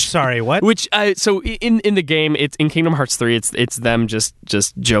 Which I'm sorry, what? Which so in the game, it's in Kingdom Hearts 3, it's them just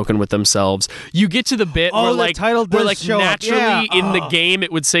joking with themselves. You get to the bit where like naturally in the game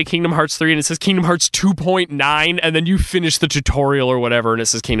it would say Kingdom Hearts 3 and it says Kingdom Hearts 2.9, and then you finish the tutorial or whatever and it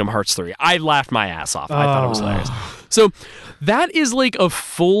says Kingdom Hearts 3. I laughed my ass off. I thought it was hilarious. So that is like as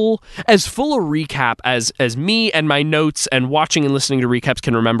full a recap as me and my notes and watching and listening to recaps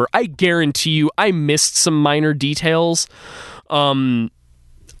can remember. I guarantee you I missed some minor details. I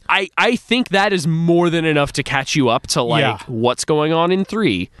think that is more than enough to catch you up to what's going on in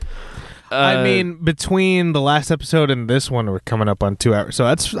 3. I mean, between the last episode and this one, we're coming up on 2 hours. So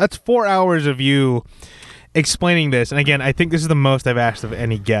that's 4 hours of you explaining this. And again, I think this is the most I've asked of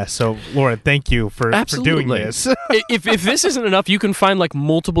any guest. So, Loren, thank you for doing this. if this isn't enough, you can find like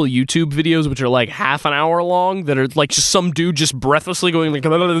multiple YouTube videos which are like half an hour long that are like just some dude just breathlessly going like,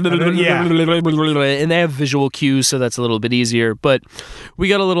 and they have visual cues, so that's a little bit easier. But we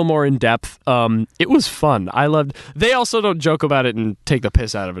got a little more in depth. It was fun. I loved. They also don't joke about it and take the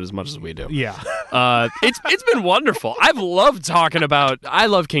piss out of it as much as we do. Yeah. It's been wonderful. I've loved talking about. I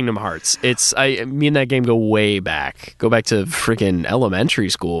love Kingdom Hearts. Me and that game go way back. Go back to freaking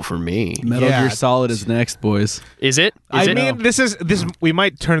elementary school for me. Metal Gear Solid is next, boys. Is it? This. We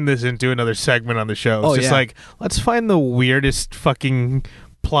might turn this into another segment on the show. It's just like, let's find the weirdest fucking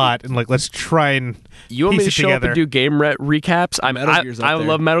plot and like let's try and you want me to show together. Up and do game recaps? I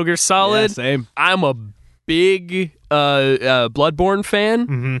love Metal Gear Solid. Yeah, same. I'm a big Bloodborne fan.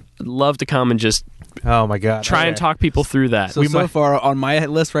 Mm-hmm. I'd love to come and just oh my god, try and talk people through that. So far on my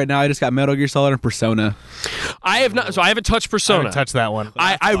list right now, I just got Metal Gear Solid and Persona. I have not. So I haven't touched Persona. I haven't touched that one.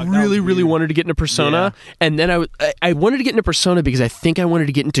 I really wanted to get into Persona, and then I wanted to get into Persona because I think I wanted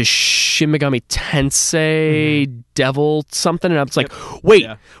to get into Shin Megami Tensei Devil something, and I was like,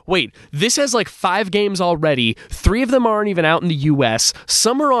 wait, this has like 5 games already. 3 of them aren't even out in the US.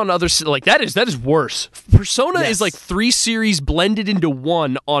 Some are on other like that is worse. Persona is like 3 series blended into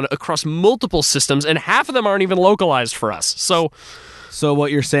one across multiple systems, and half of them aren't even localized for us. So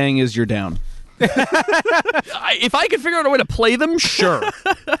what you're saying is you're down. If I could figure out a way to play them, sure.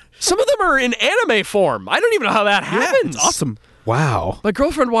 Some of them are in anime form. I don't even know how that happens. It's awesome. Wow. My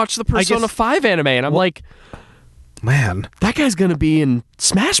girlfriend watched the Persona 5 anime, and I'm like, man, that guy's going to be in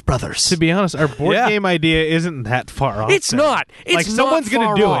Smash Brothers. To be honest, our board game idea isn't that far off. It's not. It's like, someone's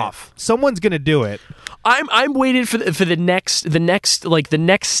going to do it. Someone's going to do it. I'm waiting for the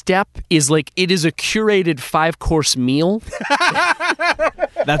next step is like it is a curated 5-course meal.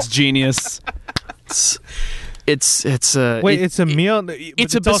 That's genius. It's a meal.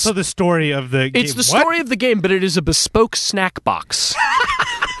 It's also the story of the game. It's the story of the game, but it is a bespoke snack box.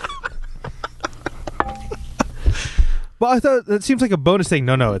 Well, I thought that seems like a bonus thing.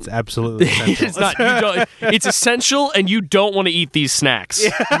 No, it's absolutely essential. It's not. It's essential, and you don't want to eat these snacks.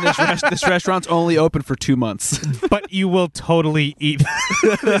 Yeah. And this restaurant's only open for 2 months, but you will totally eat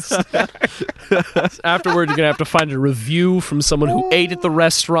this. Afterward, you're gonna have to find a review from someone who ate at the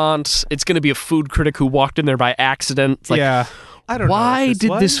restaurant. It's gonna be a food critic who walked in there by accident. It's like, I don't know. Why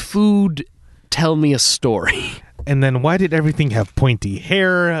did this food tell me a story? And then why did everything have pointy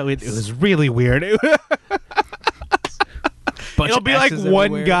hair? It was really weird. It'll be like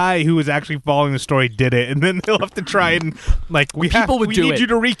one guy who was actually following the story did it, and then they'll have to try and we need you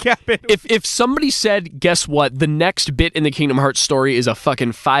to recap it. If somebody said, guess what, the next bit in the Kingdom Hearts story is a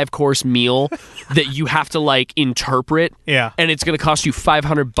fucking 5-course meal that you have to like interpret, and it's going to cost you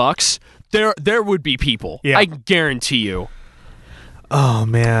 $500, there would be people. Yeah. I guarantee you. Oh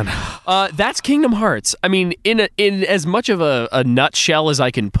man, that's Kingdom Hearts. I mean, in as much of a nutshell as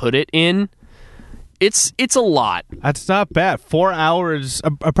I can put it in, it's a lot. That's not bad. 4 hours,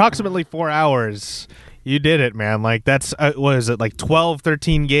 approximately 4 hours. You did it, man. Like that's what is it, like 12,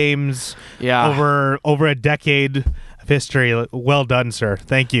 13 games? Yeah, over a decade of history. Well done, sir.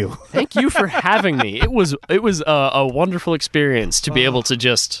 Thank you. Thank you for having me. It was a wonderful experience to be able to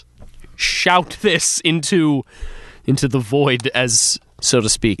just shout this into the void, as so to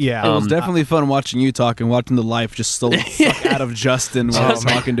speak. Yeah, it was definitely fun watching you talk and watching the life just slowly suck out of Justin while I was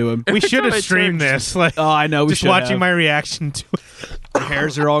talking to him. We should have streamed this. Like, I know. We just watching my reaction to it. Your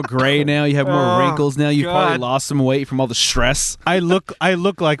hairs are all gray now. You have more wrinkles now. You probably lost some weight from all the stress. I look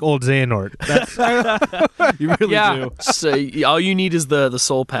like old Xehanort. You really do. So all you need is the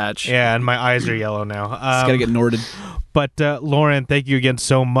soul patch. Yeah, and my eyes are yellow now. Just gotta get Norded. But Loren, thank you again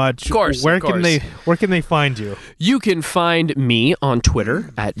so much. Of course. Where can they find you? You can find me on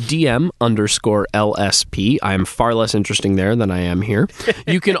Twitter at DM_LSP. I am far less interesting there than I am here.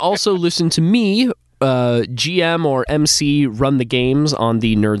 You can also listen to me GM or MC run the games on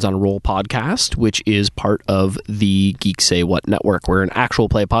the Nerds on a Roll podcast, which is part of the Geek Say What network. We're an actual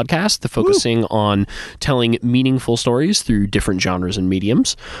play podcast focusing on telling meaningful stories through different genres and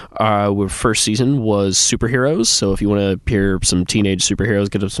mediums. Our first season was superheroes, so if you want to hear some teenage superheroes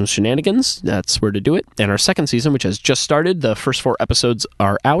get up some shenanigans, that's where to do it. And our second season, which has just started, the first 4 episodes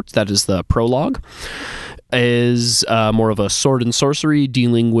are out. That is the prologue. Is more of a sword and sorcery,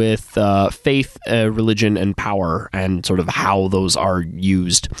 dealing with faith, religion, and power, and sort of how those are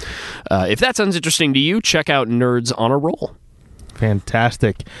used. If that sounds interesting to you, check out Nerds on a Roll.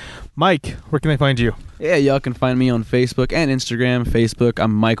 Fantastic. Mike, where can they find you? Yeah, y'all can find me on Facebook and Instagram. Facebook,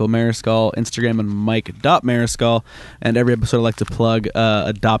 I'm Michael Mariscal. Instagram, I'm Mike.Mariscal. And every episode I like to plug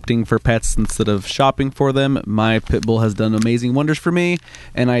adopting for pets instead of shopping for them. My pit bull has done amazing wonders for me,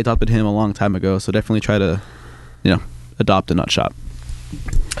 and I adopted him a long time ago, so definitely try to, adopt and not shop.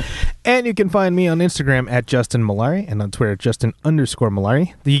 And you can find me on Instagram at Justin Malari and on Twitter at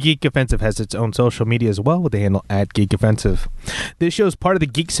Justin_Malari. The Geek Offensive has its own social media as well with the handle at Geek Offensive. This show is part of the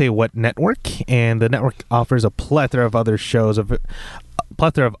Geek Say What network, and the network offers a plethora of other shows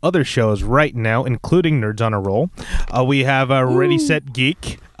right now, including Nerds on a Roll. We have Ready Set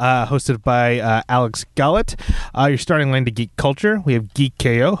Geek, hosted by Alex Gollett. You're starting line to geek culture. We have Geek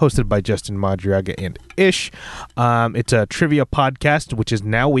KO, hosted by Justin Madriaga and Ish. It's a trivia podcast, which is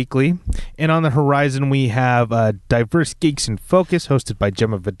now weekly. And on the horizon, we have Diverse Geeks in Focus, hosted by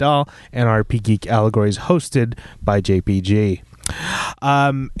Gemma Vidal, and RP Geek Allegories, hosted by JPG.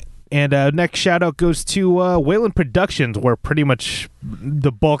 And next shout out goes to Wayland Productions, where pretty much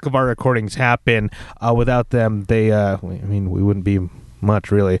the bulk of our recordings happen. Without them, we wouldn't be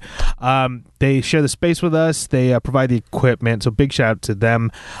much, really. They share the space with us. They provide the equipment, so big shout out to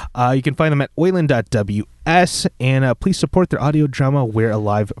them. You can find them at wayland.ws, and please support their audio drama, We're a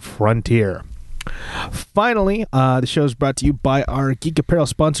Live Frontier. Finally, the show is brought to you by our Geek Apparel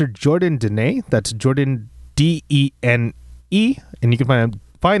sponsor, Jordan Dene. That's Jordan Dene, and you can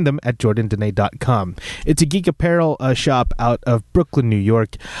find them at jordandene.com. It's a geek apparel shop out of Brooklyn, New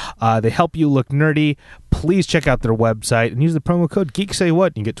York. They help you look nerdy. Please check out their website and use the promo code GeekSayWhat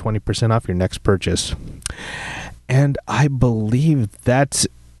and you get 20% off your next purchase. And I believe that's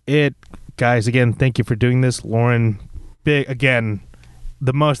it. Guys, again, thank you for doing this. Loren,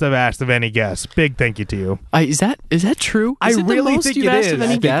 the most I've asked of any guest. Big thank you to you. Is that true? I really think it is. Of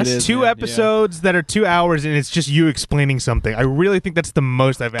any guest? 2 episodes that are 2 hours and it's just you explaining something. I really think that's the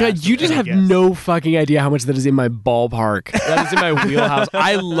most I've asked. God, you just have no fucking idea how much that is in my ballpark. That is in my wheelhouse.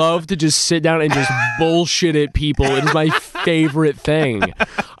 I love to just sit down and just bullshit at people. It is my favorite thing.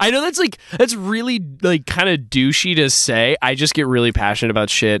 I know that's really like kind of douchey to say. I just get really passionate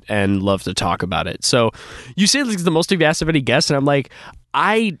about shit and love to talk about it. So you say it's the most you've asked of any guest, and I'm like,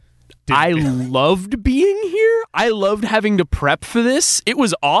 I loved being here. I loved having to prep for this. It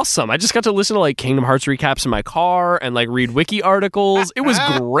was awesome. I just got to listen to like Kingdom Hearts recaps in my car and like read wiki articles. It was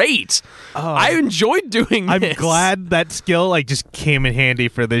great. I enjoyed doing this. I'm glad that skill like just came in handy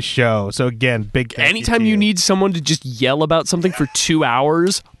for this show. So again, big thank anytime you need someone to just yell about something for 2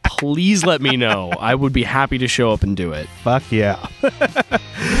 hours, please let me know. I would be happy to show up and do it. Fuck yeah.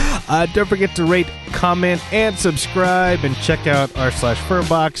 Don't forget to rate, comment, and subscribe, and check out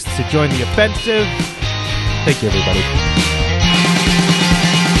r/Furbox to join the offensive. Thank you, everybody.